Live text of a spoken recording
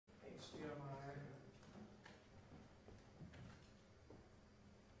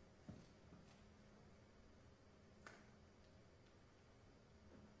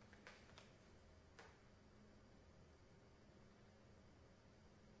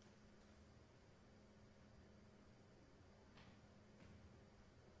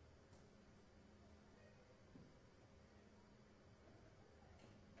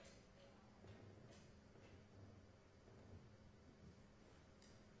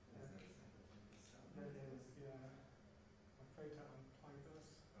try to unplug this.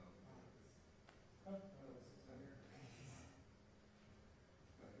 Oh, no, this is better.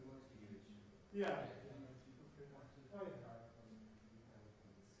 It works for you. Yeah. Oh, yeah.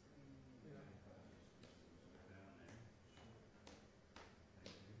 Yeah. Down there. Thank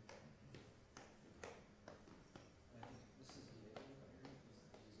you. I think this is the area right here.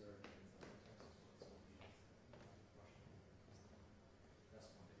 These are Texas ones, so we that's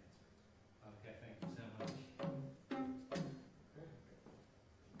one to answer. Okay, thank you so much.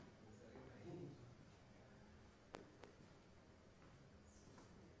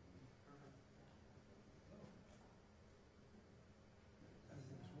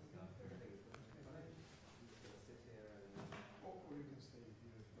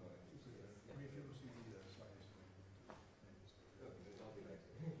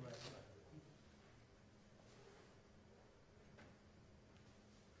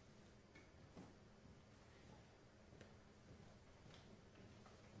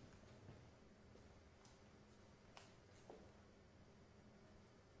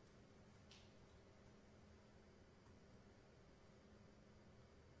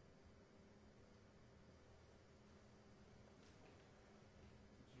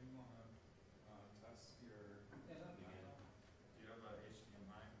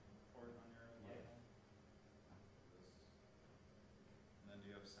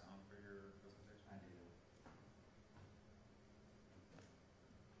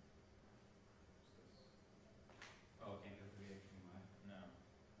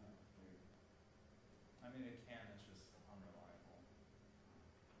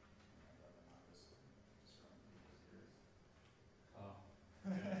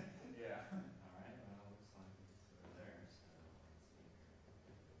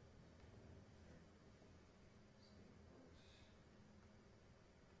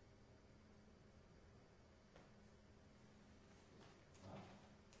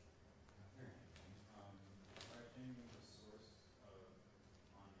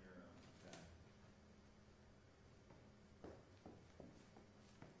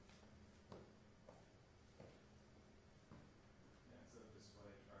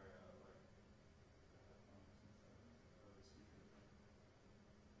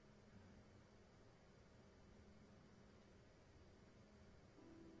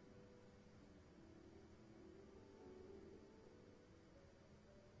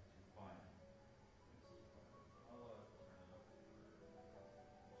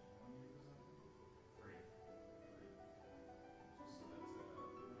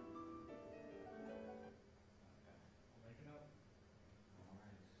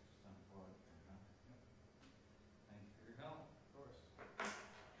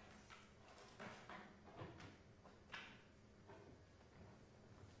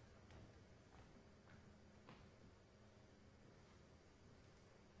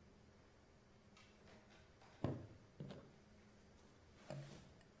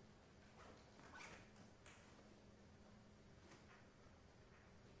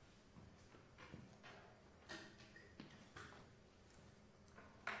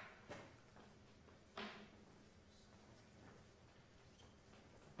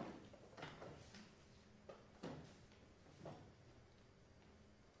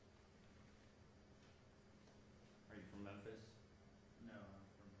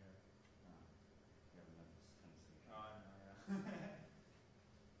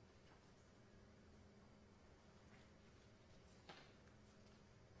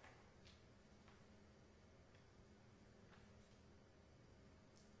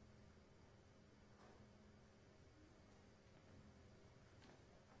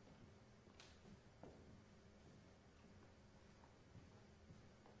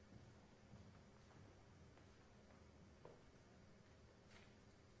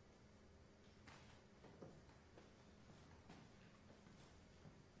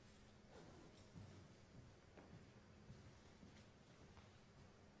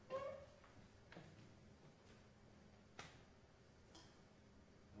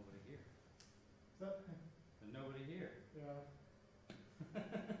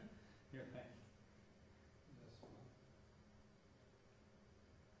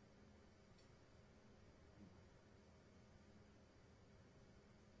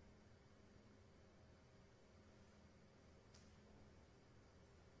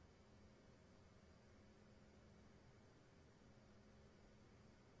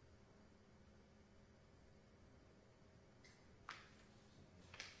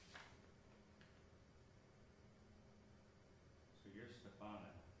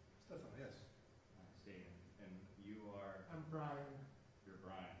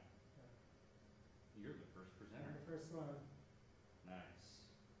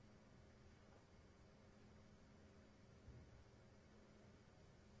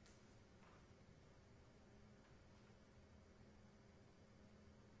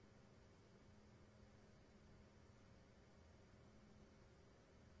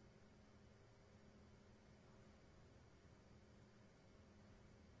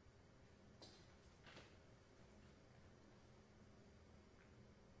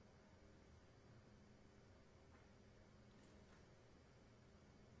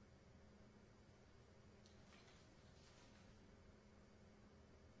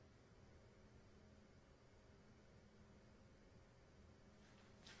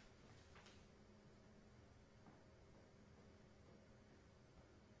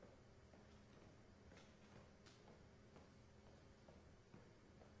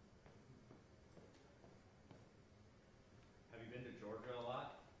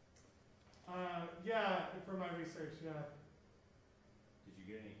 Yeah, for my research, yeah. Did you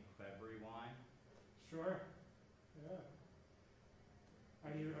get any February wine? Sure. Yeah.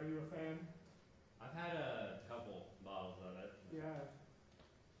 Are you a fan? I've had a couple bottles of it. Yeah.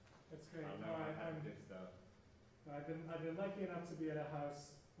 That's I great. don't No, know if I, I've had I'm, good stuff. I've been lucky enough to be at a house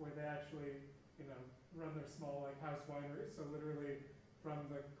where they actually, run their small like house winery. So literally from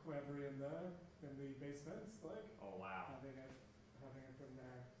the Quevry in the basements, like Oh wow, having it from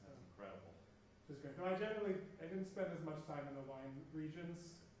there. So that's incredible. which is great. No, I didn't spend as much time in the wine regions,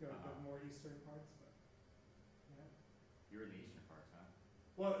 the Uh-huh. more eastern parts, but yeah. You're in the eastern parts, huh?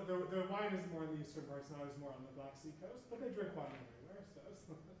 Well, the wine is more in the eastern parts, and I was more on the Black Sea coast, but they drink wine everywhere, so.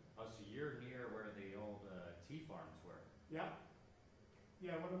 Oh, so you're near where the old tea farms were? Yeah.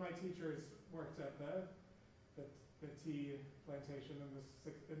 Yeah, one of my teachers worked at the tea plantation in the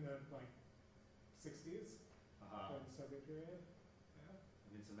 60s, during the Soviet period. Yeah. I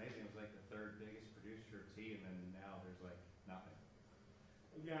mean, it's amazing. It was like the third biggest producer of tea, and then now there's like nothing.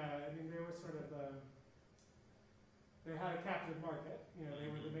 Yeah, I mean, they were sort of they had a captive market. They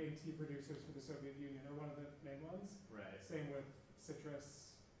were the main tea producers for the Soviet Union, or one of the main ones. Right. Same with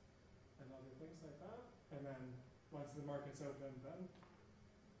citrus and other things like that. And then once the market's opened, then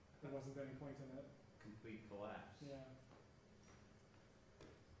there wasn't any point in it. Complete collapse. Yeah.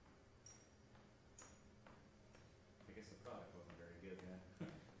 I guess the product wasn't very good then.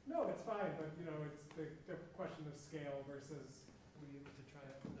 No, it's fine, but it's the question of scale versus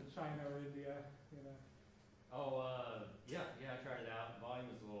China or India. Oh, yeah, I tried it out. The volume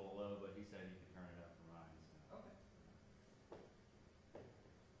was a little low, but he said you could turn it up for mine. So. Okay.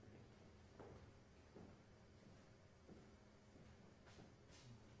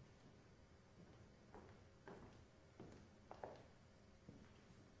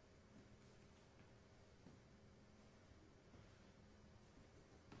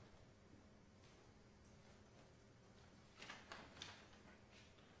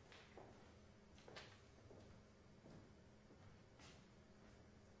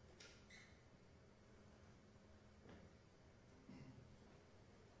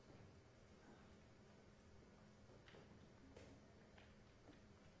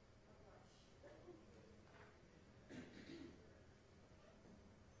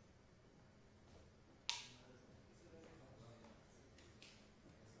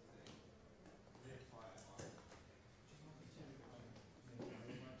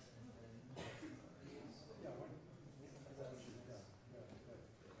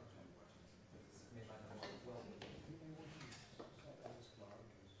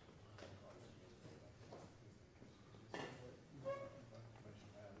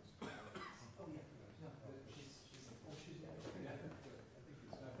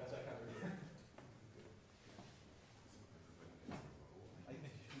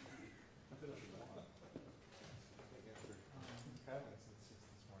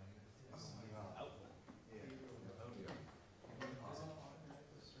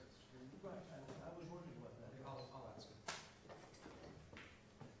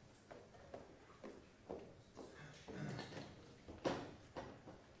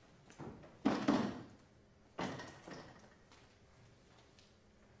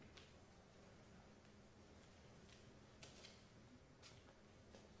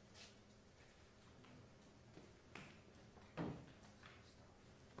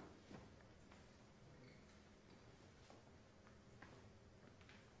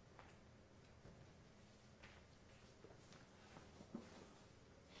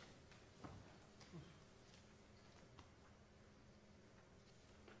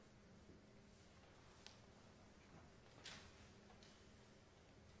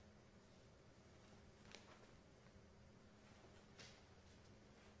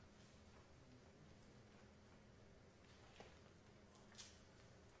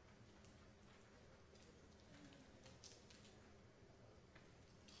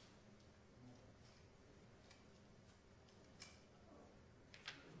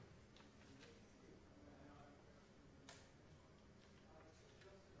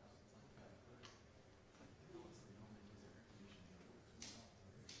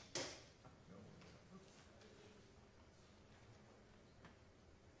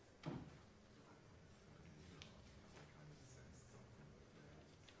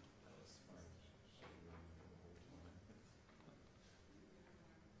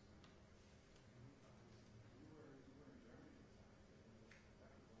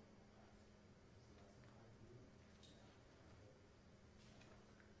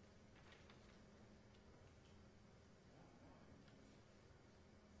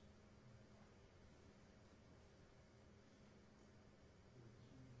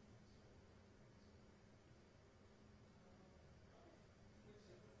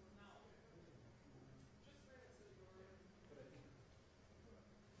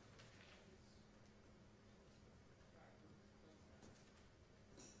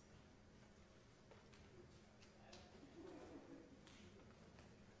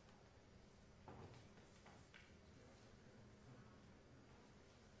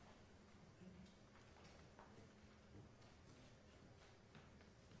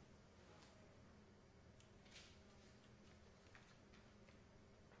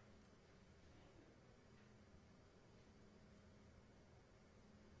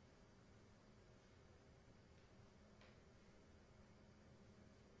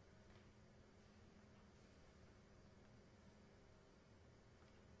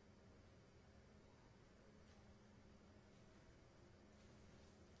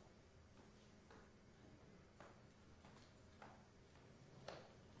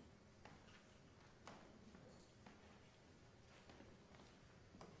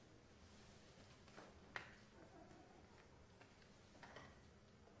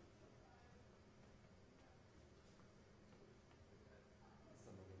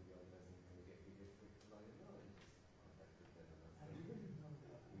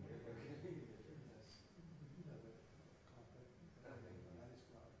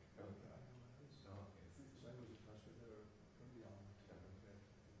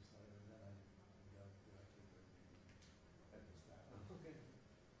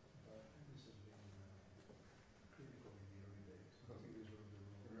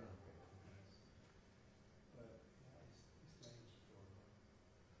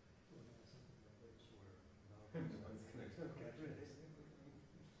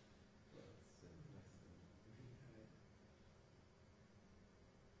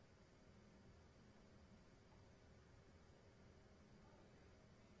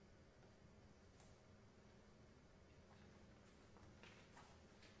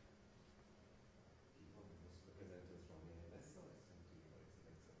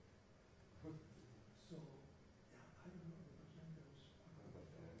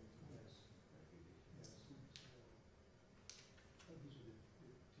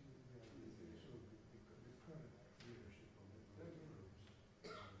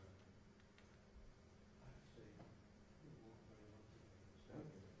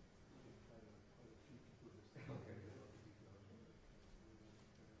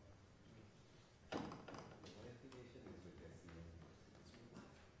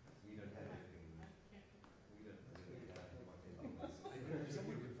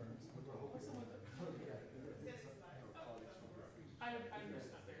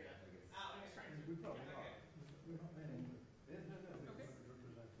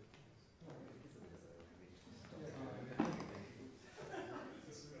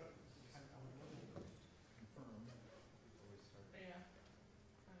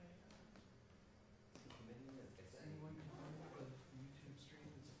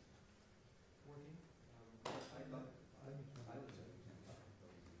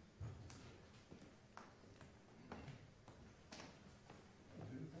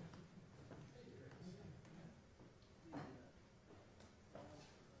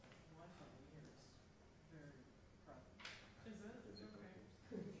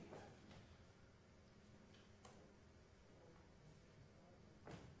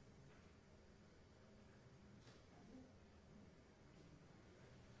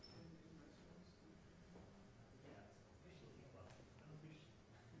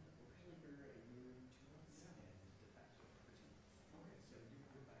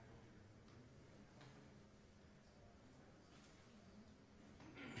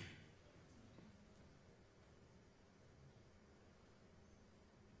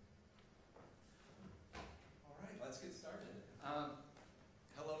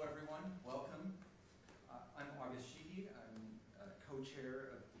 co-chair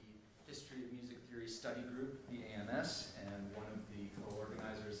of the History of Music Theory Study Group, the AMS, and one of the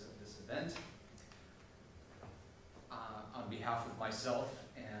co-organizers of this event. On behalf of myself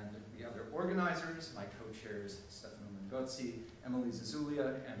and the other organizers, my co-chairs Stefano Mengozzi, Emily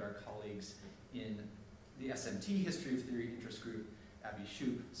Zazzulia, and our colleagues in the SMT History of Theory Interest Group, Abby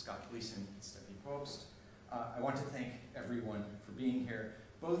Shoup, Scott Gleason, and Steffi Probst. I want to thank everyone for being here,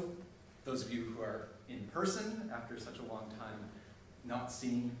 both those of you who are in person after such a long time not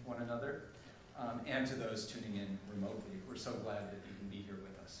seeing one another, and to those tuning in remotely. We're so glad that you can be here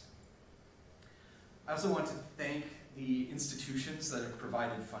with us. I also want to thank the institutions that have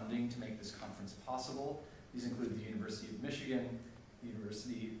provided funding to make this conference possible. These include the University of Michigan, the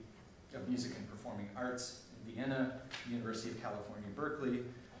University of Music and Performing Arts in Vienna, the University of California, Berkeley,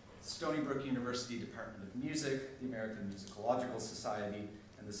 Stony Brook University Department of Music, the American Musicological Society,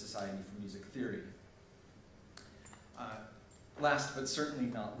 and the Society for Music Theory. Last but certainly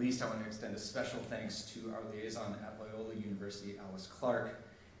not least, I want to extend a special thanks to our liaison at Loyola University, Alice Clark,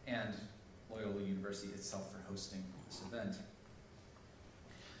 and Loyola University itself for hosting this event.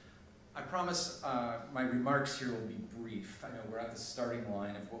 I promise my remarks here will be brief. I know we're at the starting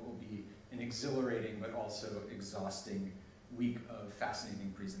line of what will be an exhilarating but also exhausting week of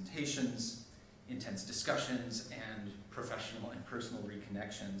fascinating presentations, intense discussions, and professional and personal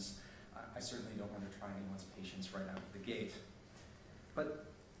reconnections. I certainly don't want to try anyone's patience right out of the gate. But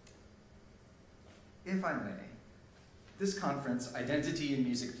if I may, this conference, Identity in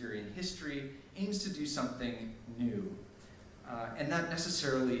Music Theory and History, aims to do something new, and that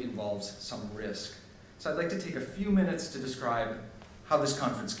necessarily involves some risk. So I'd like to take a few minutes to describe how this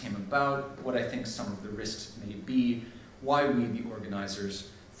conference came about, what I think some of the risks may be, why we, the organizers,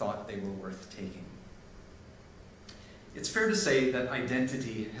 thought they were worth taking. It's fair to say that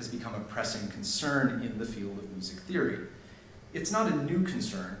identity has become a pressing concern in the field of music theory. It's not a new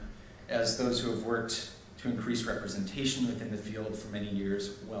concern, as those who have worked to increase representation within the field for many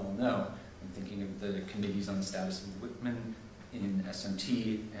years well know. I'm thinking of the committees on the status of women in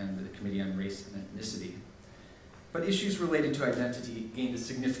SMT and the Committee on Race and Ethnicity. But issues related to identity gained a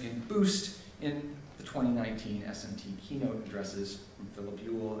significant boost in the 2019 SMT keynote addresses from Philip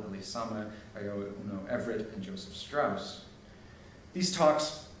Ewell, Elie Sama, Ayo Uno Everett, and Joseph Strauss. These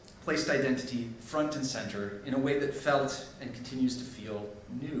talks placed identity front and center in a way that felt and continues to feel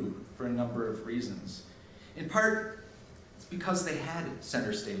new for a number of reasons. In part, it's because they had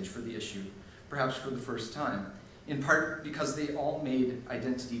center stage for the issue, perhaps for the first time. In part, because they all made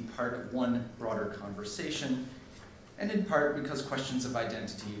identity part of one broader conversation, and in part because questions of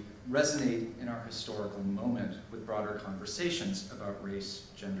identity resonate in our historical moment with broader conversations about race,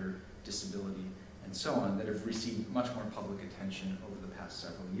 gender, disability, and so on that have received much more public attention over the past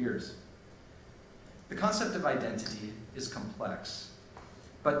several years. The concept of identity is complex,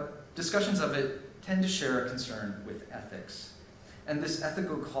 but discussions of it tend to share a concern with ethics. And this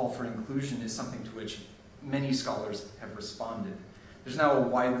ethical call for inclusion is something to which many scholars have responded. There's now a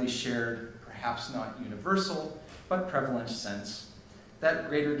widely shared, perhaps not universal, but prevalent sense that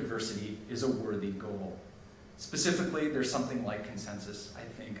greater diversity is a worthy goal. Specifically, there's something like consensus, I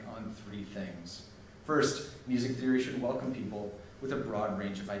think, on three things. First, music theory should welcome people with a broad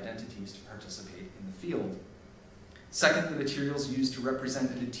range of identities to participate in the field. Second, the materials used to represent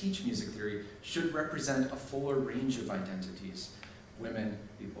and to teach music theory should represent a fuller range of identities: women,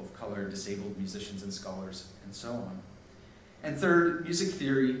 people of color, disabled musicians and scholars, and so on. And third, music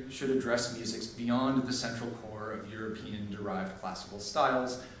theory should address musics beyond the central core of European-derived classical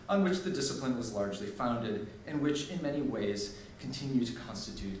styles on which the discipline was largely founded and which, in many ways, continue to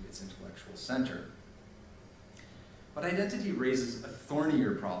constitute its intellectual center. But identity raises a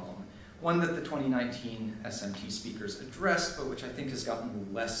thornier problem, one that the 2019 SMT speakers addressed, but which I think has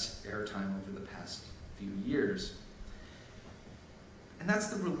gotten less airtime over the past few years. And that's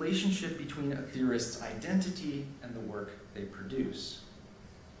the relationship between a theorist's identity and the work they produce.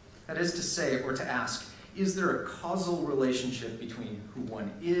 That is to say, or to ask, is there a causal relationship between who one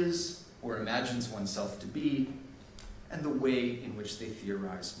is, or imagines oneself to be, and the way in which they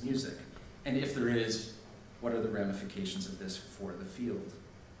theorize music? And if there is, what are the ramifications of this for the field?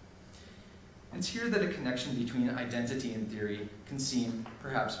 And it's here that a connection between identity and theory can seem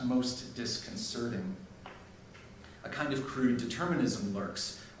perhaps most disconcerting. A kind of crude determinism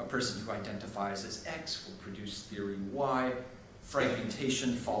lurks. A person who identifies as X will produce theory Y.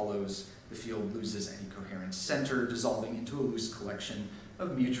 Fragmentation follows. The field loses any coherent center, dissolving into a loose collection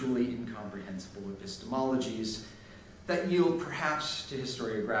of mutually incomprehensible epistemologies that yield perhaps to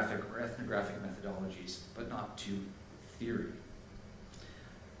historiographic or ethnographic methodologies, but not to theory.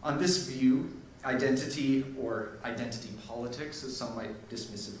 On this view, Identity, or identity politics, as some might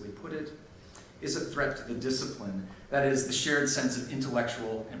dismissively put it, is a threat to the discipline, that is, the shared sense of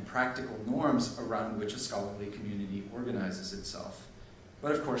intellectual and practical norms around which a scholarly community organizes itself.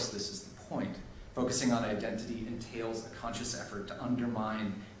 But of course, this is the point. Focusing on identity entails a conscious effort to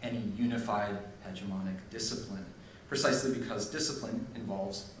undermine any unified hegemonic discipline, precisely because discipline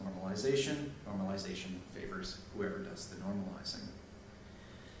involves normalization. Normalization favors whoever does the normalizing.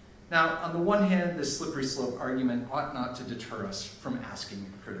 Now, on the one hand, this slippery slope argument ought not to deter us from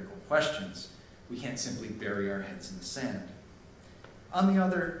asking critical questions. We can't simply bury our heads in the sand. On the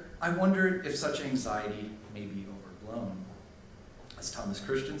other, I wonder if such anxiety may be overblown. As Thomas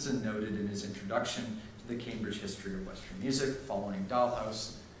Christensen noted in his introduction to the Cambridge History of Western Music following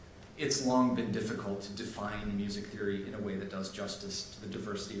Dahlhaus, it's long been difficult to define music theory in a way that does justice to the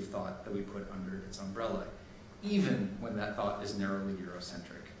diversity of thought that we put under its umbrella, even when that thought is narrowly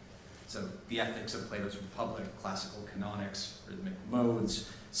Eurocentric. So the ethics of Plato's Republic, classical canonics, rhythmic modes,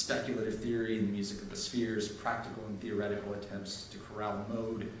 speculative theory in the music of the spheres, practical and theoretical attempts to corral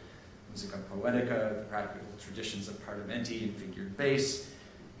mode, musica poetica, the practical traditions of Partimenti and figured bass,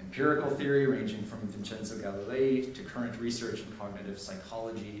 empirical theory ranging from Vincenzo Galilei to current research in cognitive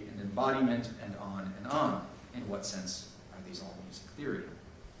psychology and embodiment, and on and on. In what sense are these all music theory?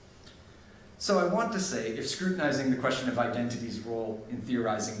 So I want to say, if scrutinizing the question of identity's role in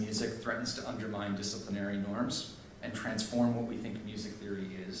theorizing music threatens to undermine disciplinary norms and transform what we think music theory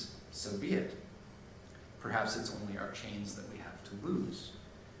is, so be it. Perhaps it's only our chains that we have to lose.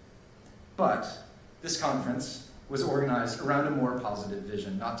 But this conference was organized around a more positive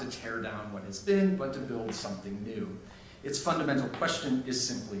vision, not to tear down what has been, but to build something new. Its fundamental question is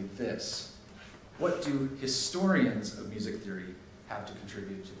simply this: what do historians of music theory have to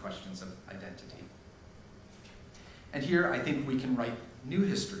contribute to questions of identity? And here I think we can write new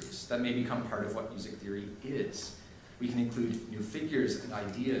histories that may become part of what music theory is. We can include new figures and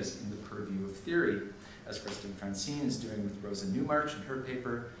ideas in the purview of theory, as Kristen Francine is doing with Rosa Newmarch in her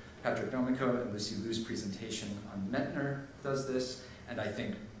paper. Patrick Domico and Lucy Liu's presentation on Mettner does this, and I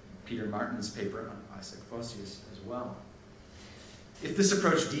think Peter Martin's paper on Isaac Vossius as well. If this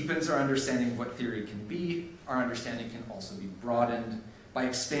approach deepens our understanding of what theory can be, our understanding can also be broadened by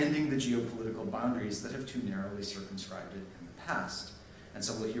expanding the geopolitical boundaries that have too narrowly circumscribed it in the past. And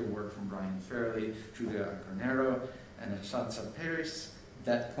so we'll hear work from Brian Fairley, Julia Arconero, and Ashansa Paris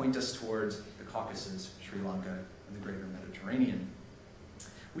that point us towards the Caucasus, Sri Lanka, and the greater Mediterranean.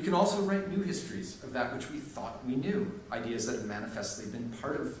 We can also write new histories of that which we thought we knew, ideas that have manifestly been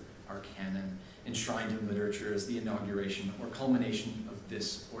part of our canon, enshrined in literature as the inauguration or culmination of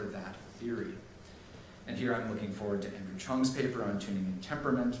this or that theory. And here I'm looking forward to Andrew Chung's paper on tuning and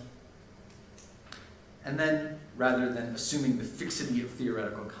temperament. And then, rather than assuming the fixity of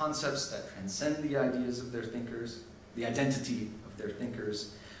theoretical concepts that transcend the ideas of their thinkers, the identity of their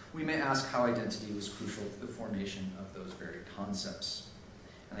thinkers, we may ask how identity was crucial to the formation of those very concepts.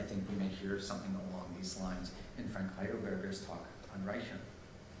 And I think we may hear something along these lines in Frank Heidelberger's talk on Reichen.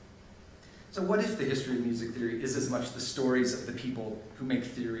 So what if the history of music theory is as much the stories of the people who make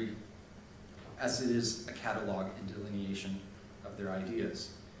theory as it is a catalog and delineation of their ideas?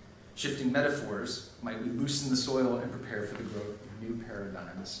 Shifting metaphors, might we loosen the soil and prepare for the growth of new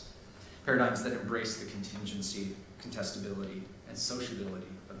paradigms, paradigms that embrace the contingency, contestability, and sociability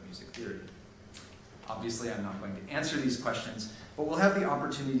of music theory? Obviously, I'm not going to answer these questions, but we'll have the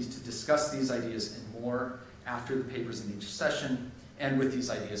opportunity to discuss these ideas and more after the papers in each session, and with these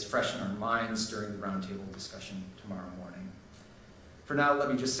ideas fresh in our minds during the roundtable discussion tomorrow morning. For now,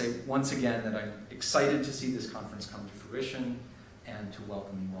 let me just say once again that I'm excited to see this conference come to fruition and to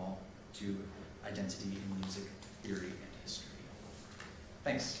welcome you all to Identity in Music Theory and History.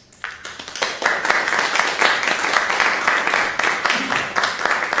 Thanks.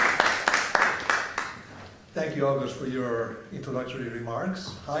 Thank you, August, for your introductory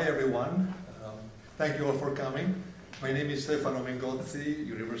remarks. Hi, everyone. Thank you all for coming. My name is Stefano Mengozzi,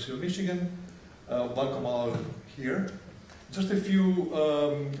 University of Michigan. Welcome all here. Just a few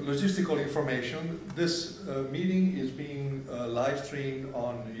logistical information. This meeting is being live streamed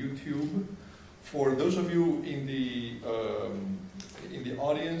on YouTube. For those of you in the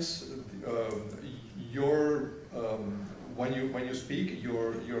audience, when you speak,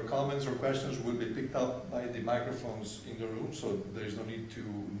 your comments or questions will be picked up by the microphones in the room, so there is no need to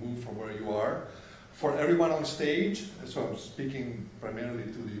move from where you are. For everyone on stage, so I'm speaking primarily to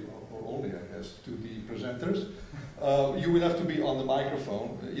the, or only I guess, to the presenters, you will have to be on the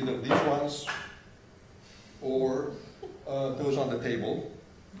microphone, either these ones or those on the table,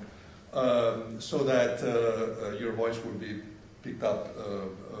 so that your voice will be picked up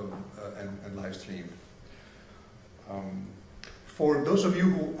and live streamed. For those of you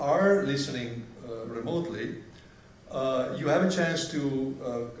who are listening remotely, you have a chance to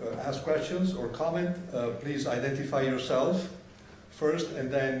ask questions or comment. Please identify yourself first,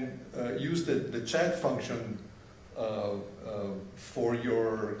 and then use the chat function for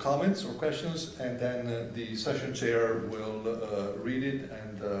your comments or questions, and then the session chair will read it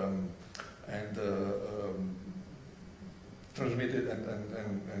and transmit it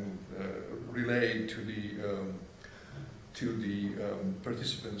and relay to the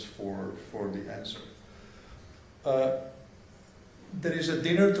participants for the answer. There is a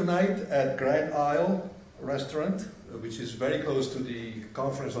dinner tonight at Grand Isle Restaurant, which is very close to the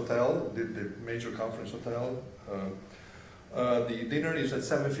conference hotel, the major conference hotel. The dinner is at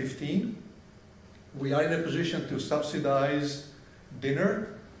 7:15. We are in a position to subsidize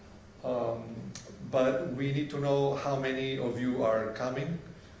dinner, but we need to know how many of you are coming.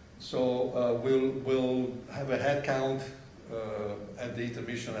 So we'll have a head count at the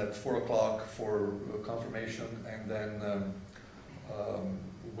intermission at 4 o'clock for confirmation, and then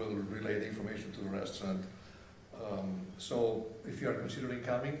we'll relay the information to the restaurant. So if you are considering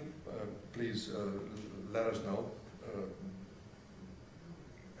coming, please let us know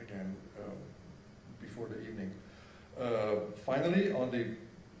again before the evening. Finally,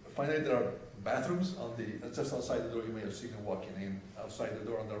 there are bathrooms just outside the door. You may have seen them walking in. Outside the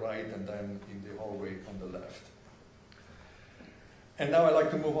door on the right, and then in the hallway on the left. And now I'd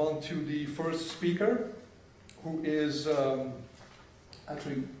like to move on to the first speaker, who is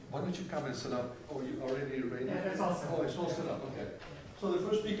actually. Why don't you come and set up? Oh, you already ready? Yeah, it's all set up. Oh, it's all set up. Okay. So the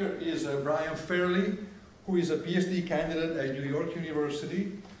first speaker is Brian Fairley, who is a PhD candidate at New York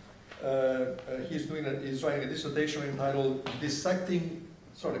University. He's writing a dissertation entitled Dissected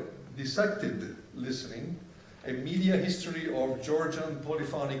Listening, a Media History of Georgian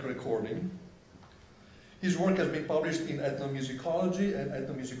Polyphonic Recording. His work has been published in Ethnomusicology and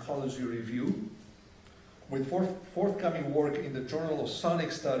Ethnomusicology Review, with forthcoming work in the Journal of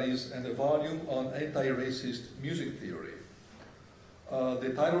Sonic Studies and a volume on anti-racist music theory.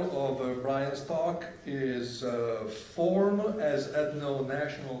 The title of Brian's talk is Form as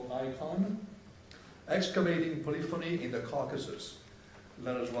Ethno-National Icon, Excavating Polyphony in the Caucasus.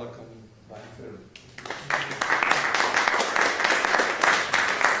 Let us welcome Brian Fairley.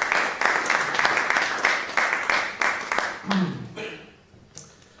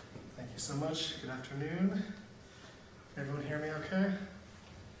 Thank you so much. Good afternoon. Can everyone hear me okay?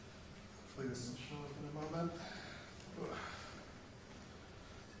 Hopefully this will show up in a moment.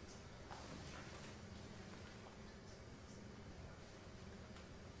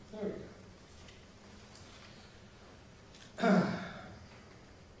 There we go.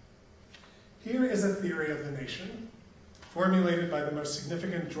 Here is a theory of the nation, formulated by the most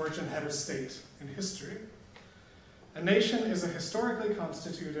significant Georgian head of state in history. A nation is a historically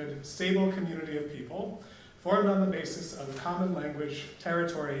constituted, stable community of people, formed on the basis of a common language,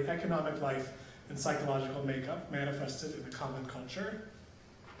 territory, economic life, and psychological makeup manifested in a common culture.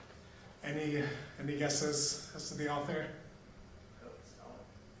 Any guesses as to the author?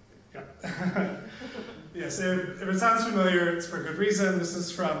 Yeah. Yes, if it sounds familiar, it's for good reason. This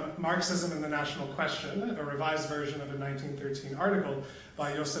is from Marxism and the National Question, a revised version of a 1913 article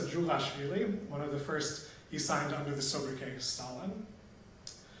by Josef Jurashvili, one of the first he signed under the sobriquet Stalin.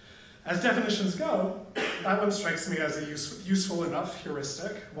 As definitions go, that one strikes me as a useful enough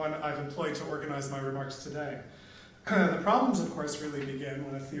heuristic, one I've employed to organize my remarks today. The problems, of course, really begin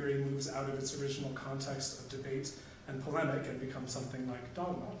when a theory moves out of its original context of debate and polemic and becomes something like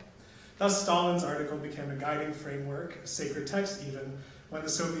dogma. Thus, Stalin's article became a guiding framework, a sacred text even, when the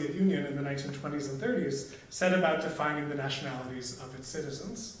Soviet Union in the 1920s and 30s set about defining the nationalities of its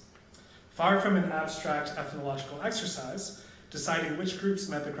citizens. Far from an abstract ethnological exercise, deciding which groups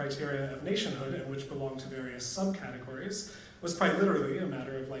met the criteria of nationhood and which belonged to various subcategories was quite literally a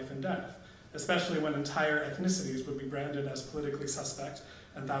matter of life and death, especially when entire ethnicities would be branded as politically suspect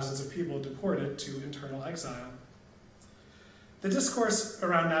and thousands of people deported to internal exile. The discourse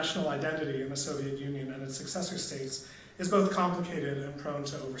around national identity in the Soviet Union and its successor states is both complicated and prone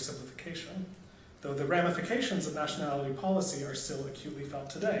to oversimplification, though the ramifications of nationality policy are still acutely felt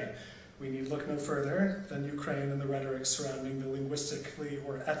today. We need look no further than Ukraine and the rhetoric surrounding the linguistically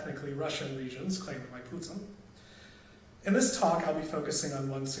or ethnically Russian regions claimed by Putin. In this talk, I'll be focusing on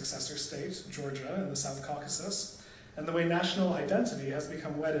one successor state, Georgia in the South Caucasus, and the way national identity has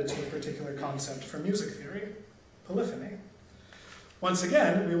become wedded to a particular concept for music theory, polyphony. Once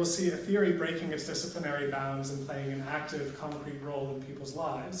again, we will see a theory breaking its disciplinary bounds and playing an active, concrete role in people's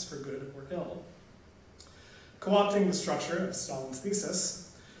lives, for good or ill. Co-opting the structure of Stalin's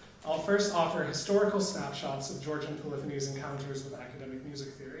thesis, I'll first offer historical snapshots of Georgian polyphony's encounters with academic music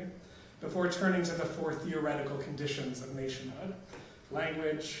theory, before turning to the four theoretical conditions of nationhood: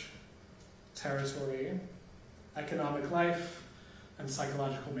 language, territory, economic life, and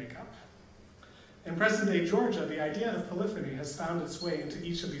psychological makeup. In present-day Georgia, the idea of polyphony has found its way into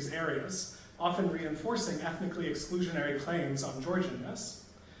each of these areas, often reinforcing ethnically exclusionary claims on Georgianness.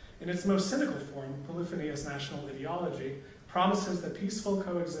 In its most cynical form, polyphony as national ideology promises the peaceful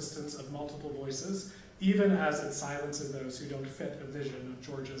coexistence of multiple voices, even as it silences those who don't fit a vision of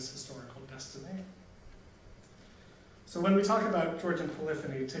Georgia's historical destiny. So when we talk about Georgian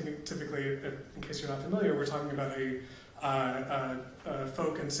polyphony, typically, in case you're not familiar, we're talking about a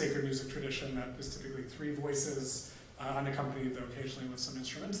folk and sacred music tradition that is typically three voices, unaccompanied, though occasionally with some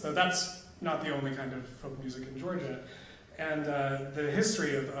instruments, though that's not the only kind of folk music in Georgia. And the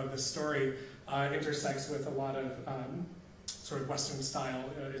history of this story intersects with a lot of sort of Western-style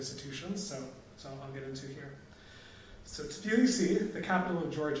institutions, so I'll get into here. So Tbilisi, the capital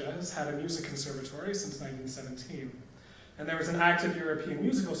of Georgia, has had a music conservatory since 1917. And there was an active European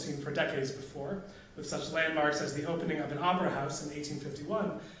musical scene for decades before, with such landmarks as the opening of an opera house in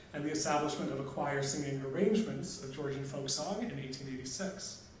 1851 and the establishment of a choir singing arrangements of Georgian folk song in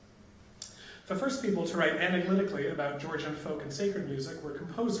 1886. The first people to write analytically about Georgian folk and sacred music were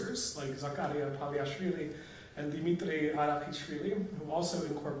composers like Zakaria Paliashvili and Dimitri Arakhishvili, who also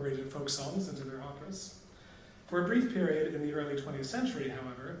incorporated folk songs into their operas. For a brief period in the early 20th century,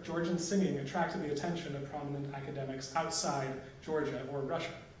 however, Georgian singing attracted the attention of prominent academics outside Georgia or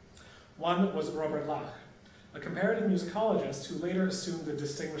Russia. One was Robert Lach, a comparative musicologist who later assumed the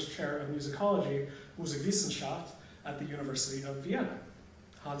distinguished chair of musicology, Musikwissenschaft, at the University of Vienna.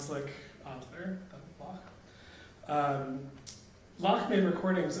 Hanslik Adler, Lach. Lach made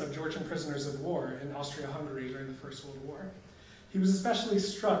recordings of Georgian prisoners of war in Austria-Hungary during the First World War. He was especially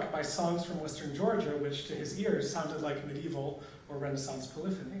struck by songs from Western Georgia, which to his ears sounded like medieval or Renaissance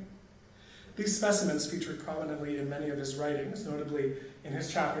polyphony. These specimens featured prominently in many of his writings, notably in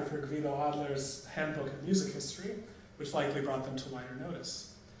his chapter for Guido Adler's Handbook of Music History, which likely brought them to wider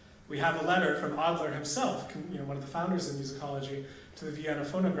notice. We have a letter from Adler himself, one of the founders of musicology, to the Vienna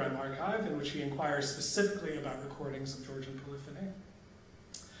Phonogram Archive, in which he inquires specifically about recordings of Georgian polyphony.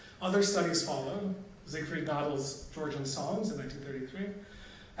 Other studies followed: Siegfried Nadel's Georgian Songs in 1933,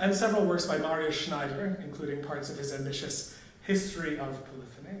 and several works by Marius Schneider, including parts of his ambitious History of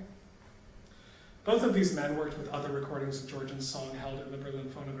Polyphony. Both of these men worked with other recordings of Georgian song held in the Berlin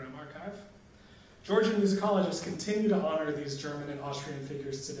Phonogram Archive. Georgian musicologists continue to honor these German and Austrian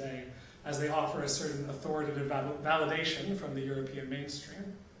figures today, as they offer a certain authoritative validation from the European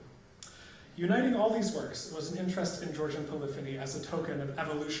mainstream. Uniting all these works was an interest in Georgian polyphony as a token of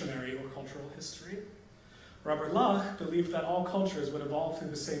evolutionary or cultural history. Robert Lach believed that all cultures would evolve through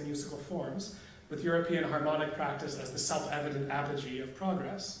the same musical forms, with European harmonic practice as the self-evident apogee of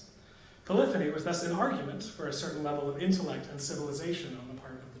progress. Polyphony was thus an argument for a certain level of intellect and civilization on the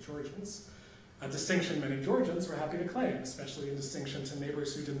part of the Georgians, a distinction many Georgians were happy to claim, especially in distinction to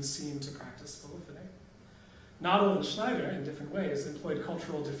neighbors who didn't seem to practice polyphony. Nadel and Schneider, in different ways, employed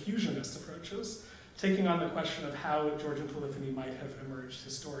cultural diffusionist approaches, taking on the question of how Georgian polyphony might have emerged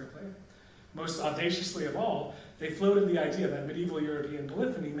historically. Most audaciously of all, they floated the idea that medieval European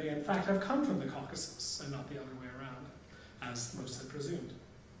polyphony may in fact have come from the Caucasus, and not the other way around, as most had presumed.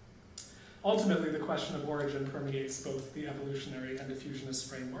 Ultimately, the question of origin permeates both the evolutionary and diffusionist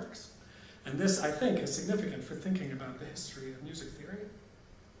frameworks, and this, I think, is significant for thinking about the history of music theory.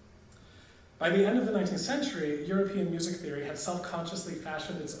 By the end of the 19th century, European music theory had self-consciously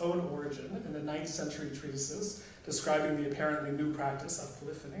fashioned its own origin in the 9th century treatises describing the apparently new practice of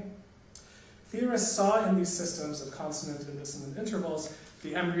polyphony. Theorists saw in these systems of consonant and dissonant intervals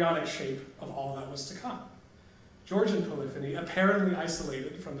the embryonic shape of all that was to come. Georgian polyphony, apparently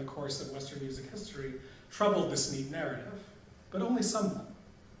isolated from the course of Western music history, troubled this neat narrative, but only somewhat.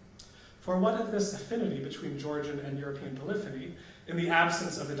 For what if this affinity between Georgian and European polyphony, in the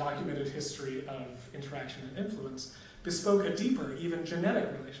absence of a documented history of interaction and influence, bespoke a deeper, even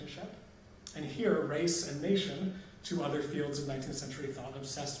genetic relationship? And here, race and nation, two other fields of 19th century thought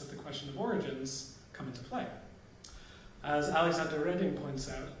obsessed with the question of origins, come into play. As Alexander Redding points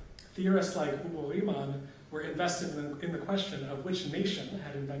out, theorists like Ugo Riemann were invested in the question of which nation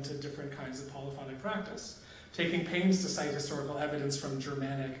had invented different kinds of polyphonic practice, taking pains to cite historical evidence from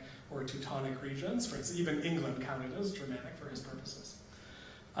Germanic or Teutonic regions. For instance, even England counted as Germanic for his purposes.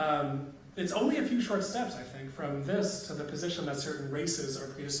 It's only a few short steps, I think, from this to the position that certain races are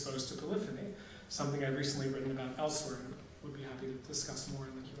predisposed to polyphony, something I've recently written about elsewhere and would be happy to discuss more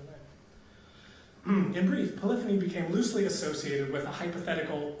in the Q&A. In brief, polyphony became loosely associated with a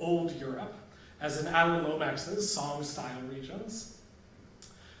hypothetical Old Europe, as in Alan Lomax's song-style regions.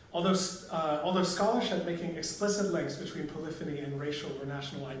 Although scholarship making explicit links between polyphony and racial or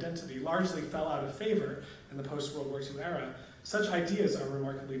national identity largely fell out of favor in the post-World War II era, such ideas are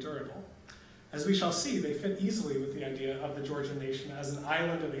remarkably durable. As we shall see, they fit easily with the idea of the Georgian nation as an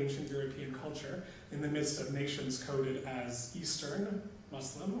island of ancient European culture in the midst of nations coded as Eastern,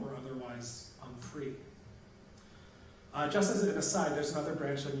 Muslim, or otherwise unfree. Just as an aside, there's another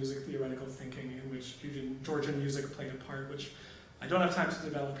branch of music theoretical thinking in which Georgian music played a part, which I don't have time to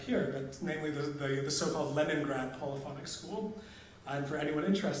develop here, but namely the so-called Leningrad polyphonic school. And for anyone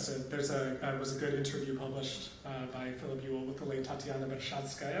interested, was a good interview published by Philip Ewell with the late Tatiana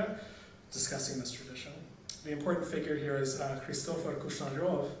Bershadskaya discussing this tradition. The important figure here is Christopher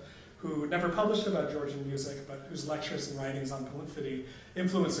Kushnarov, who never published about Georgian music, but whose lectures and writings on polyphony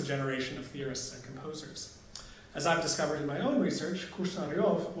influenced a generation of theorists and composers. As I've discovered in my own research,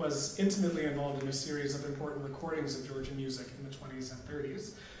 Kushnarov was intimately involved in a series of important recordings of Georgian music in the 20s and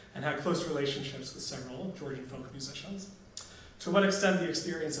 30s, and had close relationships with several Georgian folk musicians. To what extent the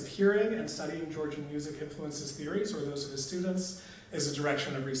experience of hearing and studying Georgian music influences theories, or those of his students, is a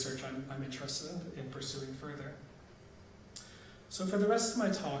direction of research I'm interested in pursuing further. So for the rest of my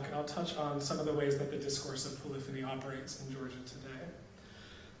talk, I'll touch on some of the ways that the discourse of polyphony operates in Georgia today.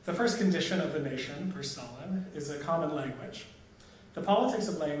 The first condition of the nation, per Stalin, is a common language. The politics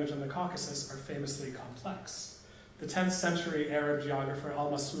of language in the Caucasus are famously complex. The 10th century Arab geographer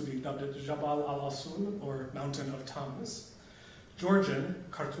al-Masudi dubbed it Jabal al-Asun, or Mountain of Tongues. Georgian,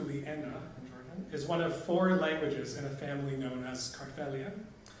 Kartuli Ena in Georgian, is one of 4 languages in a family known as Kartvelian.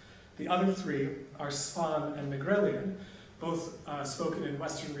 The other 3 are Svan and Negrelian, both spoken in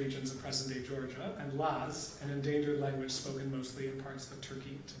western regions of present-day Georgia, and Laz, an endangered language spoken mostly in parts of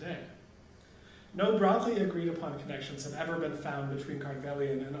Turkey today. No broadly agreed-upon connections have ever been found between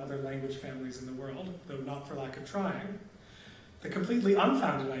Kartvelian and other language families in the world, though not for lack of trying. The completely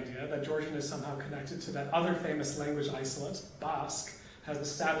unfounded idea that Georgian is somehow connected to that other famous language isolate, Basque, has the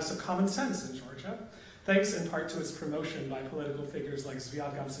status of common sense in Georgia, thanks in part to its promotion by political figures like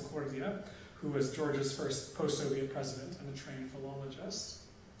Zviad Gamsakhurdia, who was Georgia's first post-Soviet president and a trained philologist.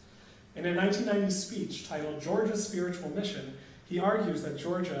 In a 1990 speech titled Georgia's Spiritual Mission, he argues that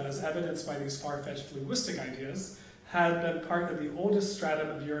Georgia, as evidenced by these far-fetched linguistic ideas, had been part of the oldest stratum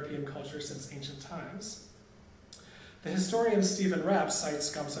of European culture since ancient times. The historian Stephen Rapp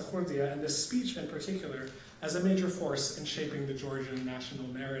cites Gamsakhurdia and this speech in particular as a major force in shaping the Georgian national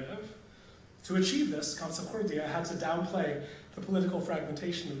narrative. To achieve this, Gamsakhurdia had to downplay the political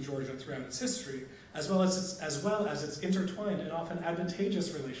fragmentation of Georgia throughout its history, as well as its intertwined and often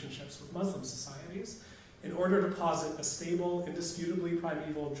advantageous relationships with Muslim societies, in order to posit a stable, indisputably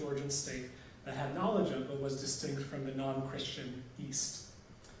primeval Georgian state that had knowledge of but was distinct from the non-Christian East.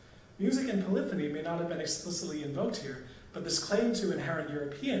 Music and polyphony may not have been explicitly invoked here, but this claim to inherent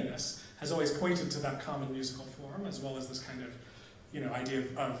Europeanness has always pointed to that common musical form, as well as this kind of idea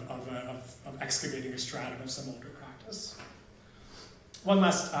of excavating a stratum of some older practice. One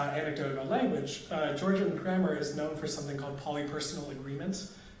last anecdote about language. Georgian grammar is known for something called polypersonal agreement,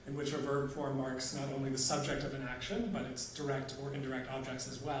 in which a verb form marks not only the subject of an action, but its direct or indirect objects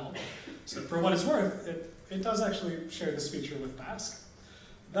as well. So for what it's worth, it does actually share this feature with Basque.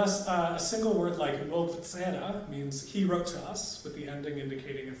 Thus, a single word like Volktsera means he wrote to us, with the ending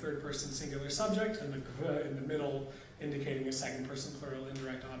indicating a third-person singular subject, and the gv in the middle indicating a second-person plural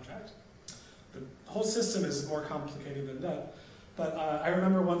indirect object. The whole system is more complicated than that. But I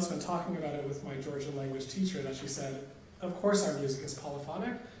remember once when talking about it with my Georgian language teacher that she said, of course our music is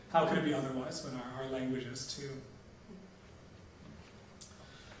polyphonic. How could it be otherwise when our language is too?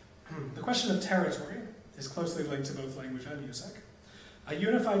 The question of territory is closely linked to both language and music. A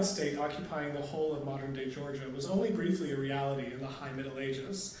unified state occupying the whole of modern-day Georgia was only briefly a reality in the High Middle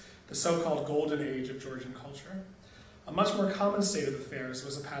Ages, the so-called golden age of Georgian culture. A much more common state of affairs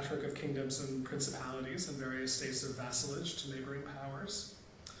was a patchwork of kingdoms and principalities and various states of vassalage to neighboring powers.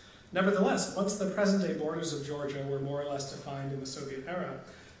 Nevertheless, once the present-day borders of Georgia were more or less defined in the Soviet era,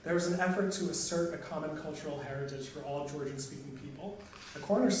 there was an effort to assert a common cultural heritage for all Georgian-speaking people, a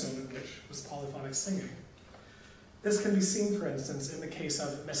cornerstone of which was polyphonic singing. This can be seen, for instance, in the case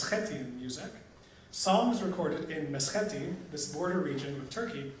of Meskhetian music. Songs recorded in Meskheti, this border region with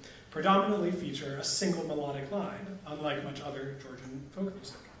Turkey, predominantly feature a single melodic line, unlike much other Georgian folk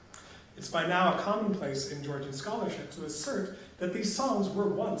music. It's by now a commonplace in Georgian scholarship to assert that these songs were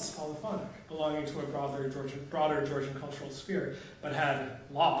once polyphonic, belonging to a broader Georgian cultural sphere, but had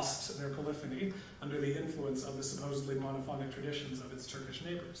lost their polyphony under the influence of the supposedly monophonic traditions of its Turkish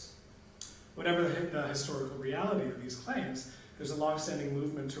neighbors. Whatever the historical reality of these claims, there's a long-standing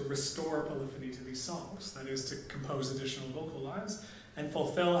movement to restore polyphony to these songs, that is, to compose additional vocal lines and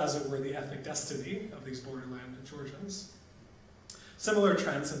fulfill, as it were, the ethnic destiny of these borderland Georgians. Similar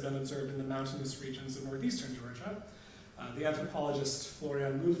trends have been observed in the mountainous regions of northeastern Georgia. The anthropologist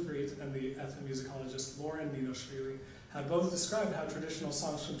Florian Mulfried and the ethnomusicologist Lauren Ninoshvili have both described how traditional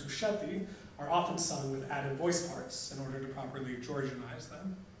songs from Tusheti are often sung with added voice parts in order to properly Georgianize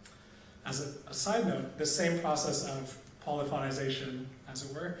them. As a side note, this same process of polyphonization, as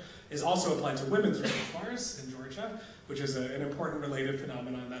it were, is also applied to women's repertoires in Georgia, which is an important related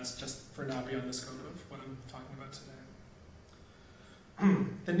phenomenon that's just for now beyond the scope of what I'm talking about today.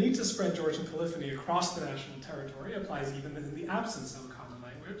 The need to spread Georgian polyphony across the national territory applies even in the absence of a common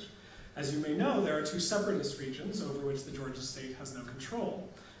language. As you may know, there are two separatist regions over which the Georgian state has no control,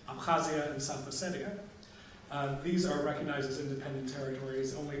 Abkhazia and South Ossetia. These are recognized as independent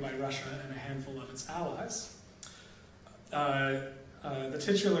territories only by Russia and a handful of its allies. The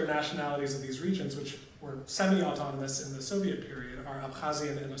titular nationalities of these regions, which were semi-autonomous in the Soviet period, are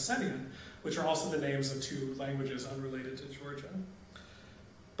Abkhazian and Ossetian, which are also the names of two languages unrelated to Georgian.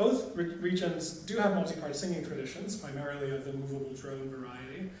 Both regions do have multi-part singing traditions, primarily of the movable drone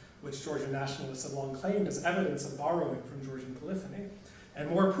variety, which Georgian nationalists have long claimed as evidence of borrowing from Georgian polyphony, and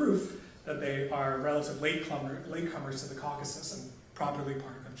more proof that they are relative latecomers to the Caucasus and properly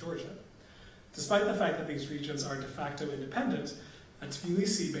part of Georgia. Despite the fact that these regions are de facto independent, a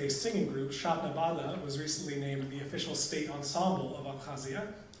Tbilisi-based singing group, Shatnabada, was recently named the official state ensemble of Abkhazia,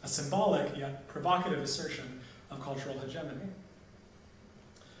 a symbolic yet provocative assertion of cultural hegemony.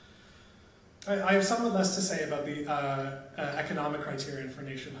 I have somewhat less to say about the economic criterion for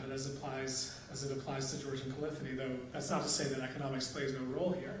nationhood as it applies to Georgian polyphony, though that's not to say that economics plays no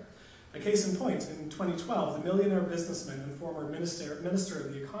role here. A case in point, in 2012, the millionaire businessman and former minister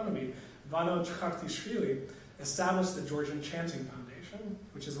of the economy, Vano Chkhartishvili, established the Georgian Chanting Foundation,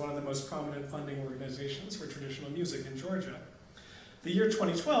 which is one of the most prominent funding organizations for traditional music in Georgia. The year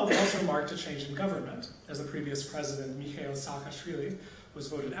 2012 also marked a change in government, as the previous president, Mikhail Saakashvili, was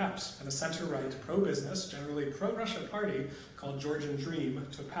voted out, and a center-right, pro-business, generally pro-Russia party called Georgian Dream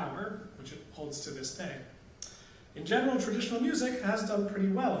took power, which it holds to this day. In general, traditional music has done pretty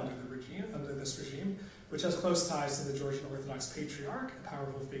well under this regime, which has close ties to the Georgian Orthodox Patriarch, a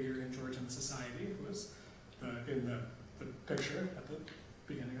powerful figure in Georgian society, who was in the picture at the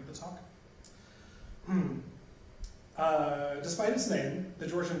beginning of the talk. Despite its name, the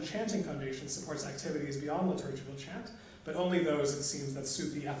Georgian Chanting Foundation supports activities beyond liturgical chant, but only those, it seems, that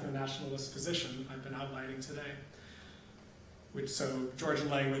suit the ethno-nationalist position I've been outlining today. So Georgian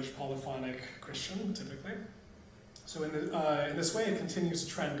language, polyphonic, Christian, typically. So in this way, it continues a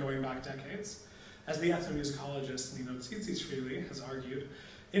trend going back decades. As the ethnomusicologist Nino Tsitsishvili has argued,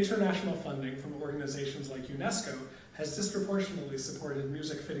 international funding from organizations like UNESCO has disproportionately supported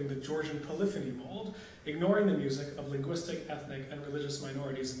music fitting the Georgian polyphony mold, ignoring the music of linguistic, ethnic, and religious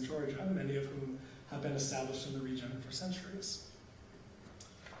minorities in Georgia, many of whom have been established in the region for centuries.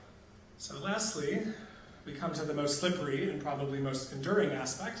 So lastly, we come to the most slippery and probably most enduring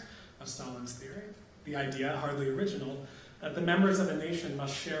aspect of Stalin's theory, the idea, hardly original, that the members of a nation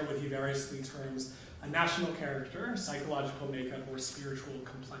must share what he variously terms a national character, psychological makeup, or spiritual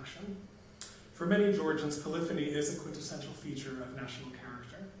complexion. For many Georgians, polyphony is a quintessential feature of national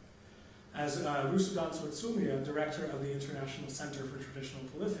character. As Rusudan Tsortsumia, director of the International Center for Traditional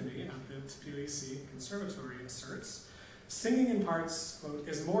Polyphony at the Tbilisi Conservatory, asserts, singing in parts, quote,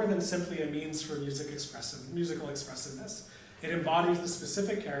 is more than simply a means for musical expressiveness. It embodies the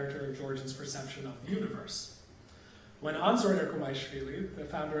specific character of Georgians' perception of the universe. When Anzor Erkomaishvili, the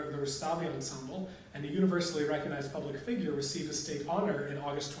founder of the Rustavi Ensemble and a universally recognized public figure, received a state honor in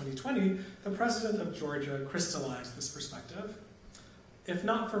August 2020, the president of Georgia crystallized this perspective. If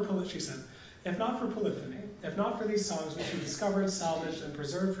not for polyphony, if not for these songs which we discovered, salvaged, and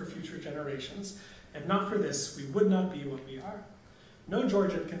preserved for future generations, if not for this, we would not be what we are. No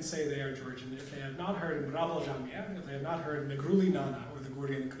Georgian can say they are Georgian if they have not heard Mbravo Jamia, if they have not heard Negruli Nana or the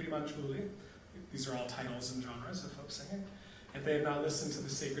Gurian Krimanchuli. These are all titles and genres of folk singing. If they have not listened to the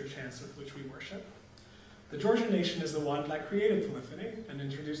sacred chants with which we worship. The Georgian nation is the one that created polyphony and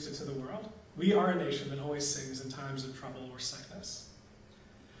introduced it to the world. We are a nation that always sings in times of trouble or sickness.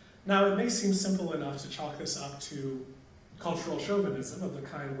 Now, it may seem simple enough to chalk this up to cultural chauvinism of the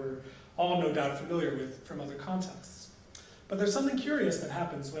kind we're all no doubt familiar with from other contexts. But there's something curious that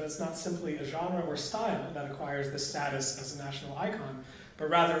happens when it's not simply a genre or style that acquires the status as a national icon, but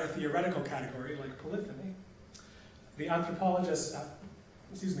rather a theoretical category like polyphony. The anthropologist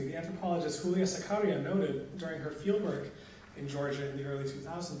Julia Sakaria noted during her fieldwork in Georgia in the early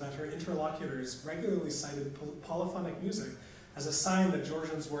 2000s that her interlocutors regularly cited polyphonic music as a sign that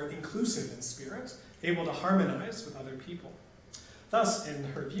Georgians were inclusive in spirit, able to harmonize with other people. Thus, in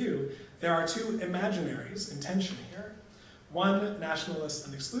her view, there are two imaginaries in tension here. One nationalist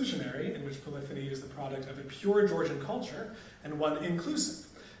and exclusionary, in which polyphony is the product of a pure Georgian culture, and one inclusive,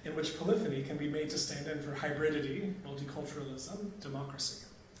 in which polyphony can be made to stand in for hybridity, multiculturalism, democracy.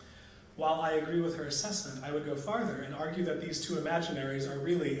 While I agree with her assessment, I would go farther and argue that these two imaginaries are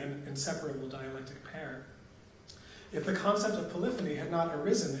really an inseparable dialectic pair. If the concept of polyphony had not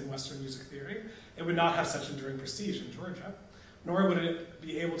arisen in Western music theory, it would not have such enduring prestige in Georgia, nor would it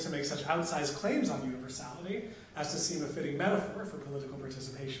be able to make such outsized claims on universality as to seem a fitting metaphor for political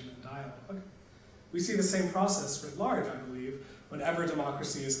participation and dialogue. We see the same process writ large, I believe, whenever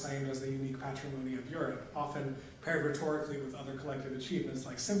democracy is claimed as the unique patrimony of Europe, often paired rhetorically with other collective achievements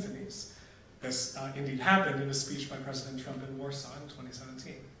like symphonies. This indeed happened in a speech by President Trump in Warsaw in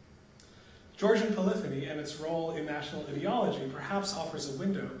 2017. Georgian polyphony and its role in national ideology perhaps offers a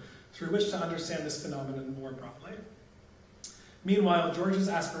window through which to understand this phenomenon more broadly. Meanwhile, Georgia's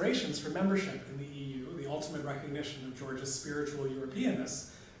aspirations for membership in the EU, the ultimate recognition of Georgia's spiritual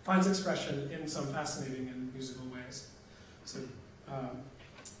Europeanness, finds expression in some fascinating and musical ways. So, I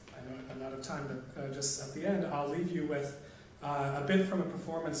know I'm out of time, but just at the end, I'll leave you with a bit from a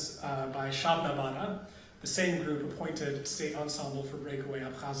performance by Shabnabada, the same group appointed state ensemble for Breakaway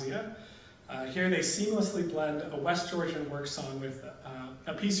Abkhazia. Here they seamlessly blend a West Georgian work song with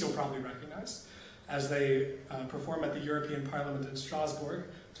a piece you'll probably recognize, as they perform at the European Parliament in Strasbourg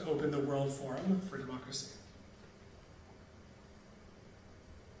to open the World Forum for Democracy.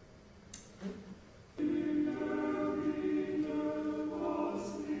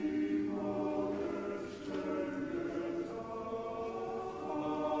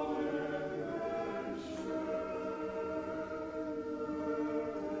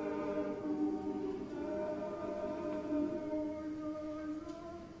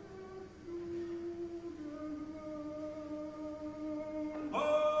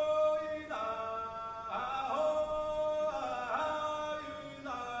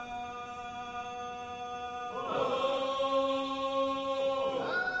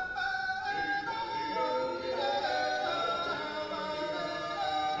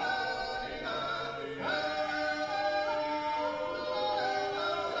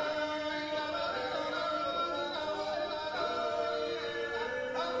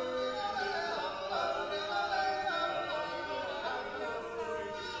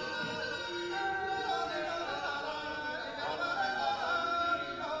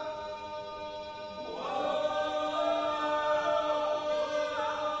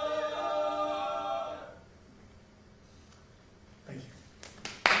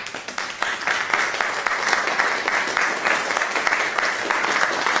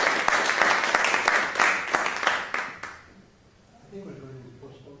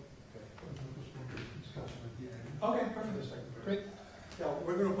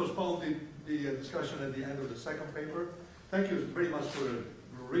 Discussion at the end of the second paper. Thank you very much for a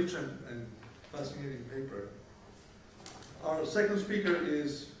rich and fascinating paper. Our second speaker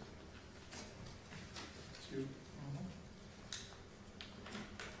is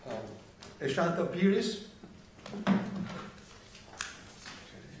Eshanta Piris.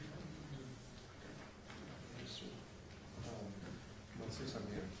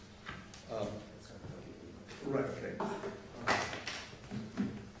 Right, okay.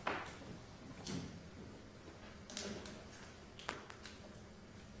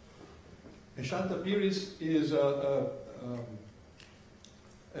 Eshanta Piris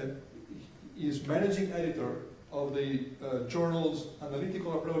is managing editor of the journals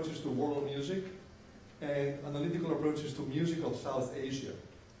Analytical Approaches to World Music and Analytical Approaches to Music of South Asia.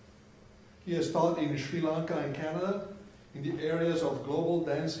 He has taught in Sri Lanka and Canada in the areas of global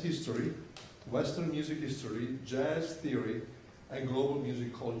dance history, Western music history, jazz theory, and global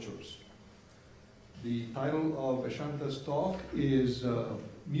music cultures. The title of Eshanta's talk is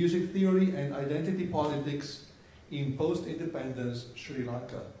Music Theory and Identity Politics in Post-Independence Sri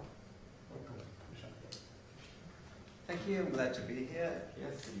Lanka. Welcome, Eshanta. Thank you, I'm glad to be here.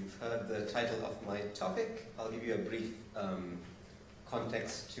 Yes, you've heard the title of my topic. I'll give you a brief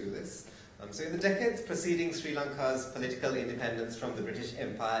context to this. So in the decades preceding Sri Lanka's political independence from the British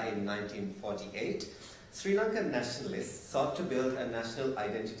Empire in 1948, Sri Lankan nationalists sought to build a national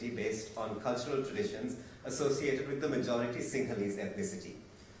identity based on cultural traditions associated with the majority Sinhalese ethnicity.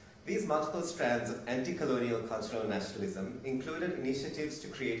 These multiple strands of anti-colonial cultural nationalism included initiatives to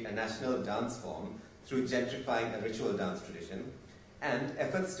create a national dance form through gentrifying a ritual dance tradition, and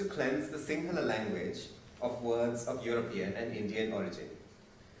efforts to cleanse the Sinhala language of words of European and Indian origin.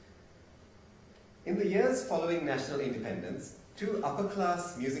 In the years following national independence, two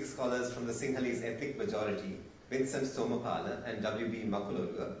upper-class music scholars from the Sinhalese ethnic majority, Vincent Somapala and W.B.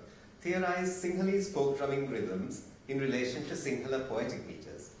 Makulolua, theorized Sinhalese folk drumming rhythms in relation to Sinhala poetic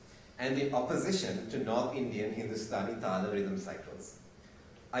meters, and in opposition to North Indian Hindustani Thala rhythm cycles.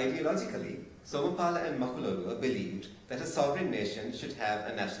 Ideologically, Somapala and Makulolua believed that a sovereign nation should have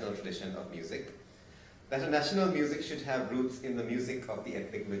a national tradition of music, that a national music should have roots in the music of the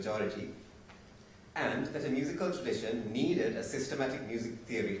ethnic majority, and that a musical tradition needed a systematic music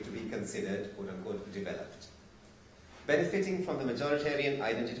theory to be considered, quote-unquote, developed. Benefiting from the majoritarian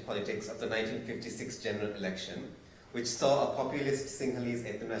identity politics of the 1956 general election, which saw a populist Sinhalese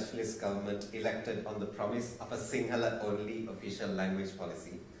ethno-nationalist government elected on the promise of a Sinhala-only official language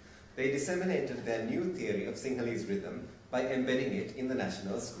policy, they disseminated their new theory of Sinhalese rhythm by embedding it in the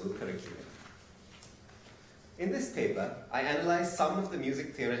national school curriculum. In this paper, I analyze some of the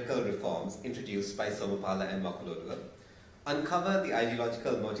music theoretical reforms introduced by Somapala and Makulolua, uncover the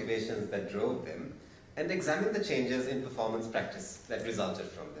ideological motivations that drove them, and examine the changes in performance practice that resulted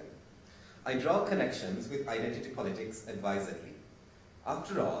from them. I draw connections with identity politics advisedly.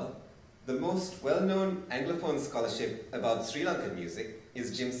 After all, the most well-known Anglophone scholarship about Sri Lankan music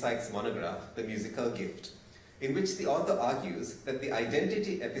is Jim Sykes' monograph, The Musical Gift, in which the author argues that the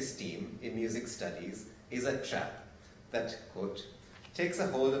identity episteme in music studies is a trap that, quote, takes a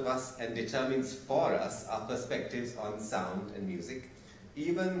hold of us and determines for us our perspectives on sound and music,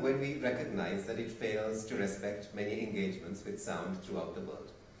 even when we recognize that it fails to respect many engagements with sound throughout the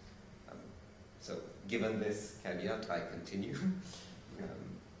world. So, given this caveat, I continue.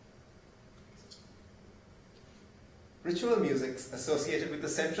 Ritual musics associated with the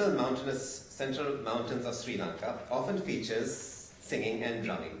central mountains of Sri Lanka often features singing and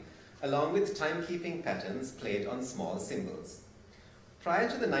drumming, along with timekeeping patterns played on small cymbals. Prior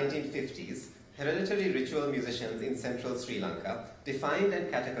to the 1950s, hereditary ritual musicians in central Sri Lanka defined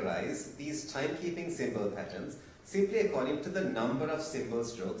and categorized these timekeeping cymbal patterns simply according to the number of cymbal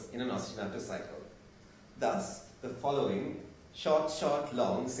strokes in an ostinato cycle. Thus, the following short,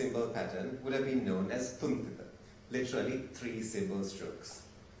 long cymbal pattern would have been known as thuntita, literally 3 cymbal strokes.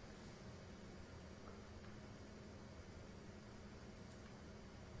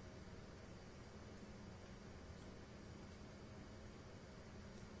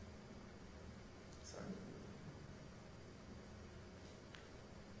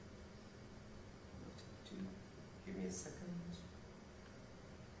 Give me a second.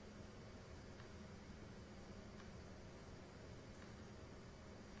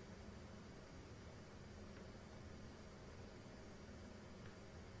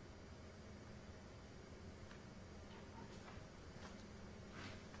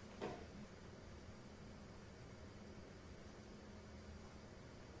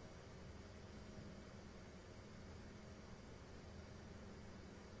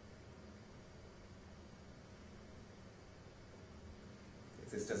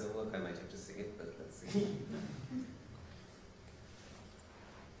 If this doesn't work, I might have to sing it, but let's see.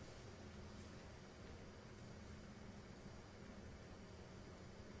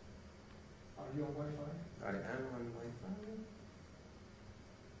 Are you on Wi-Fi? I am on Wi-Fi.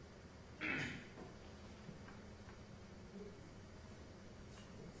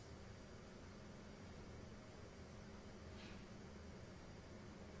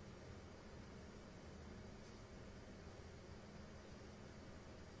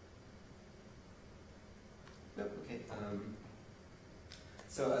 Okay.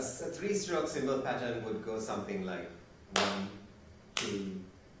 So a 3-stroke cymbal pattern would go something like 1, 2,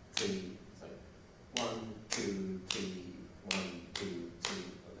 3. Sorry, 1, 2, 3, 1, 2, 3.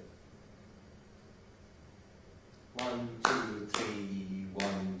 Okay. 1, 2, 3,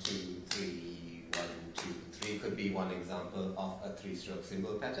 1, 2, 3, 1, 2, 3 could be one example of a 3-stroke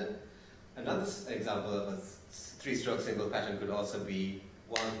cymbal pattern. Another example of a 3-stroke cymbal pattern could also be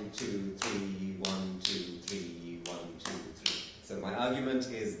 1, 2, 3, 1, 2, 3, 1, 2, 3. So my argument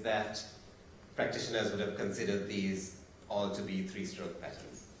is that practitioners would have considered these all to be 3-stroke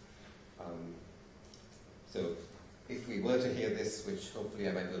patterns. So if we were to hear this, which hopefully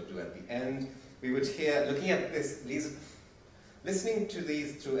I might be able to do at the end, we would hear, looking at this, listening to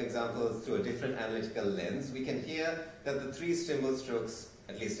these through examples through a different analytical lens, we can hear that the 3 cymbal strokes,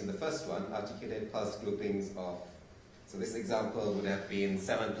 at least in the first one, articulate pulse groupings of, so this example would have been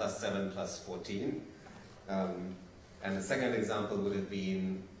 7 plus 7 plus 14. And the second example would have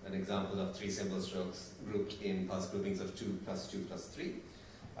been an example of 3 cymbal strokes grouped in pulse groupings of 2 plus 2 plus 3.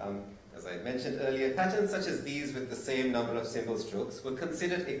 As I mentioned earlier, patterns such as these with the same number of cymbal strokes were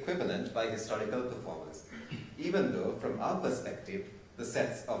considered equivalent by historical performers. even though, from our perspective, the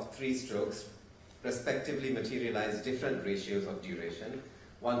sets of 3 strokes respectively materialize different ratios of duration,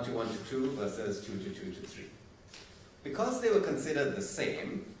 1 to 1 to 2 versus 2 to 2 to 3. Because they were considered the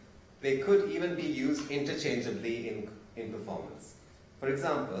same, they could even be used interchangeably in performance. For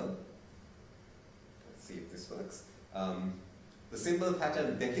example, let's see if this works. The symbol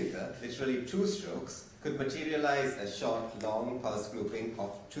pattern dekita, literally 2 strokes, could materialize a short, long pulse grouping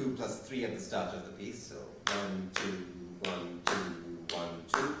of 2 plus 3 at the start of the piece. So 1, 2, 1, 2, 1,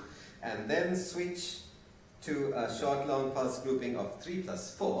 2. And then switch to a short, long pulse grouping of 3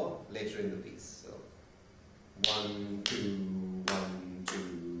 plus 4 later in the piece. So 1, 2, 1,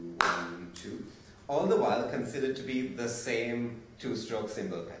 2, 1, 2. All the while considered to be the same 2-stroke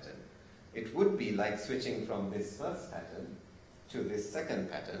symbol pattern. It would be like switching from this first pattern to this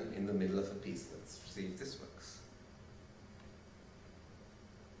second pattern in the middle of a piece. Let's see if this works.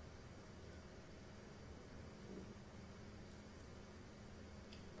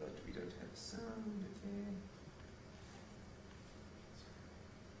 But we don't have sound, okay.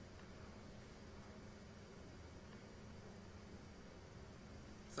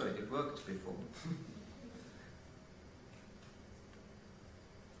 Sorry, it worked before.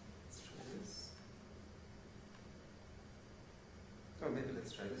 Let's try this. Oh, maybe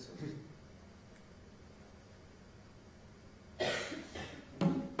let's try this one.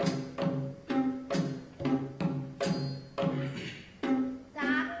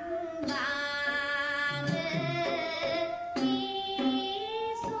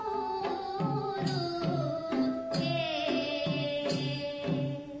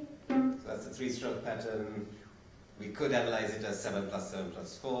 So that's the 3-stroke pattern. We could analyze it as 7 plus 7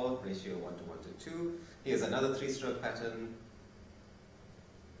 plus 4, ratio 1 to 1 to 2. Here's another 3-stroke pattern.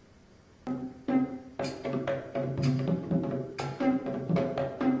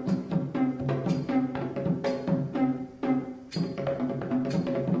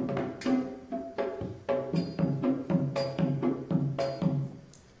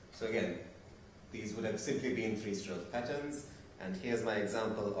 So again, these would have simply been 3-stroke patterns. And here's my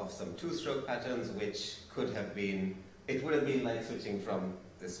example of some 2-stroke patterns, which could have been, it would have been like switching from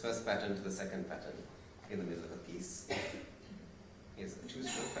this first pattern to the second pattern in the middle of a piece. Here's a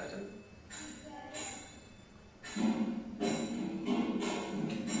 2-stroke pattern.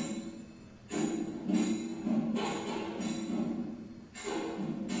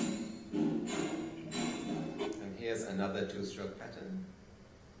 And here's another 2-stroke pattern.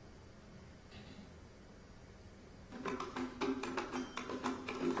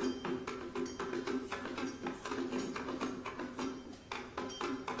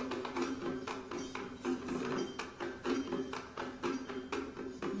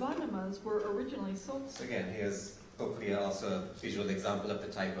 Were originally sold. So again, here's hopefully also a visual example of the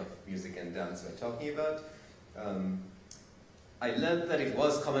type of music and dance we're talking about. I learned that it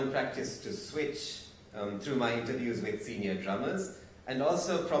was common practice to switch through my interviews with senior drummers, and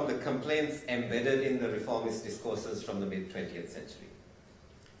also from the complaints embedded in the reformist discourses from the mid-20th century.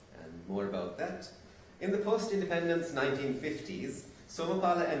 And more about that. In the post-independence 1950s,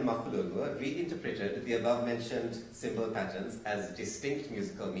 Somapala and Makulolua reinterpreted the above-mentioned symbol patterns as distinct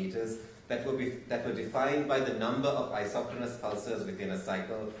musical meters that were defined by the number of isochronous pulses within a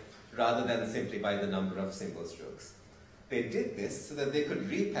cycle, rather than simply by the number of symbol strokes. They did this so that they could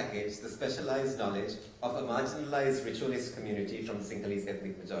repackage the specialized knowledge of a marginalized ritualist community from Sinhalese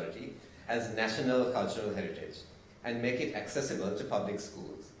ethnic majority as national cultural heritage, and make it accessible to public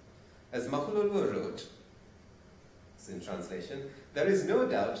schools. As Makulolua wrote, in translation, there is no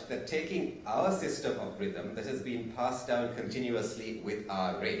doubt that taking our system of rhythm that has been passed down continuously with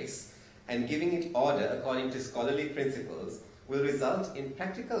our race and giving it order according to scholarly principles will result in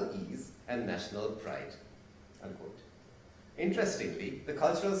practical ease and national pride. Unquote. Interestingly, the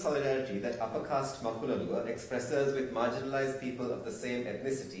cultural solidarity that upper caste Makulolua expresses with marginalized people of the same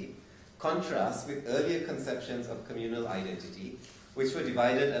ethnicity contrasts with earlier conceptions of communal identity, which were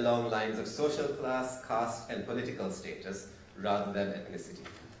divided along lines of social class, caste, and political status, rather than ethnicity.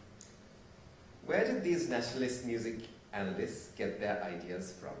 Where did these nationalist music analysts get their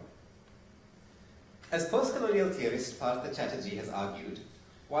ideas from? As post-colonial theorist Partha Chatterjee has argued,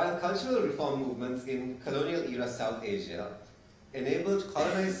 while cultural reform movements in colonial-era South Asia enabled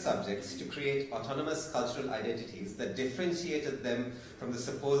colonized subjects to create autonomous cultural identities that differentiated them from the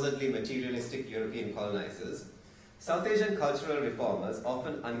supposedly materialistic European colonizers, South Asian cultural reformers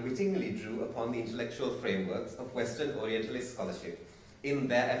often unwittingly drew upon the intellectual frameworks of Western Orientalist scholarship in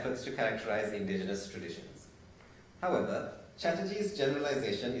their efforts to characterize indigenous traditions. However, Chatterjee's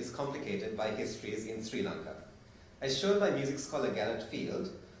generalization is complicated by histories in Sri Lanka. As shown by music scholar Garrett Field,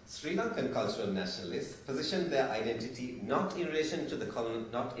 Sri Lankan cultural nationalists positioned their identity not in relation to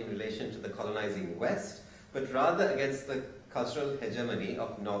the colonizing West, but rather against the cultural hegemony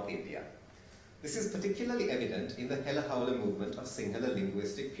of North India. This is particularly evident in the Hela Haula movement of Sinhala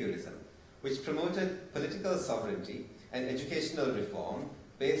linguistic purism, which promoted political sovereignty and educational reform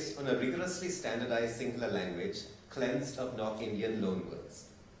based on a rigorously standardized Sinhala language cleansed of North Indian loanwords.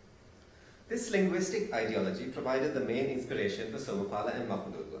 This linguistic ideology provided the main inspiration for Somapala and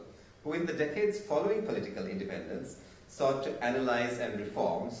Makululwa, who in the decades following political independence sought to analyze and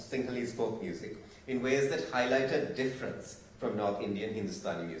reform Sinhalese folk music in ways that highlighted difference from North Indian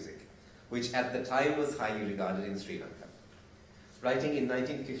Hindustani music, which at the time was highly regarded in Sri Lanka. Writing in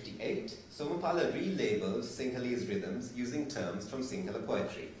 1958, Somapala relabeled Sinhalese rhythms using terms from Sinhala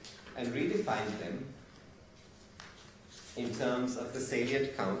poetry and redefined them in terms of the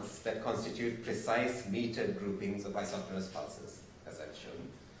salient counts that constitute precise metered groupings of isochronous pulses, as I've shown.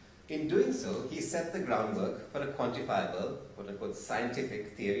 In doing so, he set the groundwork for a quantifiable, quote-unquote,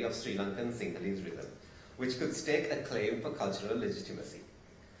 scientific theory of Sri Lankan Sinhalese rhythm, which could stake a claim for cultural legitimacy.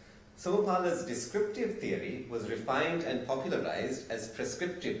 Somapala's descriptive theory was refined and popularized as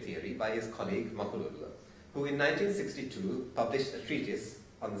prescriptive theory by his colleague Makululwa, who in 1962 published a treatise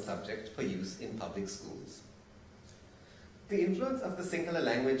on the subject for use in public schools. The influence of the Sinhala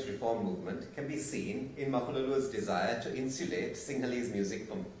language reform movement can be seen in Makululwa's desire to insulate Sinhalese music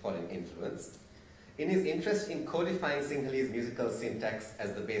from foreign influence, in his interest in codifying Sinhalese musical syntax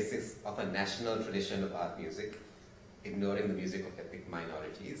as the basis of a national tradition of art music, ignoring the music of ethnic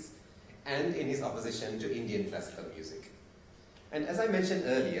minorities, and in his opposition to Indian classical music. And as I mentioned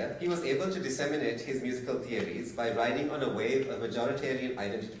earlier, he was able to disseminate his musical theories by riding on a wave of majoritarian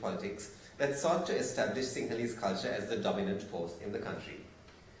identity politics that sought to establish Sinhalese culture as the dominant force in the country.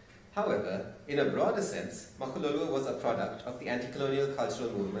 However, in a broader sense, Makululwa was a product of the anti-colonial cultural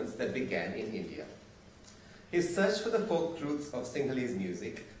movements that began in India. His search for the folk roots of Sinhalese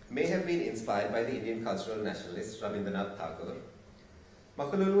music may have been inspired by the Indian cultural nationalist Rabindranath Tagore.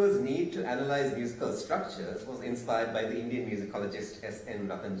 Makululwa's need to analyze musical structures was inspired by the Indian musicologist S.N.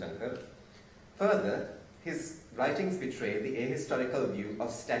 Ratanjankar. Further, his writings betray the ahistorical view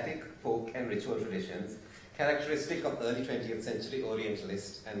of static folk and ritual traditions, characteristic of early 20th century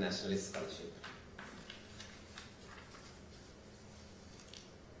Orientalist and nationalist scholarship.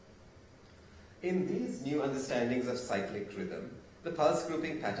 In these new understandings of cyclic rhythm, the pulse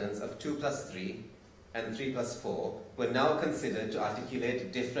grouping patterns of 2+3 and 3+4 were now considered to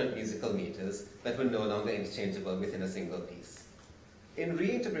articulate different musical meters that were no longer interchangeable within a single piece. In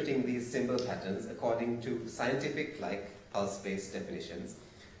reinterpreting these symbol patterns according to scientific-like pulse-based definitions,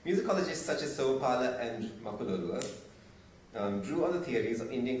 musicologists such as Somapala and Makululwa drew on the theories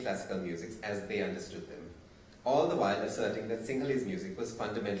of Indian classical music as they understood them, all the while asserting that Sinhalese music was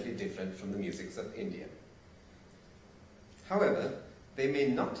fundamentally different from the musics of India. However, they may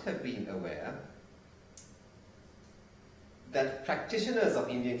not have been aware that practitioners of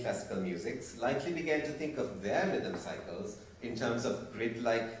Indian classical music likely began to think of their rhythm cycles in terms of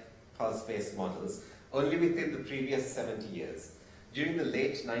grid-like pulse-based models only within the previous 70 years, during the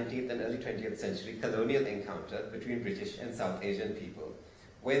late 19th and early 20th century colonial encounter between British and South Asian people,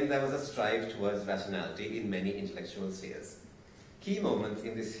 when there was a strive towards rationality in many intellectual spheres. Key moments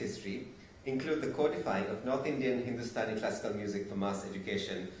in this history include the codifying of North Indian Hindustani classical music for mass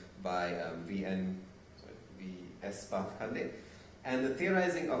education by V.S. Pathkande, and the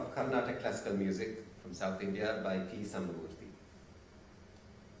theorizing of Carnatic classical music from South India by P. Sambamurthy.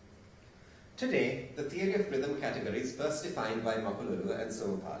 Today, the theory of rhythm categories first defined by Makululwa and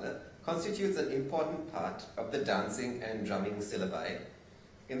Somapala constitutes an important part of the dancing and drumming syllabi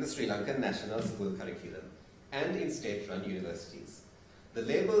in the Sri Lankan national school curriculum and in state-run universities. The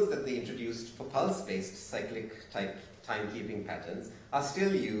labels that they introduced for pulse-based cyclic type timekeeping patterns are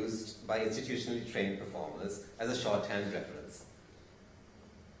still used by institutionally trained performers as a shorthand reference.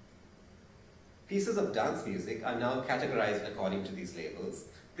 Pieces of dance music are now categorized according to these labels.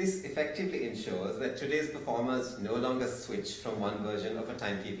 This effectively ensures that today's performers no longer switch from one version of a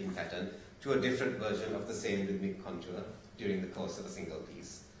timekeeping pattern to a different version of the same rhythmic contour during the course of a single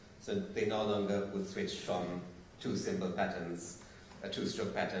piece. So they no longer would switch from two symbol patterns, a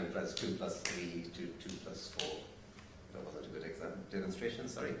two-stroke pattern plus 2+3 to 2+4. That wasn't a good demonstration,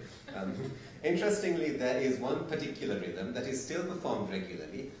 sorry. Interestingly, there is one particular rhythm that is still performed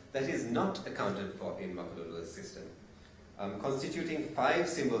regularly that is not accounted for in Makululwa's system, constituting 5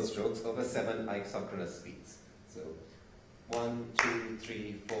 symbol strokes over 7 isochronous speeds. So 1, 2,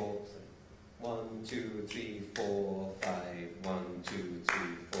 3, 4, 1, 2, 3, 4, 5, 1, 2, 3,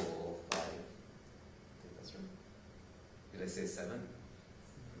 4, 5. I think that's right. Did I say 7?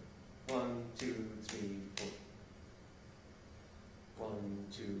 2, 3, 4. 1,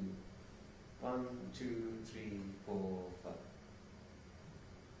 2, 1, 2, 3, 4, 5.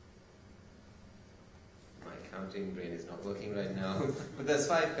 My counting brain is not working right now, but there's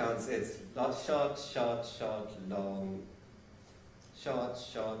 5 counts. It's short, short, short, long, short,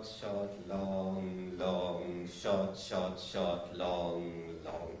 short, short, long, long, short, short, short, long,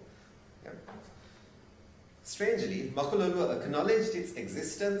 long. Yeah. Strangely, Mokololo acknowledged its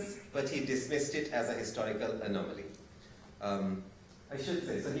existence, but he dismissed it as a historical anomaly. I should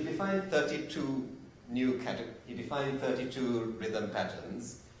say, so he defined 32 rhythm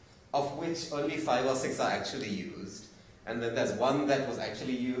patterns, of which only 5 or 6 are actually used, and then there's one that was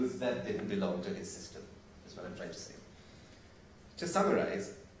actually used that didn't belong to his system. That's what I'm trying to say. To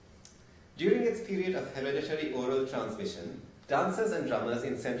summarize, during its period of hereditary oral transmission, dancers and drummers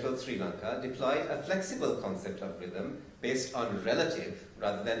in central Sri Lanka deployed a flexible concept of rhythm based on relative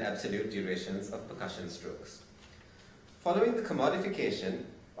rather than absolute durations of percussion strokes. Following the commodification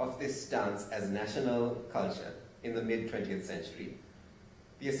of this dance as national culture in the mid-20th century,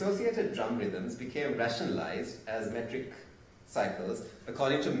 the associated drum rhythms became rationalized as metric cycles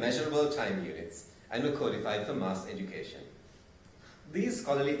according to measurable time units and were codified for mass education. These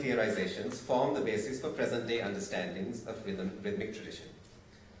scholarly theorizations form the basis for present-day understandings of rhythmic tradition.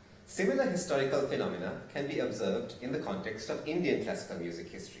 Similar historical phenomena can be observed in the context of Indian classical music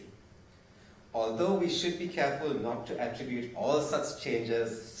history. Although we should be careful not to attribute all such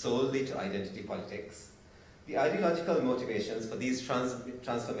changes solely to identity politics, the ideological motivations for these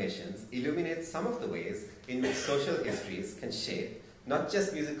transformations illuminate some of the ways in which social histories can shape not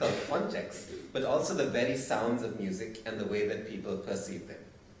just musical context, but also the very sounds of music and the way that people perceive them.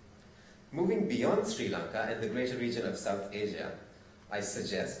 Moving beyond Sri Lanka and the greater region of South Asia, I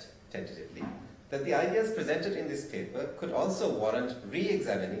suggest, tentatively, that the ideas presented in this paper could also warrant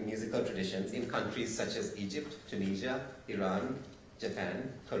re-examining musical traditions in countries such as Egypt, Tunisia, Iran,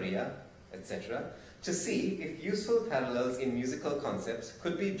 Japan, Korea, etc., to see if useful parallels in musical concepts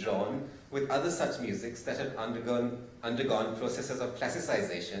could be drawn with other such musics that have undergone processes of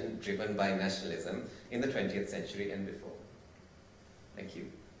classicization driven by nationalism in the 20th century and before. Thank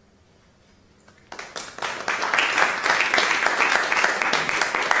you.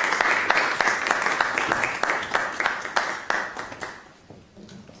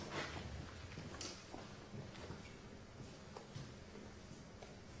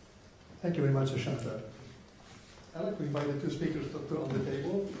 Thank you very much, Ashanta. I'd like to invite the 2 speakers on the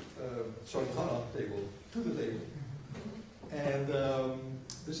table, sorry, not on the table, to the table. And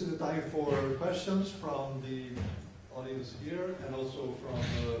this is the time for questions from the audience here and also from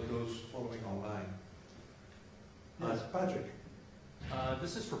those following online. Yes, Patrick.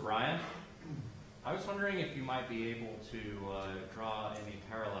 This is for Brian. I was wondering if you might be able to draw any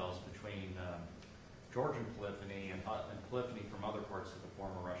parallels between Georgian polyphony and polyphony from other parts of the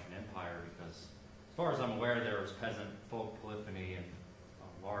former Russian Empire, because as far as I'm aware, there was peasant folk polyphony in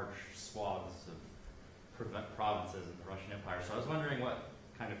large swaths of provinces in the Russian Empire. So I was wondering what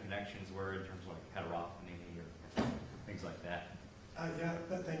kind of connections were in terms of like heterophony or things like that. Yeah,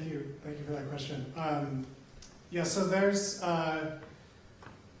 thank you for that question. Yeah, so there's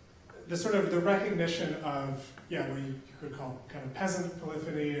the sort of the recognition of, what you could call kind of peasant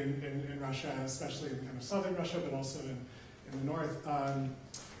polyphony in Russia, especially in kind of southern Russia, but also in the north,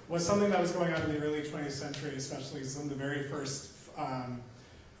 was something that was going on in the early 20th century, especially some of the very first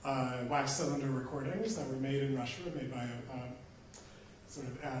wax cylinder recordings that were made in Russia, made by a sort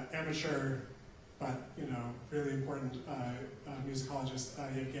of amateur, but really important musicologist,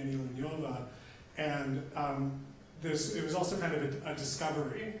 Yevgeny Lenyova. And it was also kind of a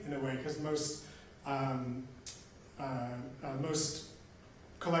discovery in a way, because most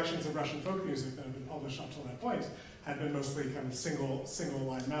collections of Russian folk music that have been published up till that point had been mostly kind of single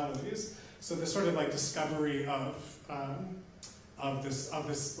line melodies. So this sort of like discovery of this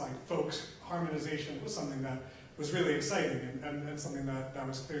like folk harmonization was something that was really exciting and something that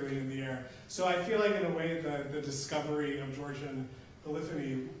was clearly in the air. So I feel like in a way the discovery of Georgian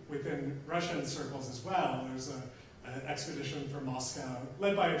polyphony within Russian circles as well. There's an expedition from Moscow,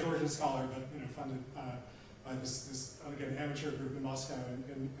 led by a Georgian scholar, but funded by this again amateur group in Moscow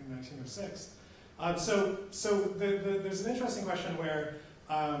in 1906. So there's an interesting question where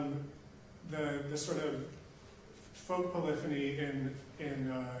the sort of folk polyphony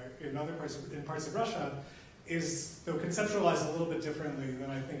in other parts of Russia is, though conceptualized a little bit differently than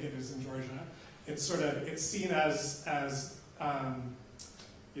I think it is in Georgia. It's seen as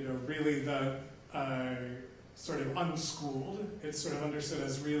really the sort of unschooled. It's sort of understood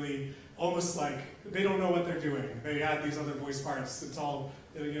as really almost like they don't know what they're doing. They add these other voice parts. It's all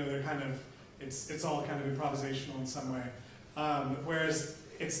they're kind of it's all kind of improvisational in some way. Whereas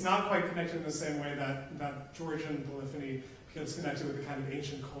it's not quite connected in the same way that Georgian polyphony feels connected with a kind of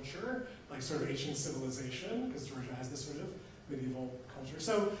ancient culture, like sort of ancient civilization, because Georgia has this sort of medieval culture.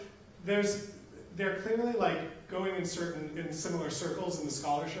 So they're clearly like going in similar circles in the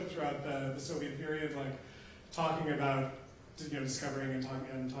scholarship throughout the Soviet period, like talking about discovering and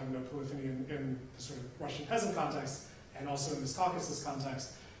talking about polyphony in the sort of Russian peasant context, and also in this Caucasus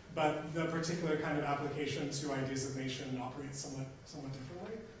context. But the particular kind of application to ideas of nation operates somewhat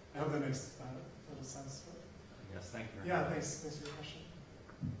differently. I hope that makes a little sense. Yes, thank you. Yeah, thanks for your question.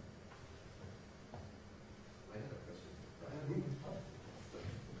 I have a question.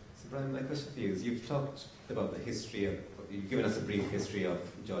 So Brian, my question for you is, you've talked about the history of, you've given us a brief history of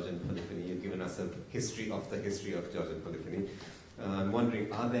Georgian polyphony, you've given us a history of the history of Georgian polyphony. I'm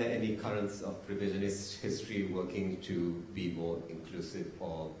wondering, are there any currents of revisionist history working to be more inclusive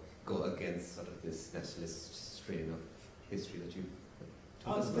or go against sort of this nationalist strain of history that you've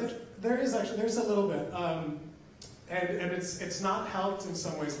told us about? There's a little bit. And it's not helped in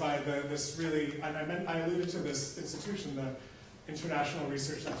some ways by this really, and I alluded to this institution, the International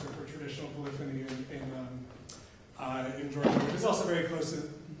Research Center for Traditional Polyphony in Georgia, which is also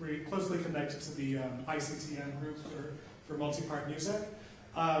very closely connected to the ICTM group for multi-part music.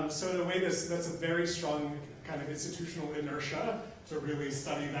 So in a way, that's a very strong kind of institutional inertia to really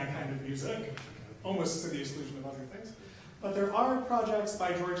study that kind of music, almost to the exclusion of other things. But there are projects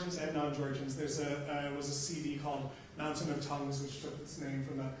by Georgians and non-Georgians. There was a CD called Mountain of Tongues, which took its name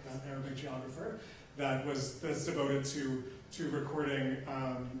from that Arabic geographer, that's devoted to recording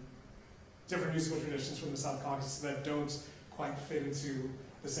different musical traditions from the South Caucasus that don't quite fit into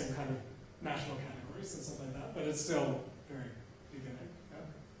the same kind of national categories and stuff like that. But it's still very beginning. Yeah.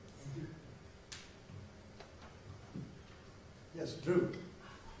 Yes, Drew.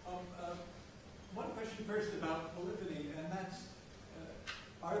 One question first about polyphony, and that's,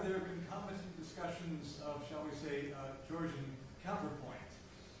 are there concomitant discussions of, shall we say, Georgian counterpoint?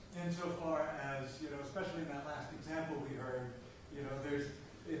 Insofar as, especially in that last example we heard, there's,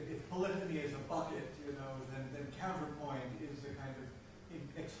 if polyphony is a bucket, then counterpoint is a kind of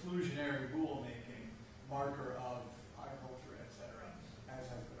exclusionary rule-making marker of high culture, etc., as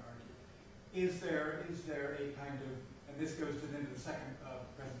has been argued. Is there a kind of, and this goes to the end of the second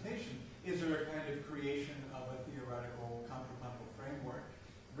presentation, is there a kind of creation of a theoretical contrapuntal framework,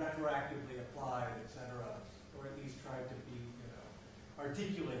 retroactively applied, etc., or at least tried to be,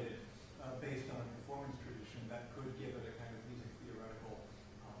 articulated based on a performance tradition that could give it a kind of music theoretical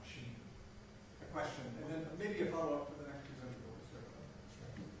sheen? A question, and then maybe a follow-up for the next presenter.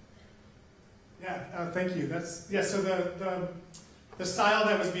 Yeah, thank you. So the style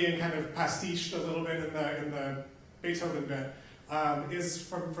that was being kind of pastiched a little bit in the Beethoven bit is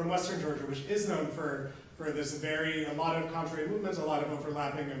from Western Georgia, which is known for this a lot of contrary movements, a lot of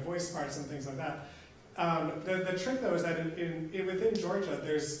overlapping of voice parts and things like that. The trick though is that within Georgia,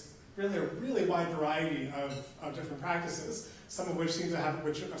 there's really a really wide variety of different practices. Some of which some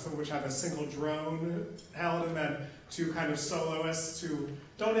of which have a single drone held, and then two kind of soloists who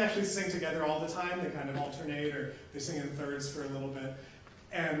don't actually sing together all the time. They kind of alternate, or they sing in thirds for a little bit,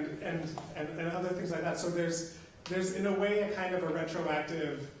 and other things like that. So there's in a way a kind of a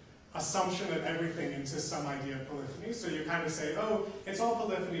retroactive assumption of everything into some idea of polyphony. So you kind of say, oh, it's all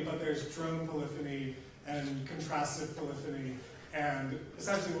polyphony, but there's drone polyphony and contrastive polyphony, and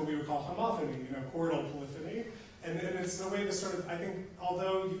essentially what we would call homophony, chordal polyphony. And it's a way to sort of, I think,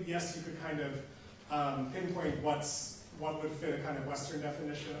 although yes, you could kind of pinpoint what would fit a kind of Western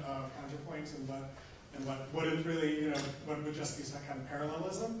definition of counterpoint and what wouldn't really, what would just be some kind of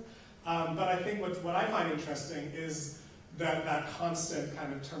parallelism. But I think what I find interesting is that constant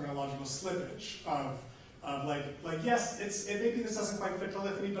kind of terminological slippage of like yes, maybe this doesn't quite fit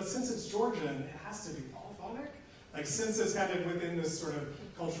polyphony, but since it's Georgian, it has to be polyphonic. Like since it's kind of within this sort of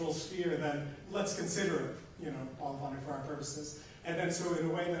cultural sphere, then let's consider it, polyphonic for our purposes. And then so in a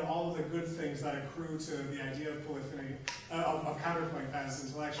way that all of the good things that accrue to the idea of polyphony, of counterpoint as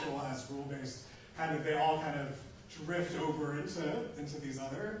intellectual, as rule-based, they all kind of drift over into these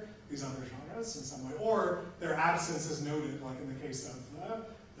other genres in some way, or their absence is noted, like in the case of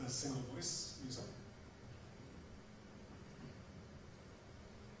the single voice music.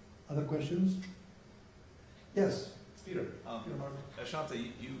 Other questions? Yes, Peter. Peter Mark. Shanta, you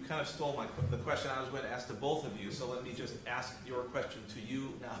kind of stole the question I was going to ask to both of you, so let me just ask your question to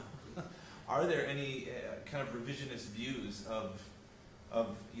you now. Are there any kind of revisionist views of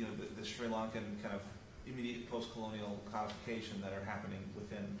the Sri Lankan kind of immediate post-colonial codification that are happening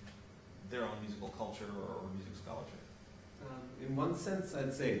within their own musical culture or music scholarship? In one sense,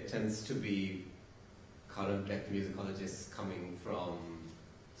 I'd say it tends to be current ethnomusicologists coming from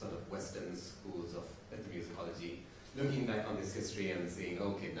sort of Western schools of ethnomusicology, looking back on this history and saying,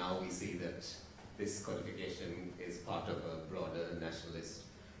 okay, now we see that this codification is part of a broader nationalist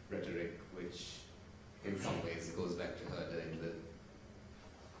rhetoric, which in some ways goes back to Herder in the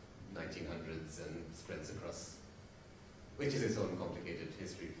 1900s and spreads across, which is its own complicated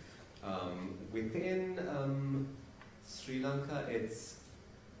history. Within Sri Lanka,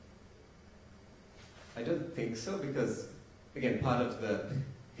 I don't think so, because again, part of the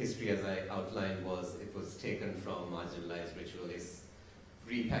history, as I outlined, was it was taken from marginalized ritualists,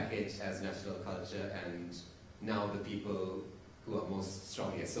 repackaged as national culture, and now the people who are most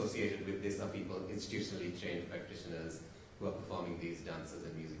strongly associated with this are people, institutionally trained practitioners, who are performing these dances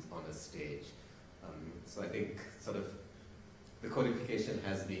and music on a stage. So I think sort of the codification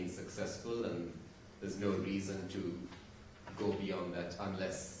has been successful, and there's no reason to go beyond that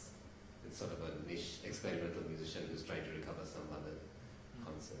unless it's sort of a niche experimental musician who's trying to recover some other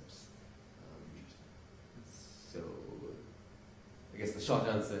concepts. So I guess the short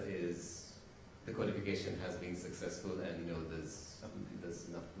answer is the codification has been successful, and no, there's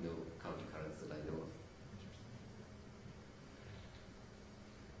no countercurrents that I know of.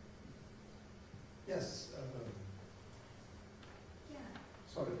 Yes. Yeah.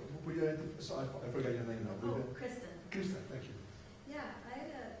 Sorry, sorry, I forgot your name now. Oh, Kristen. Kristen, thank you. Yeah, I had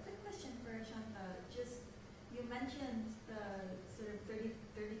a quick question for Shanta. Just, you mentioned the sort of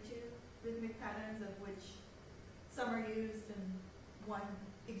 32 rhythmic patterns, of which some are used and one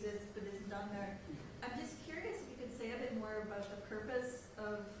exists but isn't done there. I'm just curious if you could say a bit more about the purpose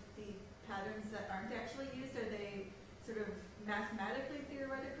of the patterns that aren't actually used. Are they sort of mathematically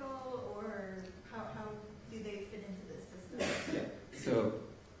theoretical, or how do they fit into this system? Yeah, so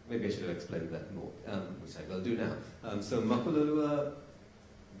maybe I should have explained that more, which I will do now. So Makulolua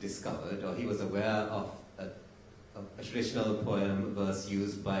discovered, or he was aware of a traditional poem verse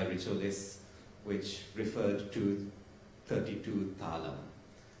used by ritualists which referred to 32 thalam.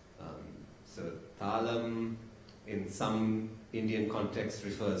 So thalam in some Indian contexts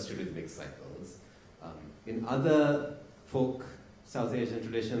refers to rhythmic cycles. In other folk South Asian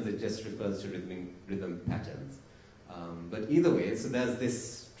traditions, it just refers to rhythm patterns. But either way, so there's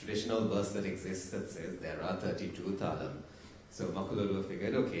this traditional verse that exists that says there are 32 thalam. So Makulolua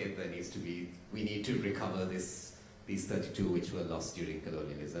figured, okay, we need to recover these 32 which were lost during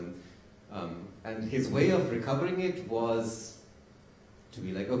colonialism. And his way of recovering it was to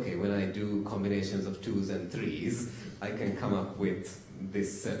be like, okay, when I do combinations of 2s and 3s, I can come up with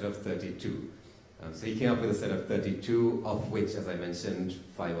this set of 32. So he came up with a set of 32, of which, as I mentioned,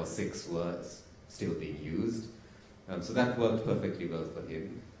 5 or 6 were still being used. So that worked perfectly well for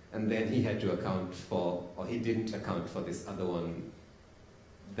him. And then he had to account for, or he didn't account for this other one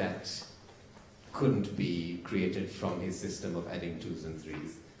that couldn't be created from his system of adding 2s and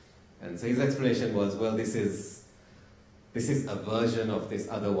 3s. And so his explanation was, well, this is a version of this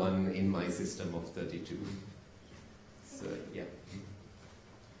other one in my system of 32. So, yeah.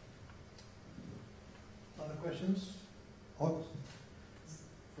 Other questions? Oh,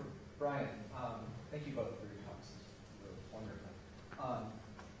 For Brian, thank you both for your talks. They were wonderful.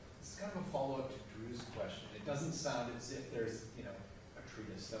 It's kind of a follow-up to Drew's question. It doesn't sound as if there's, a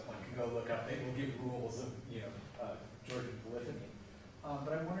treatise that one can go look up. It will give rules of, Georgian polyphony.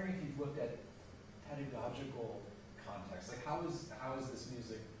 But I'm wondering if you've looked at pedagogical context. Like, how is this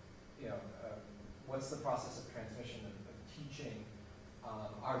music? What's the process of transmission of teaching?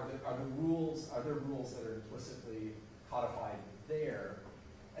 Are there rules that are implicitly codified there?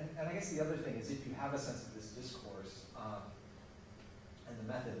 And I guess the other thing is, if you have a sense of this discourse and the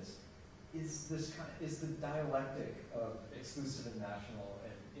methods, is the dialectic of exclusive and national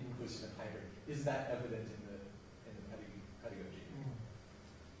and inclusive and hybrid, is that evident in the pedagogy?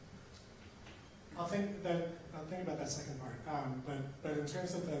 I'll think about that second part. But in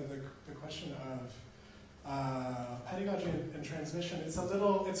terms of the question of pedagogy and transmission,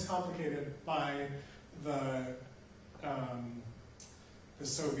 it's complicated by the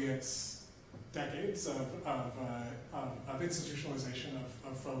Soviets' decades of institutionalization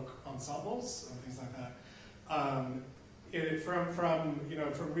of folk ensembles and things like that.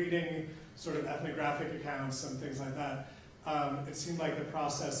 From reading sort of ethnographic accounts and things like that, it seemed like the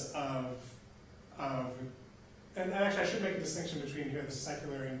process and actually I should make a distinction between here the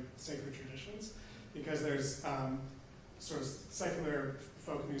secular and sacred traditions, because there's sort of secular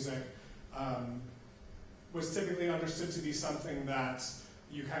folk music was typically understood to be something that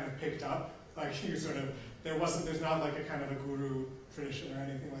you kind of picked up, like there's not like a kind of a guru tradition or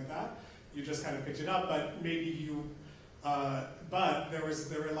anything like that. You just kind of picked it up, but maybe you But there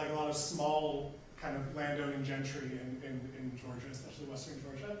were like a lot of small kind of landowning gentry in Georgia, especially Western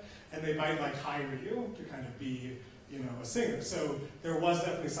Georgia, and they might like hire you to kind of be, you know, a singer. So there was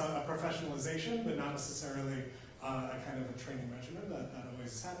definitely a professionalization, but not necessarily a kind of a training regimen that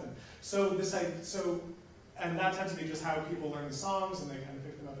always happened. And that tends to be just how people learn the songs, and they kind of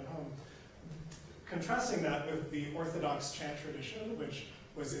pick them up at home. Contrasting that with the Orthodox chant tradition, which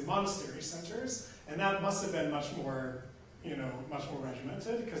was in monastery centers, and that must have been much more, you know, much more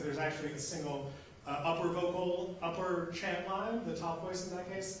regimented, because there's actually a single upper chant line. The top voice in that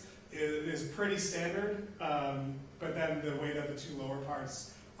case is pretty standard, but then the way that the two lower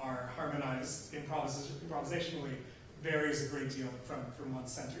parts are harmonized improvisationally varies a great deal from one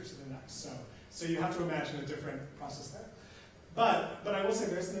center to the next. So you have to imagine a different process there. But I will say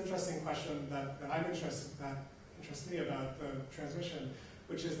there's an interesting question that interests me about the transmission,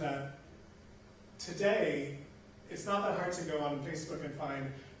 which is that today it's not that hard to go on Facebook and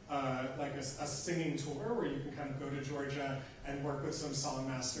find like a singing tour where you can kind of go to Georgia and work with some song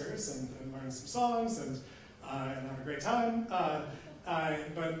masters and learn some songs and have a great time. But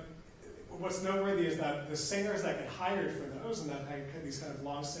what's noteworthy is that the singers that get hired for those and that have these kind of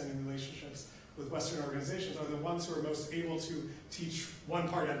long-standing relationships with Western organizations are the ones who are most able to teach one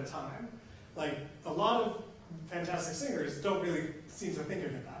part at a time. Like, a lot of fantastic singers don't really seem to think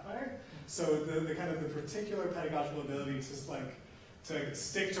of it that way. So the kind of the particular pedagogical ability to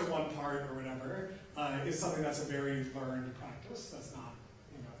stick to one part or whatever is something that's a very learned practice. That's not,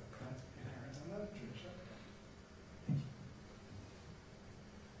 you know, inherent in the tradition.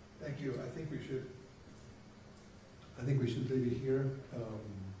 Thank you. I think we should leave it here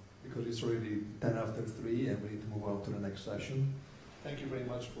because it's already 10 after 3 and we need to move on to the next session. Thank you very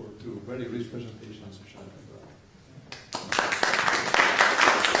much for two very rich presentations, Sean and Brian.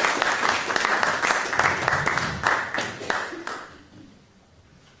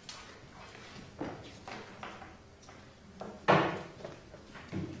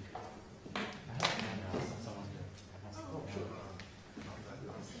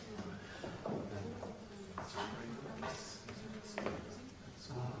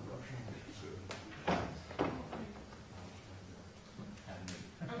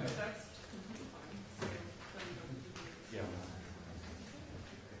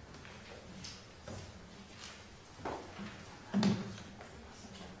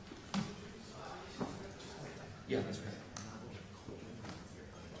 Yeah, that's right.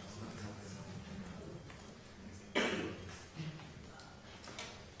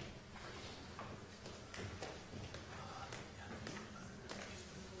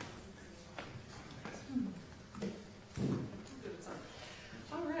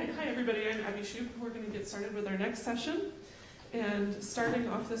 All right, hi everybody, I'm Abby Shoup. We're going to get started with our next session. And starting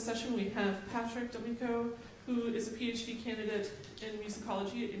off this session, we have Patrick D'Amico, who is a PhD candidate in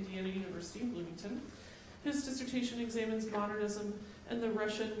musicology at Indiana University in Bloomington. His dissertation examines modernism and the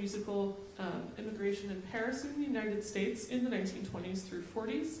Russian musical immigration in Paris and the United States in the 1920s through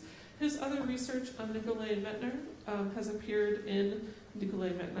 40s. His other research on Nikolai Metner has appeared in Nikolai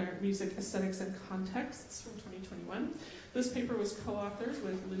Metner, Music, Aesthetics, and Contexts from 2021. This paper was co-authored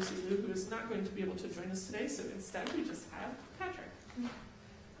with Lucy Liu, who is not going to be able to join us today, so instead we just have Patrick.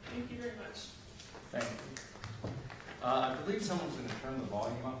 Thank you very much. Thank you. I believe someone's going to turn the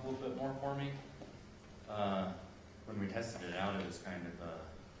volume up a little bit more for me. When we tested it out, it was kind of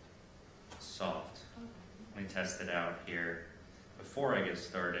soft. Let me test it out here. Before I get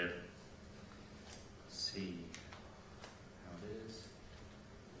started, let's see how it is.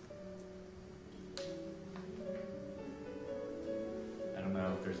 I don't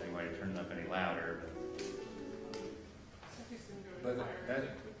know if there's any way to turn it up any louder, but that,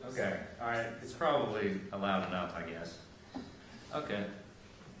 okay, all right, it's probably loud enough, I guess. Okay.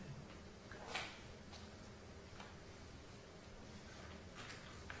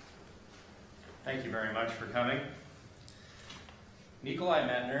 Thank you very much for coming. Nikolai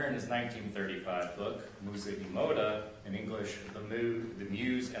Metner, in his 1935 book, Musik und Mode, in English, The Mood, the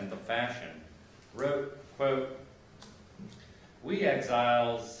Muse, and the Fashion, wrote, quote, "We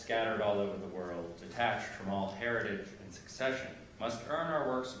exiles, scattered all over the world, detached from all heritage and succession, must earn our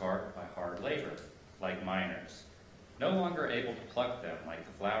works of art by hard labor, like miners, no longer able to pluck them like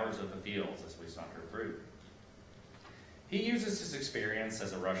the flowers of the fields as we saunter through." He uses his experience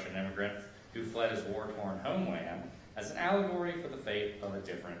as a Russian immigrant who fled his war-torn homeland as an allegory for the fate of a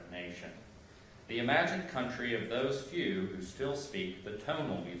different nation, the imagined country of those few who still speak the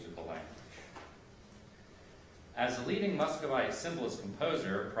tonal musical language. As a leading Muscovite symbolist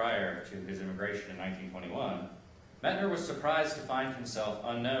composer prior to his immigration in 1921, Metner was surprised to find himself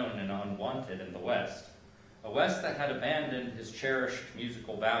unknown and unwanted in the West, a West that had abandoned his cherished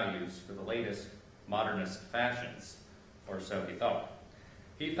musical values for the latest modernist fashions, or so he thought.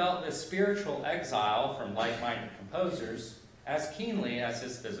 He felt this spiritual exile from like-minded composers as keenly as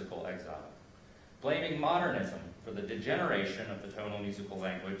his physical exile, blaming modernism for the degeneration of the tonal musical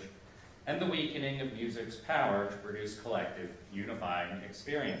language and the weakening of music's power to produce collective, unifying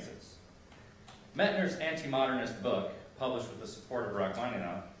experiences. Mettner's anti-modernist book, published with the support of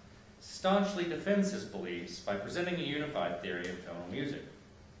Rachmaninoff, staunchly defends his beliefs by presenting a unified theory of tonal music.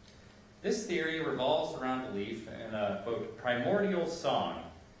 This theory revolves around belief in a, quote, primordial song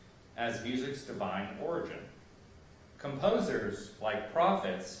as music's divine origin. Composers, like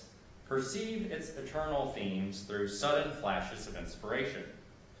prophets, perceive its eternal themes through sudden flashes of inspiration.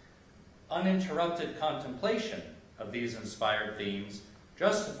 Uninterrupted contemplation of these inspired themes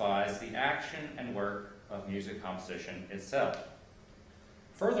justifies the action and work of music composition itself.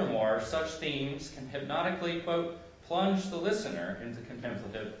 Furthermore, such themes can hypnotically, quote, plunge the listener into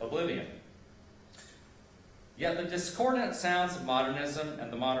contemplative oblivion. Yet the discordant sounds of modernism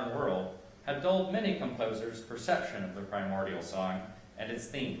and the modern world have dulled many composers' perception of the primordial song and its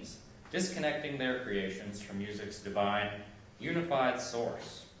themes, disconnecting their creations from music's divine, unified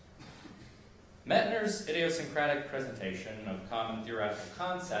source. Mettner's idiosyncratic presentation of common theoretical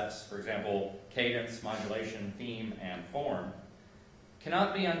concepts, for example, cadence, modulation, theme, and form,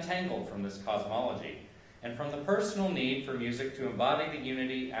 cannot be untangled from this cosmology and from the personal need for music to embody the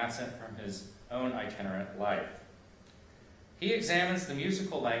unity absent from his own itinerant life. He examines the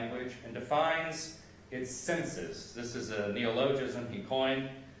musical language and defines its senses. This is a neologism he coined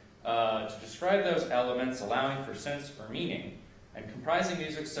to describe those elements allowing for sense or meaning and comprising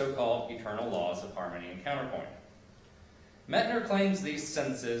music's so-called eternal laws of harmony and counterpoint. Mettner claims these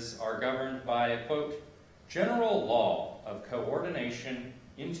senses are governed by a, quote, general law of coordination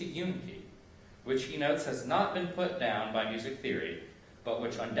into unity, which he notes has not been put down by music theory, but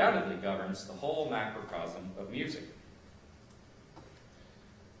which undoubtedly governs the whole macrocosm of music.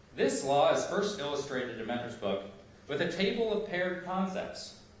 This law is first illustrated in Mettner's book with a table of paired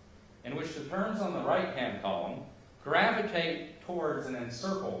concepts, in which the terms on the right-hand column gravitate towards and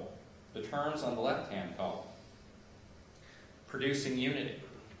encircle the terms on the left-hand column, producing unity.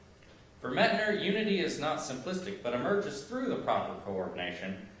 For Mettner, unity is not simplistic, but emerges through the proper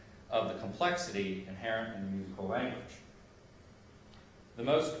coordination of the complexity inherent in the musical language. The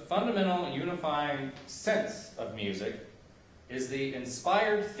most fundamental unifying sense of music is the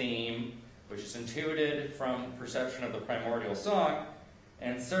inspired theme, which is intuited from perception of the primordial song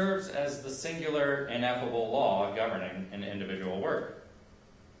and serves as the singular, ineffable law governing an individual work.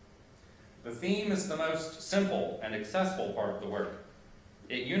 The theme is the most simple and accessible part of the work.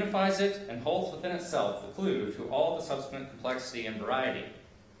 It unifies it and holds within itself the clue to all the subsequent complexity and variety.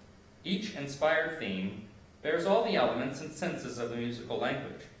 Each inspired theme bears all the elements and senses of the musical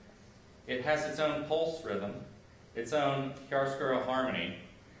language. It has its own pulse rhythm, its own chiaroscuro harmony,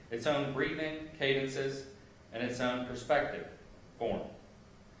 its own breathing, cadences, and its own perspective, form.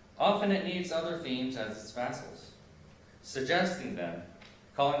 Often it needs other themes as its vassals. Suggesting them,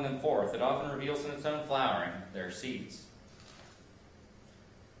 calling them forth, it often reveals in its own flowering their seeds.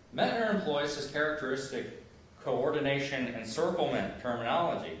 Mettner employs his characteristic coordination encirclement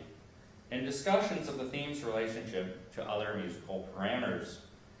terminology in discussions of the theme's relationship to other musical parameters,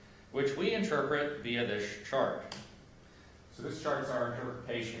 which we interpret via this chart. So this chart is our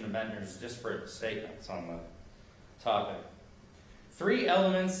interpretation of Mettner's disparate statements on the topic. 3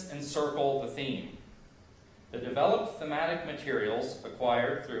 elements encircle the theme: the developed thematic materials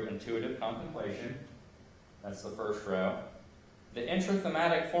acquired through intuitive contemplation, that's the first row; the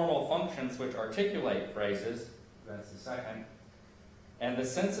intrathematic formal functions which articulate phrases, that's the second; and the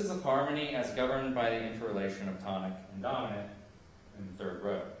senses of harmony as governed by the interrelation of tonic and dominant in the third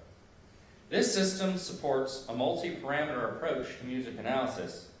row. This system supports a multi-parameter approach to music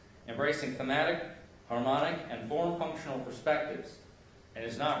analysis, embracing thematic, harmonic, and form-functional perspectives, and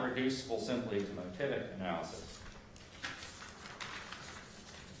is not reducible simply to motivic analysis.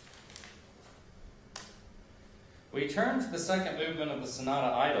 We turn to the second movement of the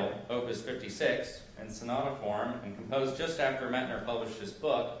Sonata Idyll, Opus 56, in sonata form and composed just after Mettner published his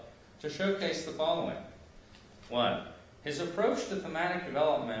book, to showcase the following. 1. His approach to thematic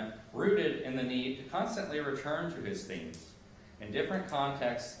development rooted in the need to constantly return to his themes in different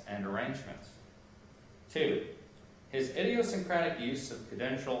contexts and arrangements. 2. His idiosyncratic use of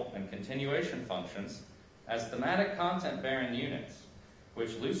cadential and continuation functions as thematic content-bearing units,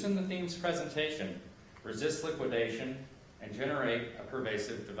 which loosen the theme's presentation, resist liquidation, and generate a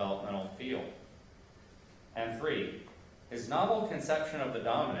pervasive developmental feel. And 3. His novel conception of the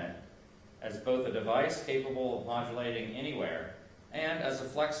dominant as both a device capable of modulating anywhere and as a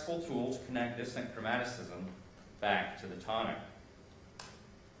flexible tool to connect distant chromaticism back to the tonic.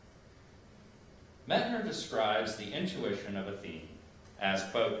 Mettner describes the intuition of a theme as,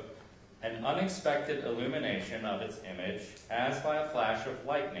 quote, an unexpected illumination of its image as by a flash of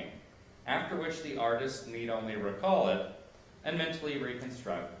lightning, after which the artist need only recall it and mentally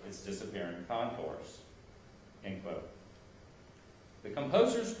reconstruct its disappearing contours, end quote. The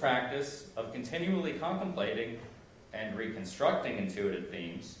composer's practice of continually contemplating and reconstructing intuitive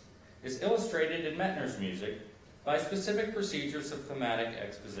themes is illustrated in Mettner's music by specific procedures of thematic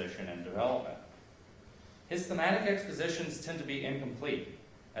exposition and development. His thematic expositions tend to be incomplete,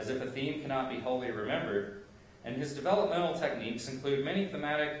 as if a theme cannot be wholly remembered, and his developmental techniques include many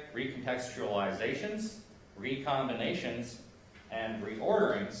thematic recontextualizations, recombinations, and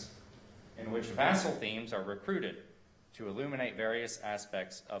reorderings in which vassal themes are recruited to illuminate various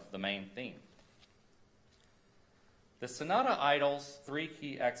aspects of the main theme. The sonata idyl's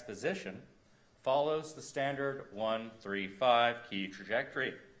three-key exposition follows the standard 1-3-5 key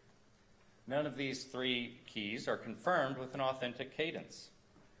trajectory. None of these three keys are confirmed with an authentic cadence,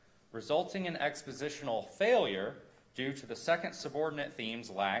 resulting in expositional failure due to the second subordinate theme's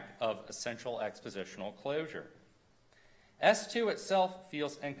lack of essential expositional closure. S2 itself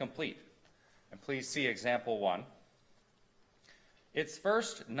feels incomplete, and please see example 1. Its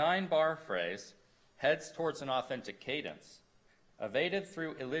first 9-bar phrase heads towards an authentic cadence, evaded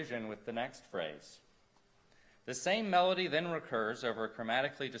through elision with the next phrase. The same melody then recurs over a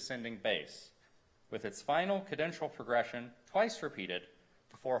chromatically descending bass, with its final cadential progression twice repeated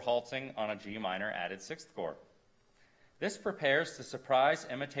before halting on a G minor added 6th chord. This prepares the surprise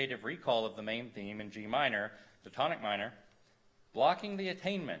imitative recall of the main theme in G minor to tonic minor, blocking the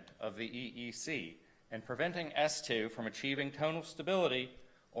attainment of the EEC and preventing S2 from achieving tonal stability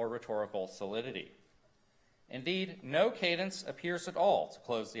or rhetorical solidity. Indeed, no cadence appears at all to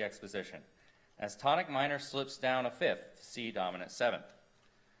close the exposition, as tonic minor slips down a 5th to C dominant 7th.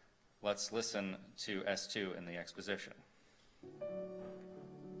 Let's listen to S2 in the exposition.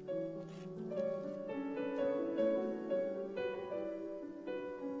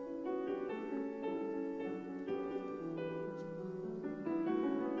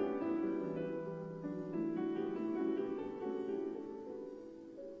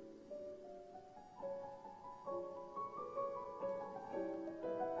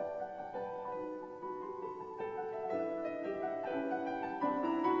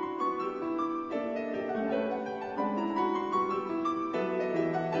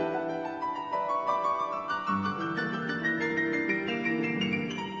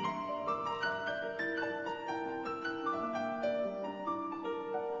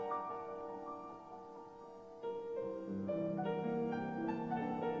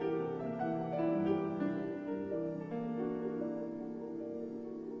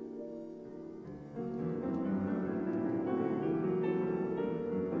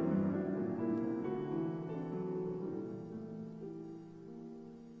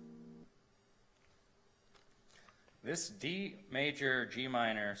 This D major, G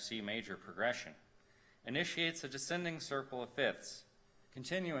minor, C major progression initiates a descending circle of fifths,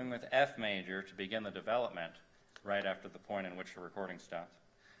 continuing with F major to begin the development right after the point in which the recording stopped,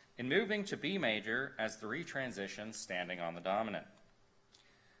 and moving to B major as the retransition standing on the dominant.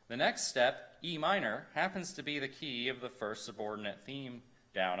 The next step, E minor, happens to be the key of the first subordinate theme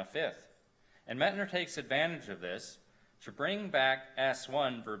down a fifth, and Mettner takes advantage of this to bring back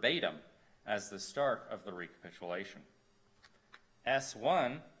S1 verbatim as the start of the recapitulation.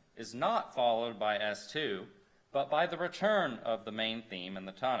 S1 is not followed by S2, but by the return of the main theme in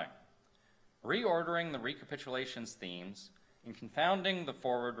the tonic, reordering the recapitulation's themes and confounding the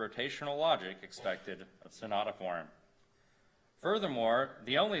forward rotational logic expected of sonata form. Furthermore,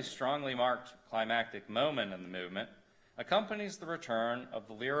 the only strongly marked climactic moment in the movement accompanies the return of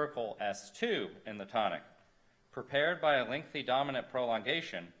the lyrical S2 in the tonic, prepared by a lengthy dominant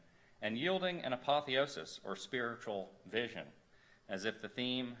prolongation and yielding an apotheosis or spiritual vision, as if the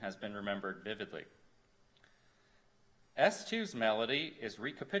theme has been remembered vividly. S2's melody is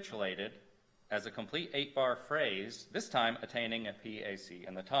recapitulated as a complete 8-bar phrase, this time attaining a PAC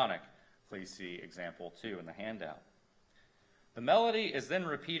in the tonic. Please see example 2 in the handout. The melody is then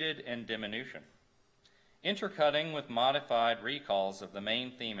repeated in diminution, intercutting with modified recalls of the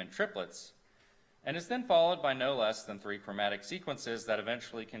main theme in triplets, and is then followed by no less than 3 chromatic sequences that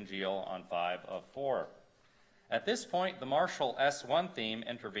eventually congeal on 5 of 4. At this point, the martial S1 theme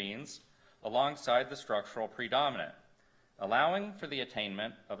intervenes alongside the structural predominant, allowing for the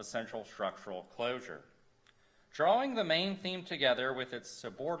attainment of essential structural closure. Drawing the main theme together with its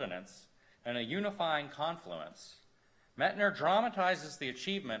subordinates and a unifying confluence, Mettner dramatizes the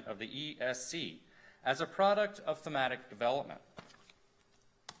achievement of the ESC as a product of thematic development.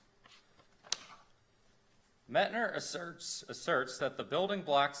 Mettner asserts that the building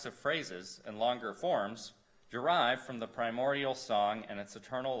blocks of phrases and longer forms derive from the primordial song and its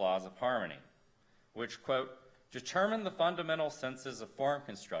eternal laws of harmony, which, quote, determine the fundamental senses of form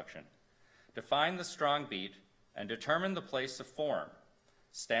construction, define the strong beat, and determine the place of form,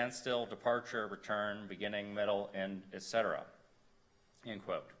 standstill, departure, return, beginning, middle, end, etc., end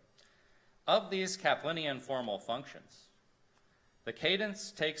quote. Of these Kaplinian formal functions, the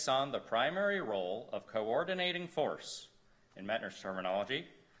cadence takes on the primary role of coordinating force, in Mettner's terminology,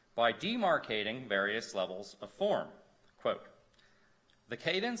 by demarcating various levels of form. Quote, the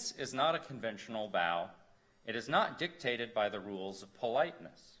cadence is not a conventional bow. It is not dictated by the rules of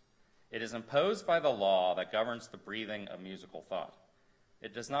politeness. It is imposed by the law that governs the breathing of musical thought.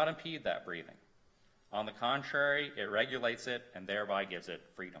 It does not impede that breathing. On the contrary, it regulates it and thereby gives it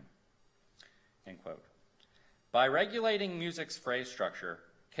freedom. End quote. By regulating music's phrase structure,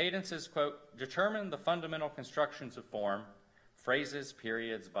 cadences, quote, determine the fundamental constructions of form, phrases,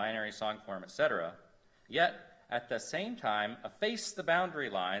 periods, binary song form, etc., yet at the same time efface the boundary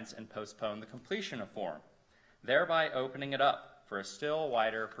lines and postpone the completion of form, thereby opening it up for a still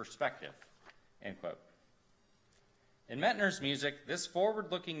wider perspective, end quote. In Mettner's music, this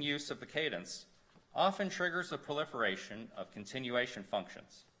forward-looking use of the cadence often triggers the proliferation of continuation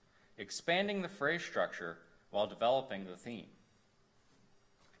functions, expanding the phrase structure while developing the theme.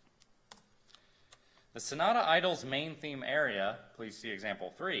 The sonata idyl's main theme area, please see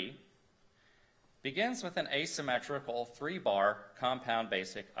example 3, begins with an asymmetrical 3-bar compound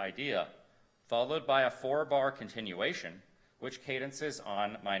basic idea, followed by a 4-bar continuation, which cadences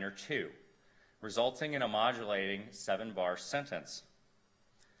on minor 2, resulting in a modulating 7-bar sentence.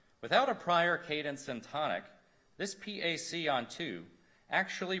 Without a prior cadence and tonic, this PAC on 2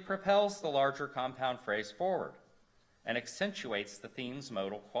 actually propels the larger compound phrase forward and accentuates the theme's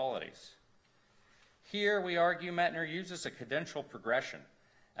modal qualities. Here, we argue Mettner uses a cadential progression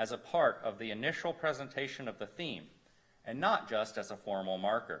as a part of the initial presentation of the theme, and not just as a formal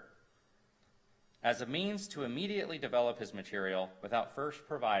marker, as a means to immediately develop his material without first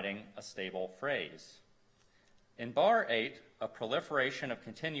providing a stable phrase. In bar 8, a proliferation of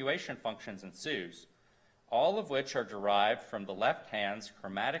continuation functions ensues, all of which are derived from the left hand's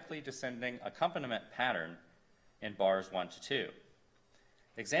chromatically descending accompaniment pattern in bars 1 to 2.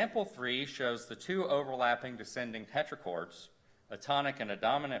 Example 3 shows the 2 overlapping descending tetrachords, a tonic and a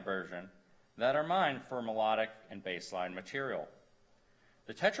dominant version, that are mined for melodic and bass line material.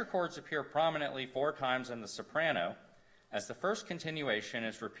 The tetrachords appear prominently 4 times in the soprano, as the first continuation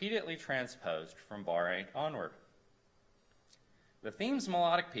is repeatedly transposed from bar 8 onward. The theme's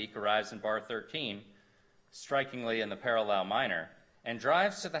melodic peak arrives in bar 13, strikingly in the parallel minor, and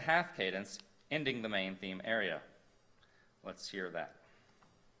drives to the half cadence, ending the main theme area. Let's hear that.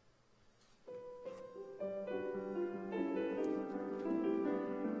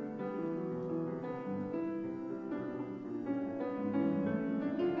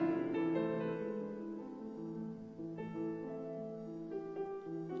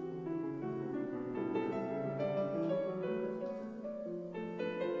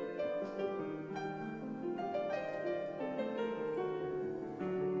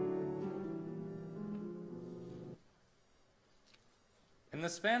 In the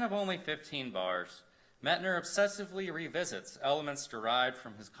span of only 15 bars, Mettner obsessively revisits elements derived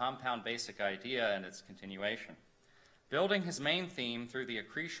from his compound basic idea and its continuation, building his main theme through the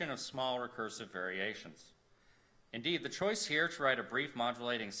accretion of small recursive variations. Indeed, the choice here to write a brief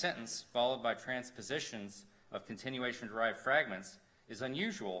modulating sentence followed by transpositions of continuation-derived fragments is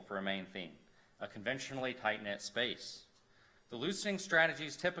unusual for a main theme, a conventionally tight-knit space. The loosening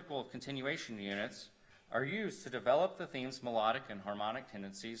strategies typical of continuation units are used to develop the theme's melodic and harmonic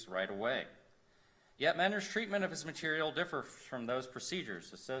tendencies right away. Yet Mettner's treatment of his material differs from those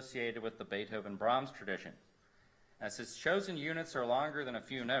procedures associated with the Beethoven-Brahms tradition, as his chosen units are longer than a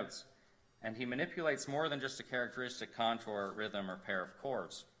few notes, and he manipulates more than just a characteristic contour, rhythm, or pair of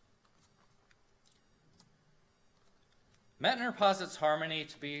chords. Mettner posits harmony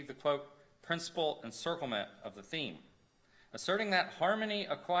to be the, quote, principal encirclement of the theme, asserting that harmony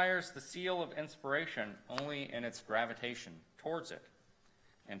acquires the seal of inspiration only in its gravitation towards it,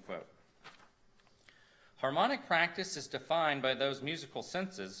 end quote. Harmonic practice is defined by those musical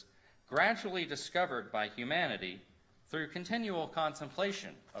senses gradually discovered by humanity through continual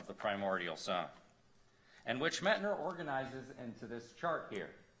contemplation of the primordial song, and which Mettner organizes into this chart here.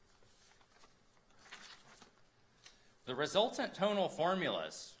 The resultant tonal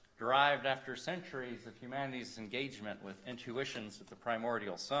formulas derived after centuries of humanity's engagement with intuitions of the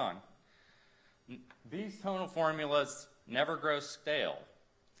primordial song, these tonal formulas never grow stale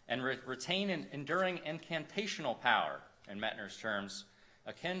and retain an enduring incantational power, in Mettner's terms,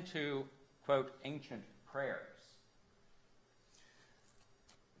 akin to, quote, ancient prayers.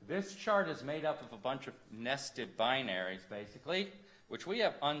 This chart is made up of a bunch of nested binaries, basically, which we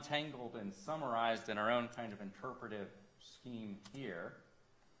have untangled and summarized in our own kind of interpretive scheme here.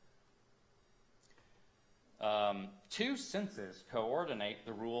 Two senses coordinate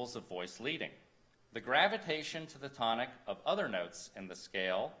the rules of voice leading: the gravitation to the tonic of other notes in the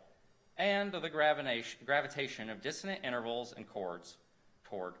scale, and the gravitation of dissonant intervals and chords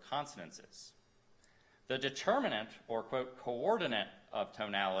toward consonances. The determinant, or, quote, coordinate of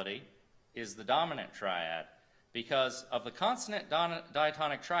tonality is the dominant triad, because of the consonant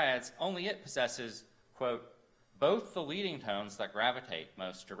diatonic triads, only it possesses, quote, both the leading tones that gravitate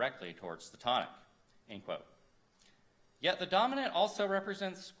most directly towards the tonic, end quote. Yet the dominant also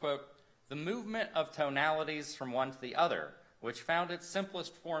represents, quote, the movement of tonalities from one to the other, which found its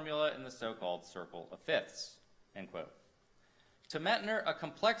simplest formula in the so-called circle of fifths, end quote. To Mettner, a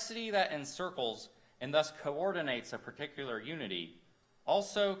complexity that encircles and thus coordinates a particular unity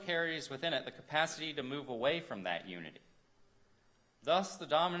also carries within it the capacity to move away from that unity. Thus, the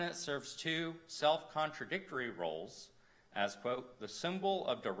dominant serves two self-contradictory roles as, quote, the symbol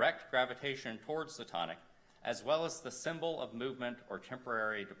of direct gravitation towards the tonic, as well as the symbol of movement or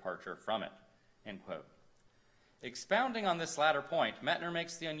temporary departure from it, end quote. Expounding on this latter point, Mettner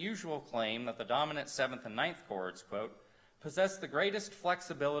makes the unusual claim that the dominant seventh and ninth chords, quote, possess the greatest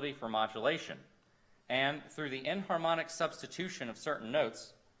flexibility for modulation, and through the inharmonic substitution of certain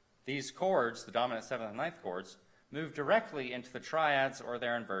notes, these chords, the dominant seventh and ninth chords, move directly into the triads or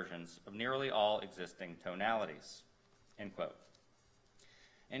their inversions of nearly all existing tonalities, end quote.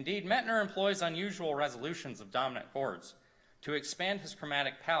 Indeed, Mettner employs unusual resolutions of dominant chords to expand his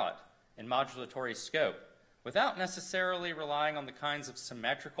chromatic palette and modulatory scope without necessarily relying on the kinds of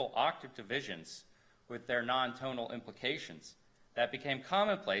symmetrical octave divisions with their non-tonal implications that became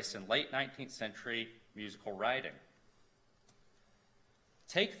commonplace in late 19th century musical writing.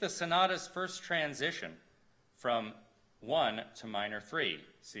 Take the sonata's first transition from 1 to minor 3,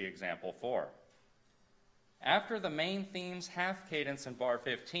 see example 4. After the main theme's half cadence in bar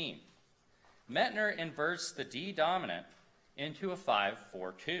 15, Mettner inverts the D dominant into a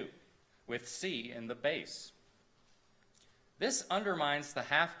 5-4-2 with C in the bass. This undermines the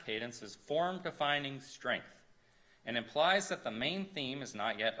half cadence's form-defining strength and implies that the main theme is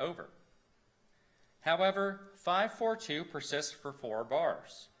not yet over. However, 5-4-2 persists for 4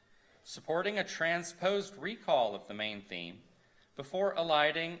 bars, supporting a transposed recall of the main theme before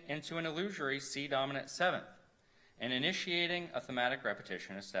alighting into an illusory C dominant seventh and initiating a thematic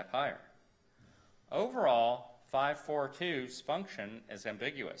repetition a step higher. Overall, 5-4-2's function is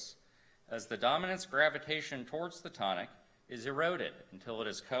ambiguous, as the dominant's gravitation towards the tonic is eroded until it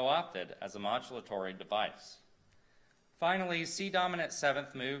is co-opted as a modulatory device. Finally, C dominant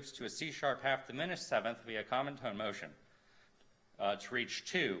seventh moves to a C sharp half diminished seventh via common tone motion to reach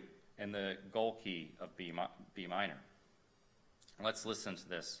 2 in the goal key of B minor. Let's listen to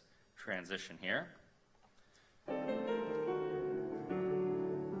this transition here.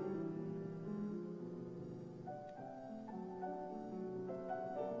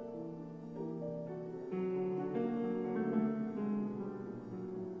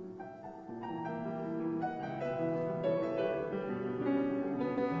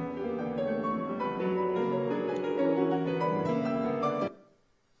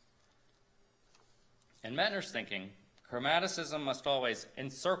 In Mettner's thinking, chromaticism must always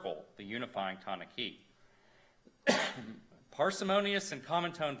encircle the unifying tonic key. Parsimonious and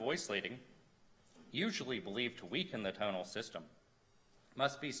common tone voice leading, usually believed to weaken the tonal system,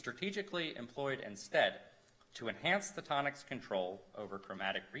 must be strategically employed instead to enhance the tonic's control over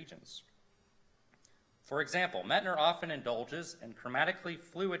chromatic regions. For example, Mettner often indulges in chromatically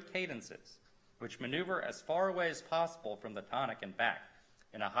fluid cadences, which maneuver as far away as possible from the tonic and back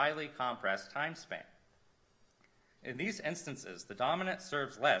in a highly compressed time span. In these instances, the dominant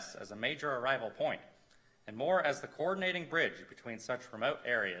serves less as a major arrival point and more as the coordinating bridge between such remote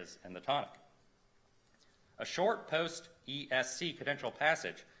areas and the tonic. A short post-ESC cadential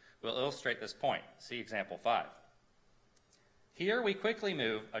passage will illustrate this point. See example 5. Here we quickly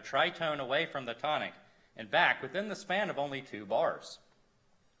move a tritone away from the tonic and back within the span of only 2 bars.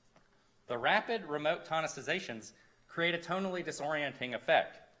 The rapid remote tonicizations create a tonally disorienting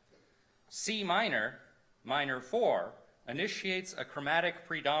effect. C minor, minor 4, initiates a chromatic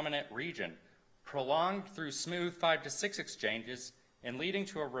predominant region prolonged through smooth 5-6 exchanges and leading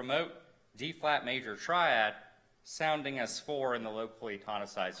to a remote D-flat major triad sounding as 4 in the locally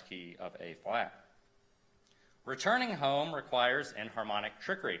tonicized key of A-flat. Returning home requires enharmonic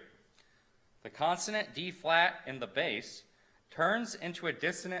trickery. The consonant D-flat in the bass turns into a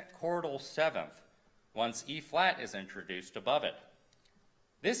dissonant chordal 7th once E-flat is introduced above it.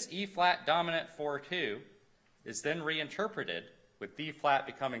 This E-flat dominant 4-2 is then reinterpreted, with D-flat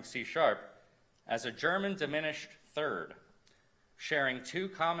becoming C-sharp, as a German diminished third, sharing 2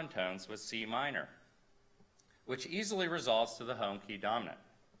 common tones with C minor, which easily resolves to the home key dominant.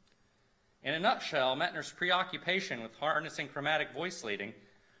 In a nutshell, Mettner's preoccupation with harnessing chromatic voice leading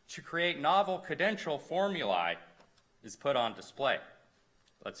to create novel cadential formulae is put on display.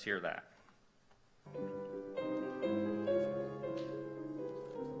 Let's hear that.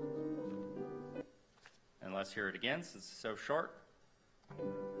 And let's hear it again since it's so short.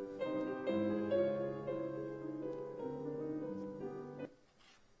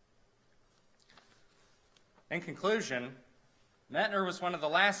 In conclusion, Mettner was one of the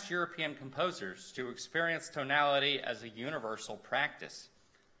last European composers to experience tonality as a universal practice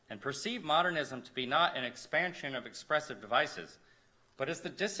and perceive modernism to be not an expansion of expressive devices, but as the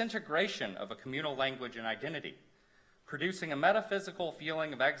disintegration of a communal language and identity, producing a metaphysical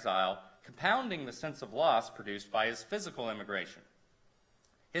feeling of exile, compounding the sense of loss produced by his physical immigration.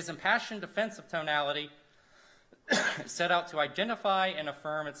 His impassioned defense of tonality set out to identify and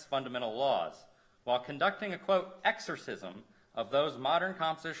affirm its fundamental laws, while conducting a, quote, exorcism of those modern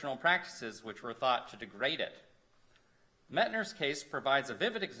compositional practices which were thought to degrade it. Mettner's case provides a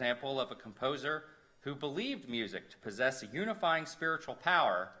vivid example of a composer who believed music to possess a unifying spiritual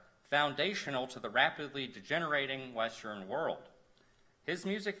power foundational to the rapidly degenerating Western world. His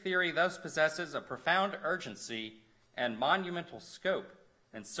music theory thus possesses a profound urgency and monumental scope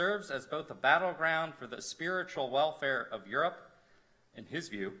and serves as both a battleground for the spiritual welfare of Europe, in his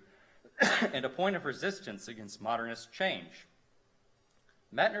view, and a point of resistance against modernist change.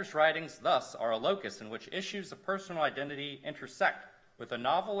 Mettner's writings, thus, are a locus in which issues of personal identity intersect with a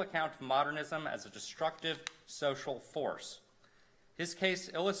novel account of modernism as a destructive social force. His case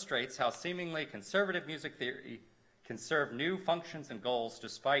illustrates how seemingly conservative music theory can serve new functions and goals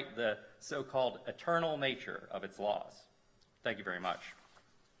despite the so-called eternal nature of its laws. Thank you very much.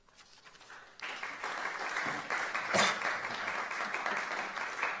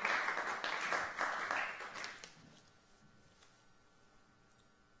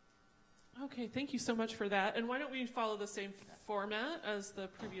 Okay, thank you so much for that. And why don't we follow the same format as the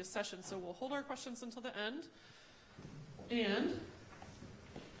previous session? So we'll hold our questions until the end. And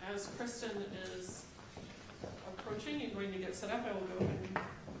as Kristen is approaching and going to get set up, I will go ahead and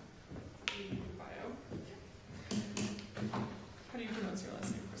read your bio. How do you pronounce your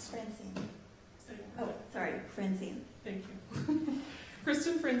last name, Kristen? Francine. Oh, sorry, Francine. Thank you.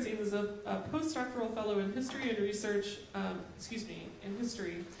 Kristen Francine is a postdoctoral fellow in history and research, in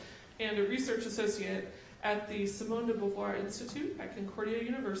history, and a research associate at the Simone de Beauvoir Institute at Concordia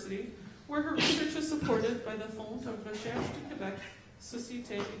University, where her research is supported by the Fonds de Recherche du Québec,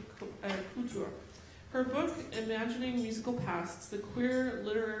 Société et Culture. Her book, Imagining Musical Pasts, The Queer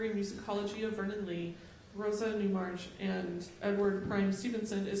Literary Musicology of Vernon Lee, Rosa Newmarch, and Edward Prime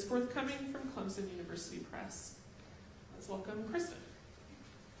Stevenson, is forthcoming from Clemson University Press. Let's welcome Kristen.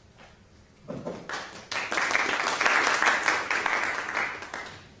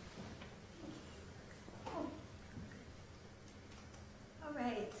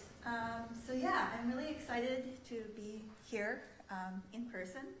 So yeah, I'm really excited to be here in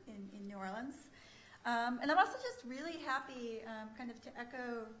person in New Orleans. And I'm also just really happy kind of to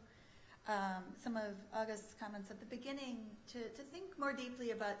echo some of August's comments at the beginning to think more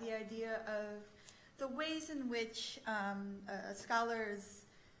deeply about the idea of the ways in which a scholar's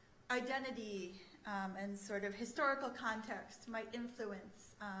identity and sort of historical context might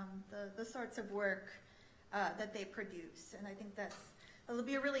influence the sorts of work that they produce. And I think it'll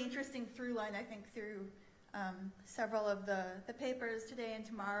be a really interesting through line, I think, through several of the papers today and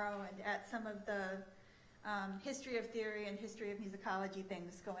tomorrow, and at some of the history of theory and history of musicology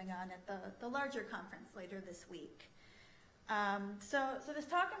things going on at the larger conference later this week. So this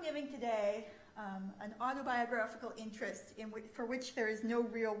talk I'm giving today, an autobiographical interest for which there is no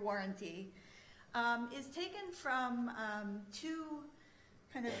real warranty, is taken from two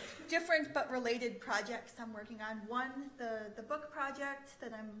kind of different but related projects I'm working on. One, the book project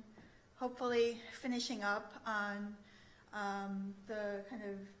that I'm hopefully finishing up on the kind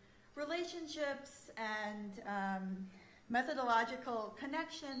of relationships and methodological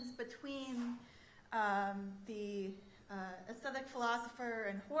connections between the aesthetic philosopher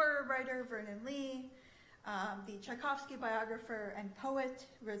and horror writer Vernon Lee the Tchaikovsky biographer and poet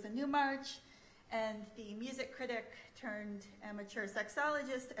Rosa Newmarch, and the music critic turned amateur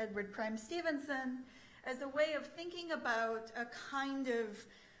sexologist Edward Prime Stevenson, as a way of thinking about a kind of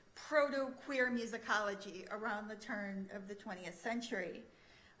proto-queer musicology around the turn of the 20th century.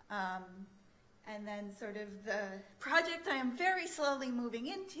 And then sort of the project I am very slowly moving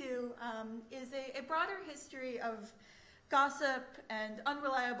into is a broader history of gossip and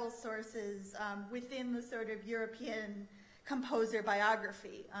unreliable sources within the sort of European composer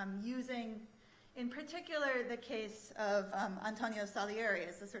biography, using in particular the case of Antonio Salieri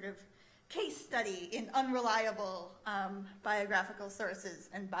as a sort of case study in unreliable biographical sources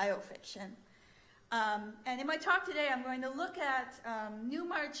and biofiction. And in my talk today, I'm going to look at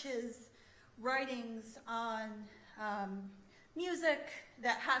Newmarch's writings on music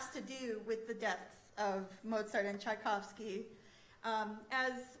that has to do with the deaths of Mozart and Tchaikovsky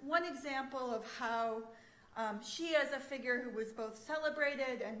as one example of how she, as a figure who was both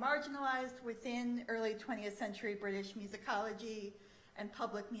celebrated and marginalized within early 20th century British musicology and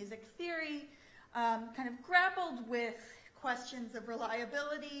public music theory, kind of grappled with questions of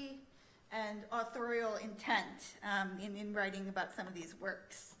reliability and authorial intent in writing about some of these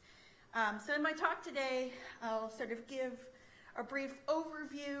works. So in my talk today, I'll sort of give a brief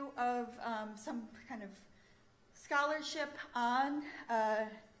overview of some kind of scholarship on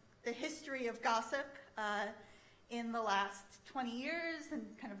the history of gossip in the last 20 years and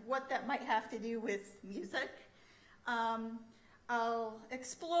kind of what that might have to do with music. I'll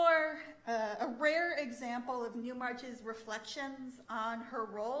explore a rare example of Newmarch's reflections on her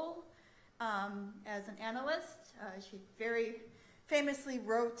role as an analyst. She very famously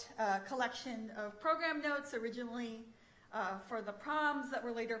wrote a collection of program notes originally for the proms that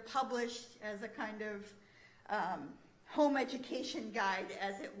were later published as a kind of home education guide,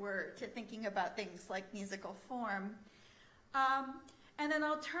 as it were, to thinking about things like musical form. And then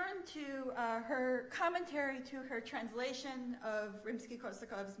I'll turn to her commentary to her translation of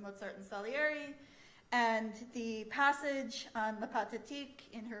Rimsky-Korsakov's Mozart and Salieri, and the passage on La Pathétique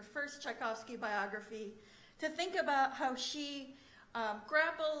in her first Tchaikovsky biography, to think about how she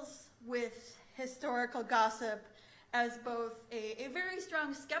grapples with historical gossip as both a very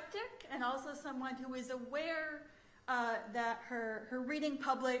strong skeptic and also someone who is aware that her reading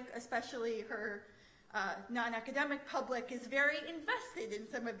public, especially her non-academic public, is very invested in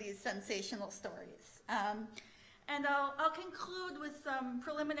some of these sensational stories. And I'll conclude with some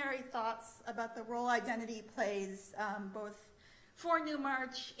preliminary thoughts about the role identity plays both for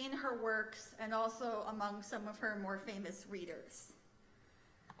Newmarch in her works and also among some of her more famous readers.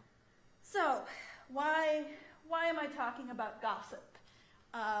 So, why am I talking about gossip?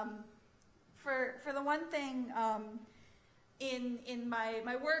 For the one thing, in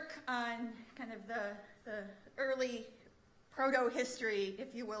my work on kind of the early proto-history,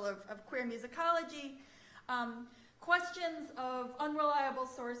 if you will, of queer musicology, questions of unreliable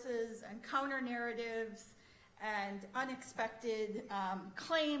sources and counter-narratives and unexpected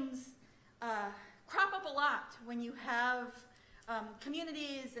claims crop up a lot when you have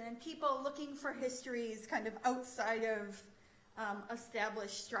communities and people looking for histories kind of outside of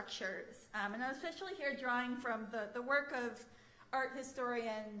established structures. And I'm especially here drawing from the work of art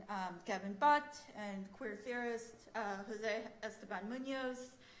historian Gavin Butt and queer theorist Jose Esteban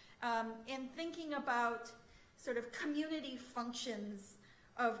Munoz in thinking about sort of community functions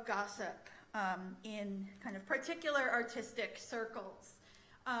of gossip in kind of particular artistic circles.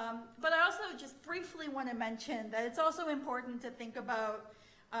 But I also just briefly want to mention that it's also important to think about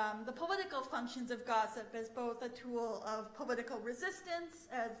the political functions of gossip as both a tool of political resistance,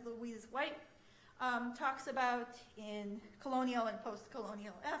 as Louise White talks about in colonial and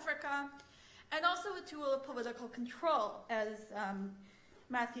post-colonial Africa, and also a tool of political control, as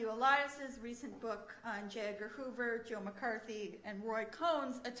Matthew Elias's recent book on J. Edgar Hoover, Joe McCarthy, and Roy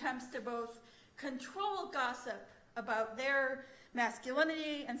Cohn's attempts to both control gossip about their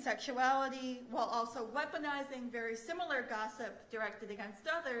masculinity and sexuality while also weaponizing very similar gossip directed against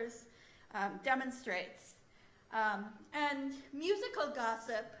others demonstrates. And musical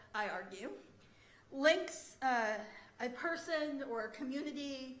gossip, I argue, links a person or a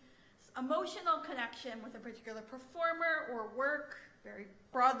community's emotional connection with a particular performer or work, very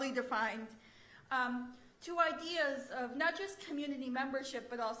broadly defined, to ideas of not just community membership,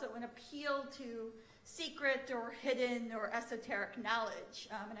 but also an appeal to secret or hidden or esoteric knowledge.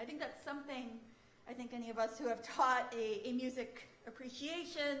 And I think that's something I think any of us who have taught a music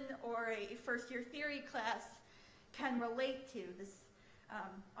appreciation or a first-year theory class can relate to. This,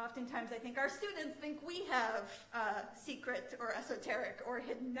 oftentimes I think our students think we have secret or esoteric or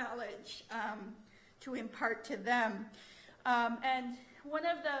hidden knowledge to impart to them. And one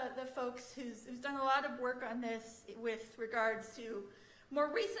of the folks who's done a lot of work on this with regards to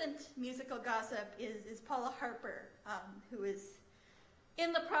more recent musical gossip is Paula Harper, who is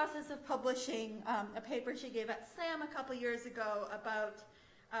in the process of publishing a paper she gave at SAM a couple years ago about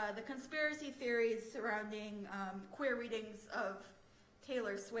the conspiracy theories surrounding queer readings of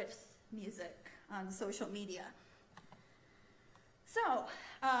Taylor Swift's music on social media. So,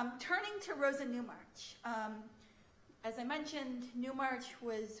 turning to Rosa Newmarch. As I mentioned, Newmarch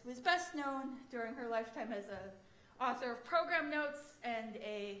was best known during her lifetime as an author of program notes and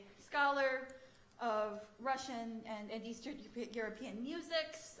a scholar of Russian and Eastern European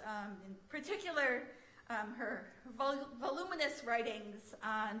musics, in particular her voluminous writings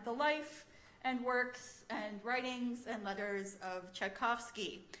on the life and works and writings and letters of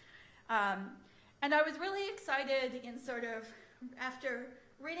Tchaikovsky. And I was really excited in sort of, after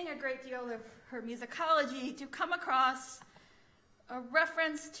reading a great deal of her musicology, to come across a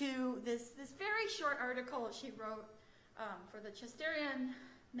reference to this very short article she wrote for the Chesterian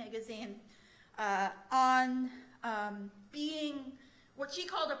magazine on being what she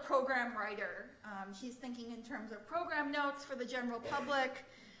called a program writer. She's thinking in terms of program notes for the general public,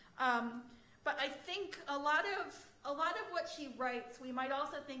 but I think a lot of what she writes we might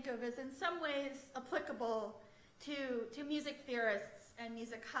also think of as in some ways applicable to music theorists and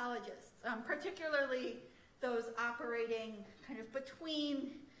musicologists, particularly those operating kind of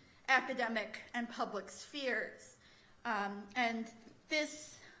between academic and public spheres. And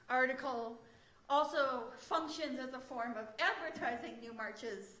this article also functions as a form of advertising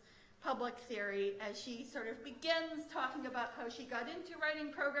Newmarch's public theory as she sort of begins talking about how she got into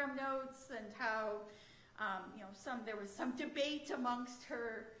writing program notes and how there was some debate amongst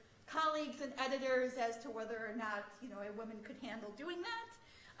her colleagues and editors as to whether or not a woman could handle doing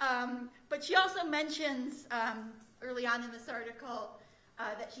that. But she also mentions early on in this article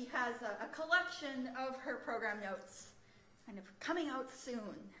that she has a collection of her program notes kind of coming out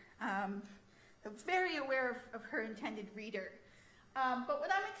soon. Very aware of her intended reader. But what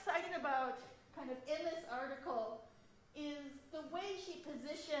I'm excited about kind of in this article is the way she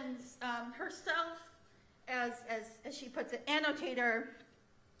positions herself as she puts it, annotator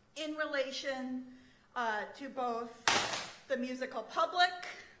in relation to both the musical public,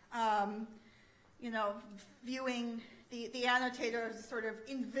 viewing the annotator as a sort of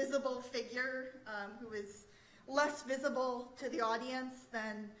invisible figure who is less visible to the audience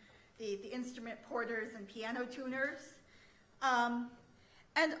than the instrument porters and piano tuners.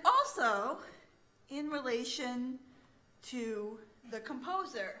 And also in relation to the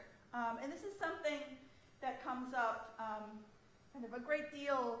composer. And this is something that comes up kind of a great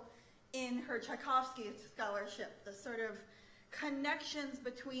deal in her Tchaikovsky scholarship, the sort of connections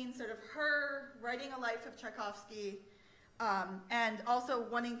between sort of her writing a life of Tchaikovsky and also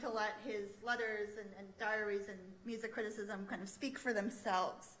wanting to let his letters and diaries and music criticism kind of speak for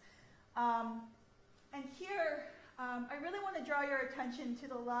themselves. And here, I really want to draw your attention to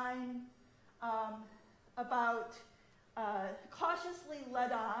the line about cautiously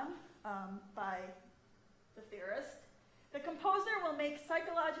led on by the theorist. The composer will make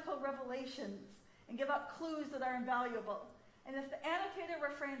psychological revelations and give up clues that are invaluable. And if the annotator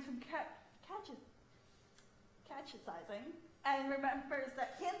refrains from catechizing and remembers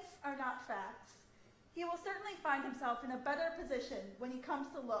that hints are not facts, he will certainly find himself in a better position when he comes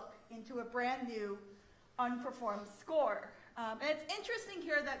to look into a brand new, unperformed score. And it's interesting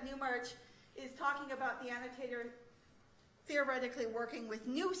here that Newmarch is talking about the annotator theoretically working with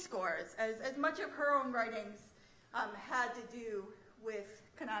new scores, as much of her own writings had to do with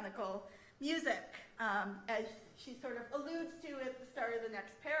canonical music, as she sort of alludes to at the start of the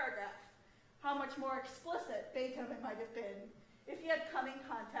next paragraph, how much more explicit Beethoven might have been if he had come in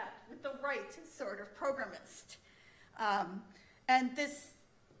contact with the right sort of programmist. And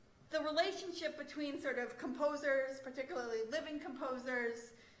the relationship between sort of composers, particularly living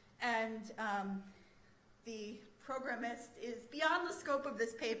composers, and the programmist is beyond the scope of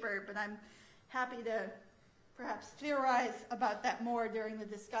this paper, but I'm happy to perhaps theorize about that more during the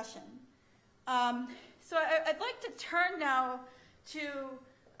discussion. So I'd like to turn now to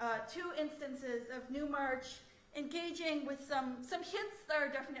two instances of Newmarch engaging with some hints that are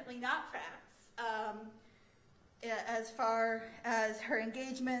definitely not facts, as far as her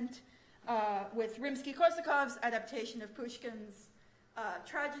engagement with Rimsky-Korsakov's adaptation of Pushkin's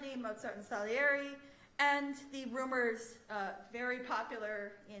tragedy, Mozart and Salieri, and the rumors, very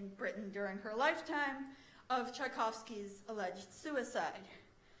popular in Britain during her lifetime, of Tchaikovsky's alleged suicide.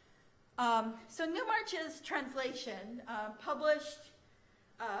 So Newmarch's translation, published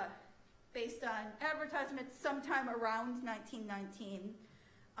based on advertisements sometime around 1919,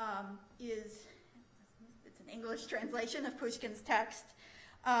 it's an English translation of Pushkin's text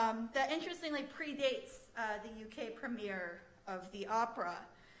that interestingly predates the UK premiere of the opera.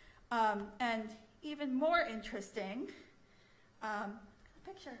 And even more interesting, a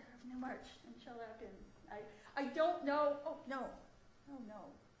picture of New March and Shelepin. I don't know, oh no,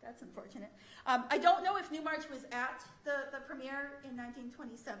 that's unfortunate. I don't know if New March was at the premiere in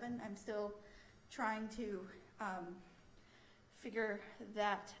 1927. I'm still trying to figure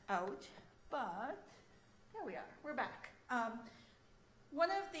that out, but there we are, we're back. One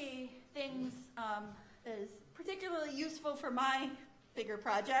of the things that is particularly useful for my bigger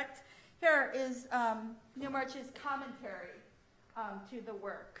project here is New March's commentary to the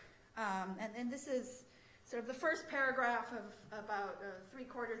work. And this is sort of the first paragraph of about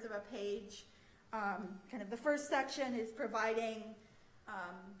 3/4 of a page. Kind of the first section is providing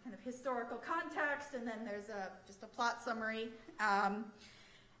kind of historical context, and then there's just a plot summary.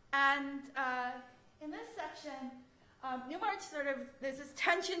 In this section, New March there's this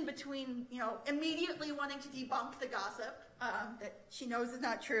tension between, immediately wanting to debunk the gossip that she knows is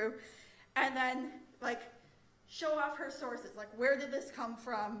not true, and then, show off her sources, where did this come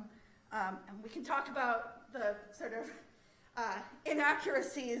from? And we can talk about the sort of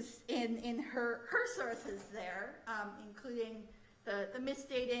inaccuracies in her sources there, including the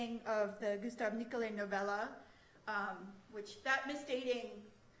misdating of the Gustave Nicolai novella, which that misdating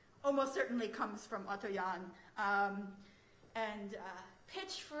almost certainly comes from Otto Jahn. And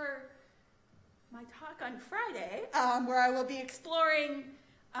pitch for my talk on Friday, where I will be exploring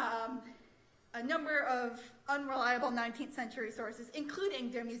a number of unreliable 19th century sources, including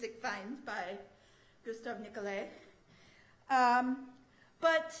Der Musikfeind by Gustave Nicolai.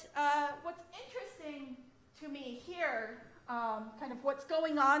 But what's interesting to me here, kind of what's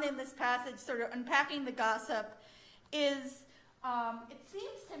going on in this passage, sort of unpacking the gossip, is it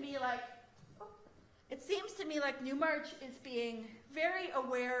seems to me like New March is being very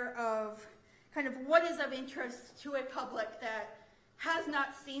aware of kind of what is of interest to a public that has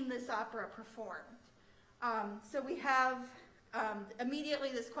not seen this opera performed. So we have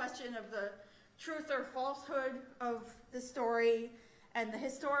immediately this question of the truth or falsehood of the story and the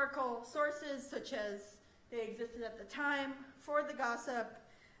historical sources, such as they existed at the time for the gossip,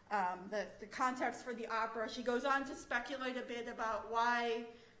 the context for the opera. She goes on to speculate a bit about why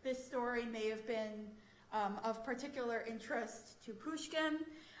this story may have been of particular interest to Pushkin.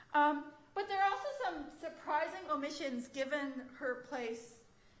 But there are also some surprising omissions given her place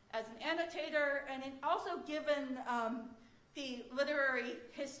as an annotator, and also given the literary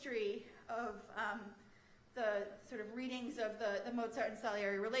history of the sort of readings of the Mozart and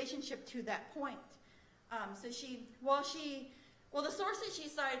Salieri relationship to that point. So while the sources she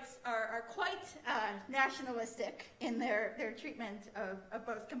cites are quite nationalistic in their treatment of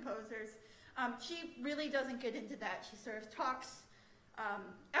both composers, she really doesn't get into that. She sort of talks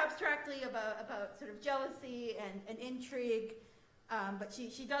abstractly about sort of jealousy and intrigue, but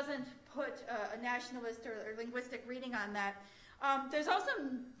she doesn't put a nationalist or linguistic reading on that. There's also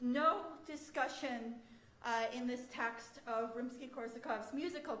no discussion in this text of Rimsky-Korsakov's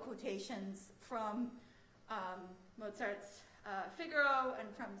musical quotations from Mozart's Figaro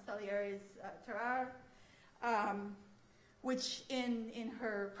and from Salieri's Tarare, which in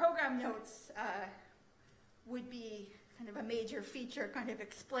her program notes would be kind of a major feature, kind of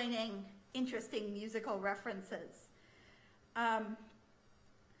explaining interesting musical references. And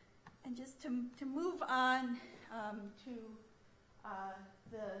just to move on to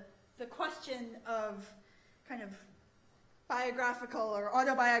the question of kind of biographical or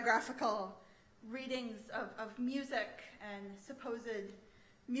autobiographical readings of music and supposed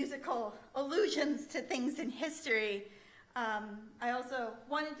musical allusions to things in history, I also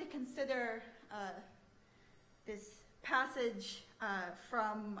wanted to consider this passage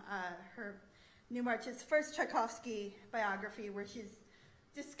from her New March's first Tchaikovsky biography, where she's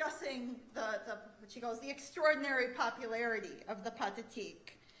discussing what she calls the extraordinary popularity of the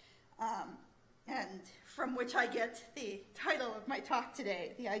Pathétique, and from which I get the title of my talk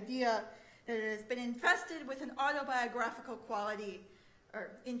today, the idea that it has been infested with an autobiographical quality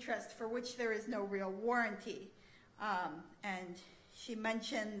or interest for which there is no real warranty. And she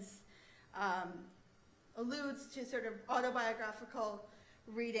mentions, alludes to sort of autobiographical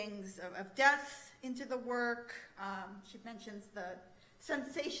readings of death into the work. She mentions the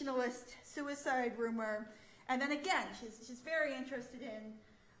sensationalist suicide rumor. And then again, she's very interested in,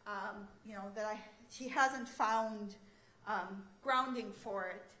 she hasn't found grounding for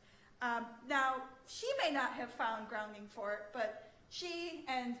it. Now, she may not have found grounding for it, but she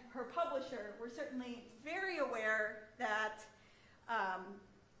and her publisher were certainly very aware that,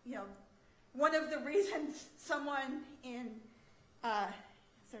 one of the reasons someone in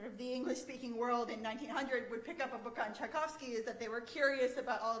sort of the English-speaking world in 1900 would pick up a book on Tchaikovsky is that they were curious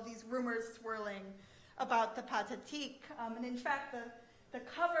about all of these rumors swirling about the Pathétique. And in fact, the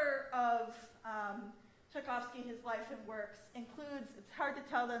cover of Tchaikovsky, His Life and Works, includes, it's hard to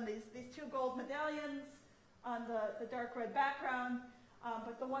tell them, these two gold medallions on the dark red background,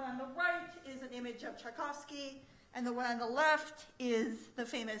 but the one on the right is an image of Tchaikovsky, and the one on the left is the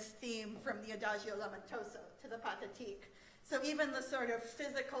famous theme from the Adagio Lamentoso to the Pathétique. So even the sort of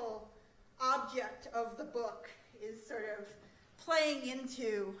physical object of the book is sort of playing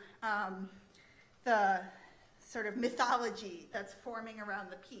into the sort of mythology that's forming around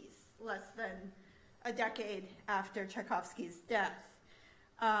the piece, less than a decade after Tchaikovsky's death.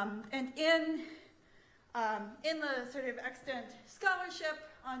 And in the sort of extant scholarship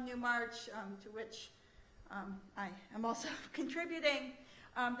on New March, to which I am also contributing,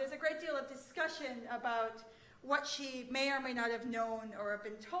 there's a great deal of discussion about what she may or may not have known or have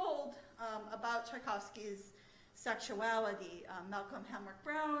been told about Tchaikovsky's sexuality. Malcolm Hamrick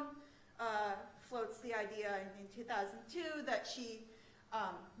Brown floats the idea in 2002 that she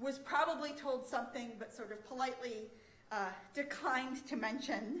was probably told something but sort of politely declined to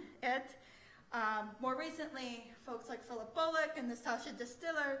mention it. More recently, folks like Philip Bullock and Nastasia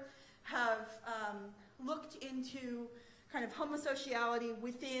Distiller have looked into kind of homosociality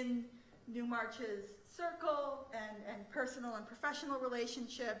within Newmarch's circle and personal and professional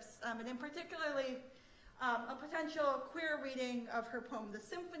relationships, and in particularly a potential queer reading of her poem, The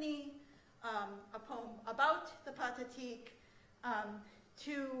Symphony, a poem about the Pathétique,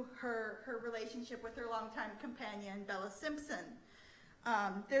 to her relationship with her longtime companion, Bella Simpson.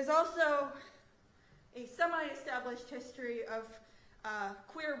 There's also a semi-established history of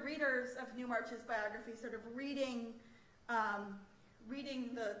queer readers of Newmarch's biography sort of reading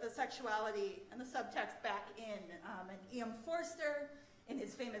the sexuality and the subtext back in. And E.M. Forster, in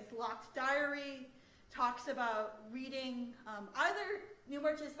his famous Locked Diary, talks about reading either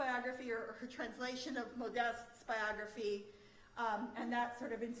Newmarch's biography or her translation of Modeste's biography, and that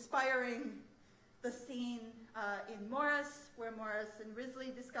sort of inspiring the scene in Morris, where Morris and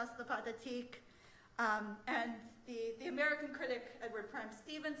Risley discuss the Pathétique. And the American critic Edward Prime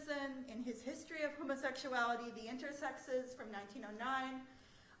Stevenson, in his History of Homosexuality, The Intersexes from 1909,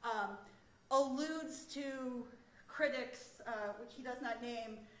 alludes to critics, which he does not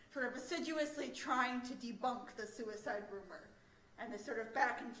name, sort of assiduously trying to debunk the suicide rumor, and this sort of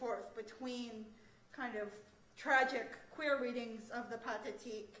back and forth between kind of tragic queer readings of the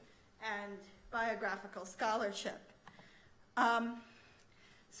Pathétique and biographical scholarship.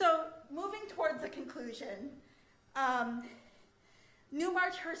 So moving towards the conclusion,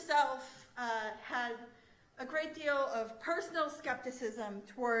 Newmarch herself had a great deal of personal skepticism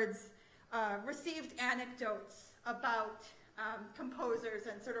towards received anecdotes about composers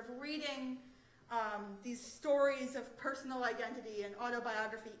and sort of reading these stories of personal identity and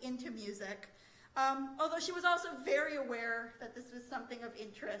autobiography into music, although she was also very aware that this was something of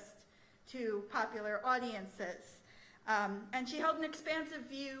interest to popular audiences. And she held an expansive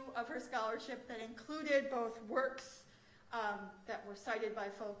view of her scholarship that included both works that were cited by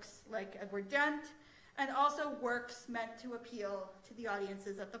folks like Edward Dent, and also works meant to appeal to the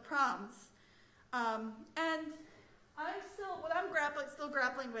audiences at the proms. And what I'm still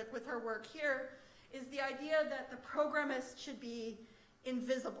grappling with her work here is the idea that the programmist should be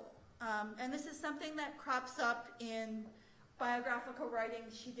invisible. And this is something that crops up in biographical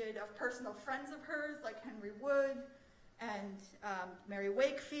writings she did of personal friends of hers, like Henry Wood and Mary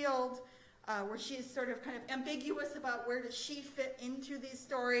Wakefield, where she's sort of kind of ambiguous about where does she fit into these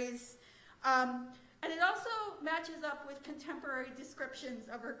stories. And it also matches up with contemporary descriptions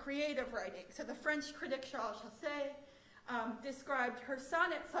of her creative writing. So the French critic Charles Chassé described her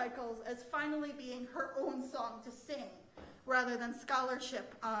sonnet cycles as finally being her own song to sing, rather than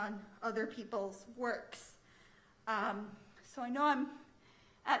scholarship on other people's works. So I know I'm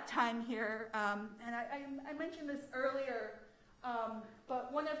at time here, and I mentioned this earlier,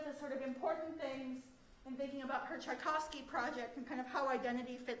 but one of the sort of important things in thinking about her Tchaikovsky project and kind of how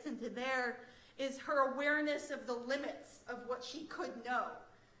identity fits into there is her awareness of the limits of what she could know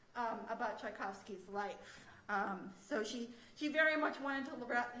about Tchaikovsky's life. So she very much wanted to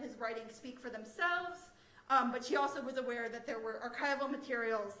let his writings speak for themselves, but she also was aware that there were archival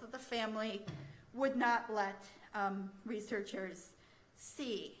materials that the family would not let researchers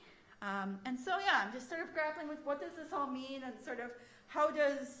see. And so, yeah, I'm just sort of grappling with what does this all mean, and sort of how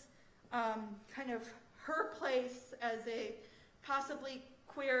does kind of her place as a possibly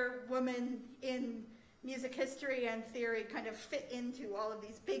queer woman in music history and theory kind of fit into all of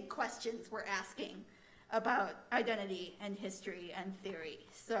these big questions we're asking about identity and history and theory.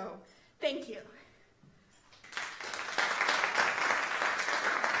 So, thank you.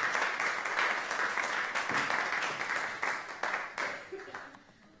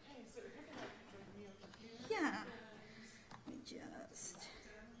 Yeah. Let me just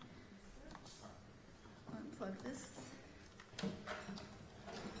unplug this.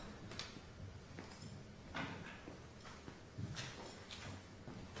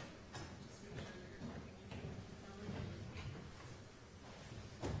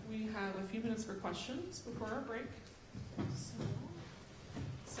 We have a few minutes for questions before our break. So,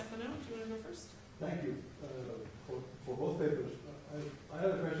 Stefano, do you want to go first? Thank you for both papers. I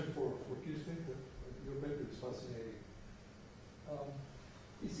have a question for Kirsten. Your paper is fascinating.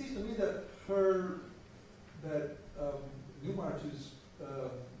 It seems to me that Newmarch is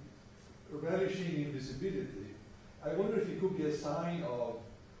relishing invisibility. I wonder if it could be a sign of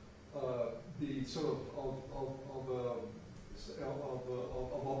the sort of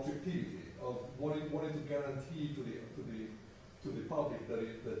objectivity, of wanting to guarantee to the public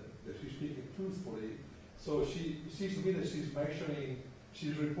that she's speaking truthfully. So it seems to me that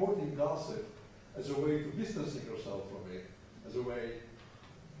she's reporting gossip as a way to distancing herself from it, as a way.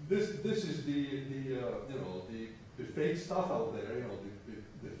 This is the fake stuff out there,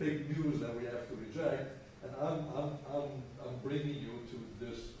 the fake news that we have to reject, and I'm bringing you to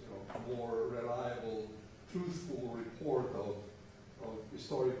this more reliable, truthful report of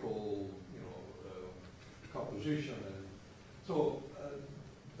historical composition, and so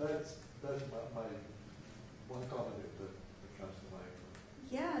that's my one comment that comes to mind.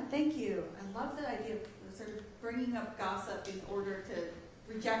 Yeah, thank you. I love the idea of sort of bringing up gossip in order to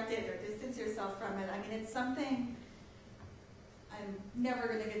reject it or distance yourself from it. I mean, it's something, I'm never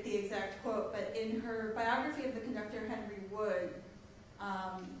going to get the exact quote, but in her biography of the conductor Henry Wood,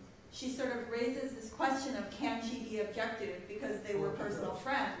 she sort of raises this question of can she be objective because they were personal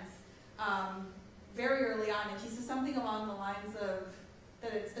friends very early on, and she says something along the lines of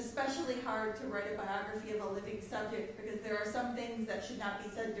that it's especially hard to write a biography of a living subject because there are some things that should not be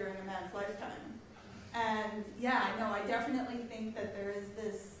said during a man's lifetime. And yeah, I know, I definitely think that there is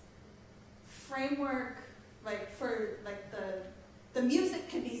this framework, the music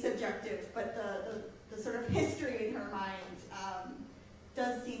can be subjective, but the sort of history in her mind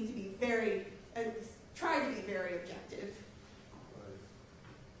does seem to be try to be very objective.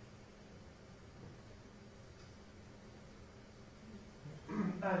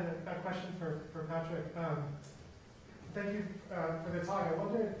 A question for Patrick. Thank you for the talk. I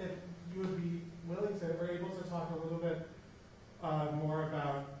wonder if you would be willing to, or able to talk a little bit more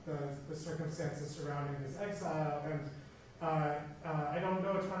about the circumstances surrounding his exile. And I don't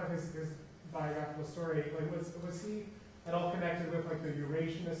know a ton of his biographical story. Like, was he at all connected with like the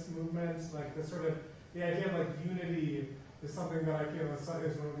Eurasianist movement? Like the idea of like unity is something that I feel is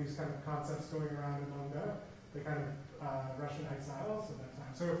one of these kind of concepts going around among the kind of Russian exiles of that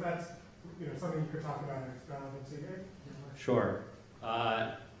time. So if that's something you could talk about and it's relevant to your work. Sure.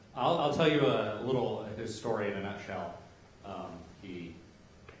 I'll tell you a little his story in a nutshell. He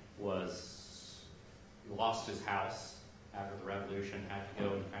lost his house after the revolution, had to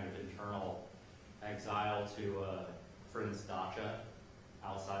go into kind of internal exile to a friend's dacha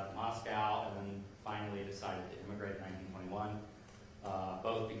outside of Moscow, and then finally decided to immigrate in 1921,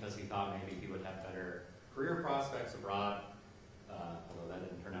 both because he thought maybe he would have better career prospects abroad, although that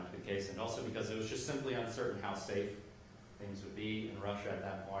didn't turn out to be the case, and also because it was just simply uncertain how safe things would be in Russia at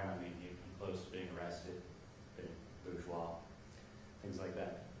that point. I mean, he'd been close to being arrested, been bourgeois, things like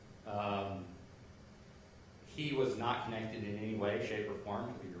that. He was not connected in any way, shape, or form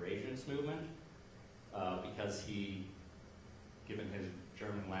to the Eurasianist movement because he, given his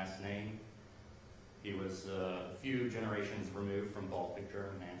German last name, he was a few generations removed from Baltic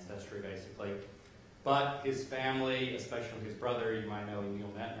German ancestry, basically. But his family, especially his brother, you might know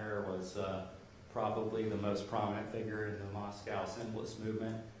Emil Mettner, was probably the most prominent figure in the Moscow symbolist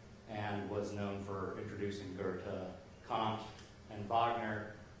movement and was known for introducing Goethe, Kant, and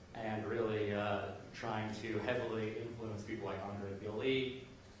Wagner, and really trying to heavily influence people like Andrei Bialy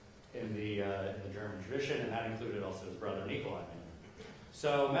in the German tradition, and that included also his brother Nikolai Mettner.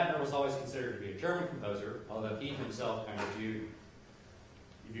 So Mettner was always considered to be a German composer, although he himself kind of viewed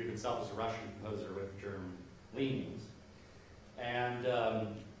himself as a Russian composer with German leanings. And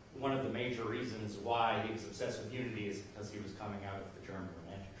one of the major reasons why he was obsessed with unity is because he was coming out of the German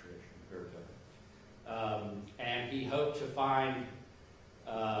Romantic tradition, Goethe. And he hoped to find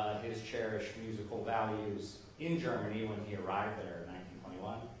his cherished musical values in Germany when he arrived there in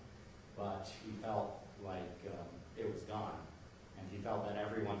 1921, but he felt like it was gone, and he felt that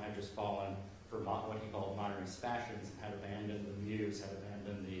everyone had just fallen for what he called modernist fashions and had abandoned the muse, had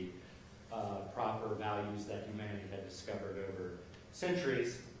abandoned the proper values that humanity had discovered over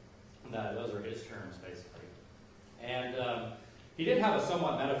centuries. Those are his terms, basically. And he did have a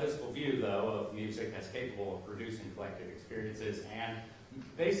somewhat metaphysical view, though, of music as capable of producing collective experiences and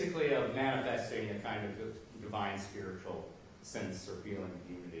basically of manifesting a kind of divine spiritual sense or feeling of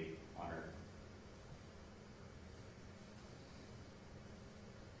unity on earth.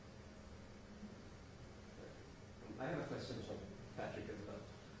 I have a question for Patrick as well.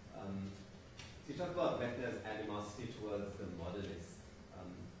 So you talk about Wegner's animosity towards the modernists.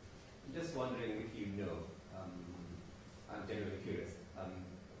 I'm just wondering if you know, I'm genuinely curious,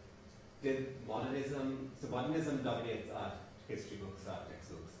 did modernism, so modernism dominates art history books, art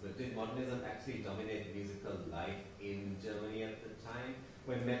textbooks, but did modernism actually dominate musical life in Germany at the time?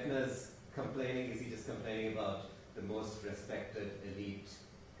 When Wegner's complaining, is he just complaining about the most respected elite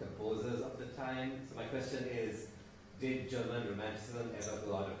composers of the time? So my question is, did German Romanticism ever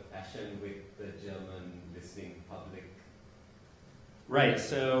go out of fashion with the German listening public? Right,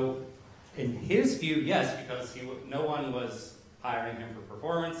 so in his view, yes, because no one was hiring him for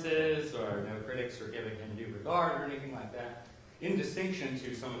performances, or no critics were giving him due regard or anything like that, in distinction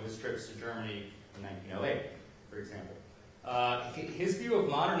to some of his trips to Germany in 1908, for example. His view of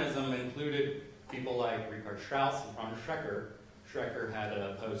modernism included people like Richard Strauss and Franz Schrecker. Schrecker had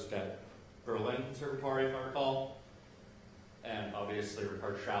a post at Berlin Conservatory, if I recall, and obviously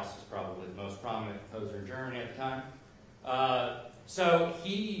Richard Strauss was probably the most prominent composer in Germany at the time. So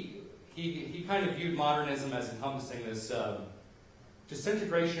he kind of viewed modernism as encompassing this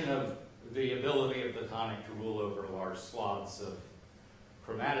disintegration of the ability of the tonic to rule over large swaths of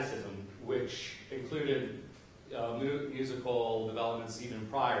chromaticism, which included musical developments even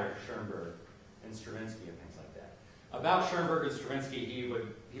prior to Schoenberg and Stravinsky and things like that. About Schoenberg and Stravinsky,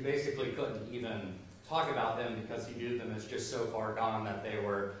 he basically couldn't even talk about them because he viewed them as just so far gone that they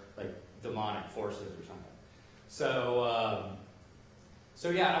were like demonic forces or something. So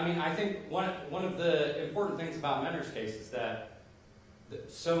yeah, I mean, I think one of the important things about Menner's case is that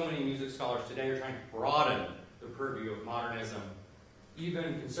so many music scholars today are trying to broaden the purview of modernism.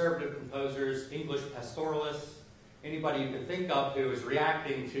 Even conservative composers, English pastoralists, anybody you can think of who is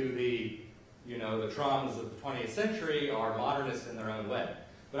reacting to the traumas of the 20th century are modernists in their own way.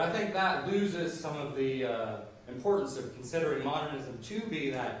 But I think that loses some of the importance of considering modernism to be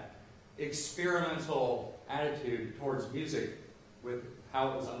that experimental attitude towards music with how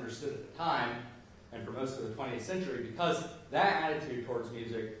it was understood at the time and for most of the 20th century, because that attitude towards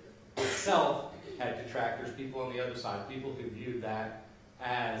music itself had detractors, people on the other side, people who viewed that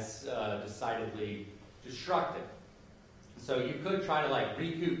as decidedly destructive. So you could try to like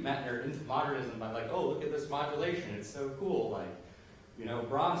recoup Mettner into modernism by like, oh, look at this modulation, it's so cool, like,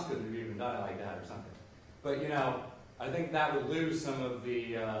 Brahms couldn't have even done it like that or something. But, I think that would lose some of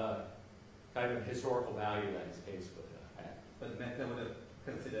the kind of historical value that his case would have. But Mettner would have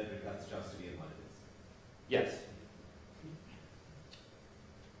considered Richard Strauss to be a modernist. Yes.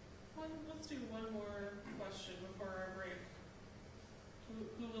 Let's do one more question before our break.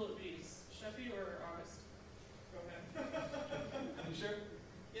 Who will it be? Sheffy or August? Go ahead. You sure?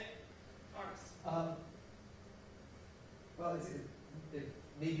 Yeah, August. Well, it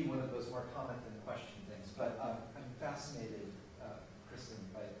may be one of those more comment than question things, but I'm fascinated, Kristen,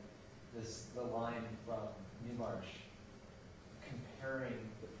 by the line from Newmarch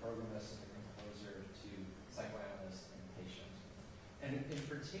comparing the programmist and the composer to psychoanalyst and patient. And in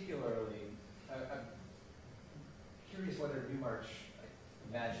particularly, I'm curious whether Newmarch, I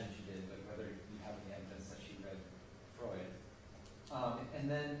imagine she did, but whether you have any evidence that she read Freud. And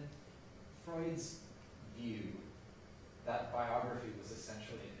then Freud's view that biography was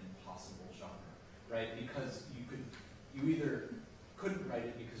essentially an impossible genre, right? Because you either couldn't write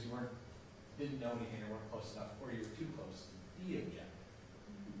it because you didn't know anything or weren't close enough, or you were too close to be objective,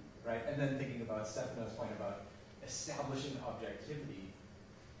 right? And then thinking about Stefano's point about establishing objectivity,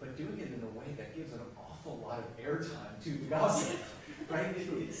 but doing it in a way that gives an awful lot of airtime to the gossip, right?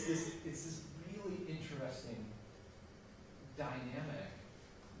 It's this really interesting dynamic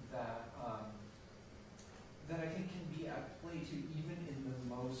that I think can be at play too, even in the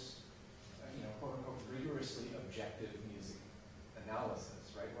most, quote unquote, rigorously objective music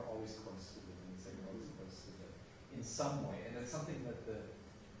analysis, right? We're always close to the music, we're always close to it in some way, and it's something that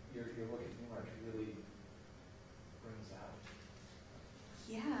your look at Newmarch really brings out.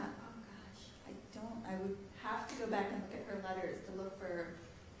 Yeah, oh gosh, I would have to go back and look at her letters to look for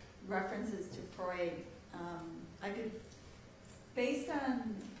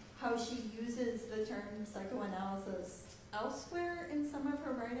on how she uses the term psychoanalysis elsewhere in some of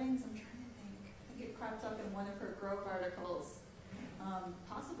her writings. I'm trying to think. I think it crops up in one of her Grove articles,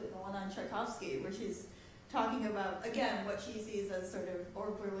 possibly the one on Tchaikovsky, where she's talking about, again, what she sees as sort of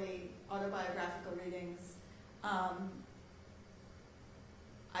overly autobiographical readings.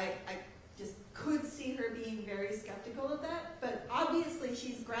 I just could see her being very skeptical of that, but obviously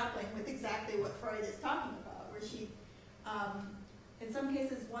she's grappling with exactly what Freud is talking about, where she, in some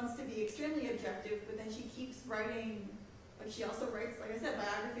cases, wants to be extremely objective, but then she keeps writing, like she also writes, like I said,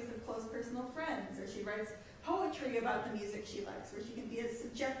 biographies of close personal friends, or she writes poetry about the music she likes, where she can be as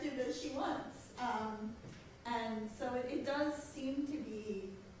subjective as she wants. And so it does seem to be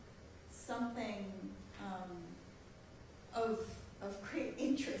something of great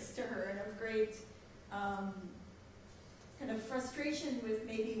interest to her and of great kind of frustration with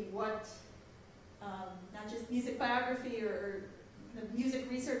maybe what not just music biography or the music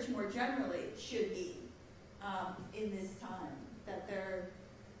research more generally should be in this time. That they're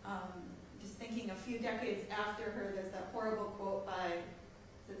just thinking a few decades after her, there's that horrible quote by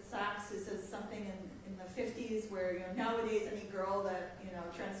Sachs, who says something in the 50s where, nowadays any girl that,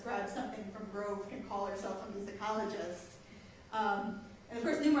 transcribes something from Grove can call herself a musicologist. And of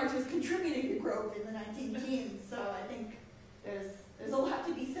course, Newmarch was contributing to Grove in the 19-teens, so I think there's a lot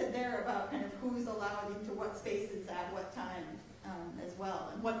to be said there about kind of who's allowed into what spaces at what time as well,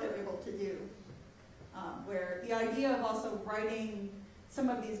 and what they're able to do. Where the idea of also writing some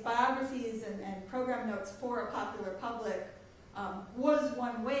of these biographies and program notes for a popular public was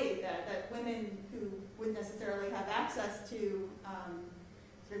one way that women who wouldn't necessarily have access to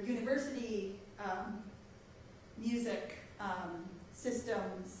sort of university music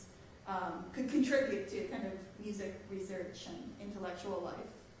systems could contribute to kind of music research and intellectual life.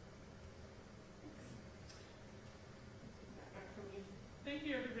 Thank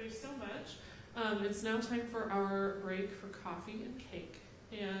you everybody so much. It's now time for our break for coffee and cake.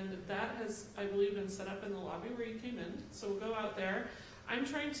 And that has, I believe, been set up in the lobby where you came in. So we'll go out there. I'm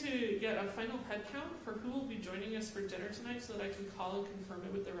trying to get a final head count for who will be joining us for dinner tonight so that I can call and confirm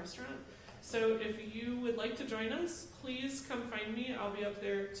it with the restaurant. So if you would like to join us, please come find me. I'll be up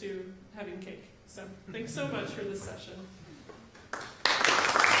there too having cake. So thanks so much for this session.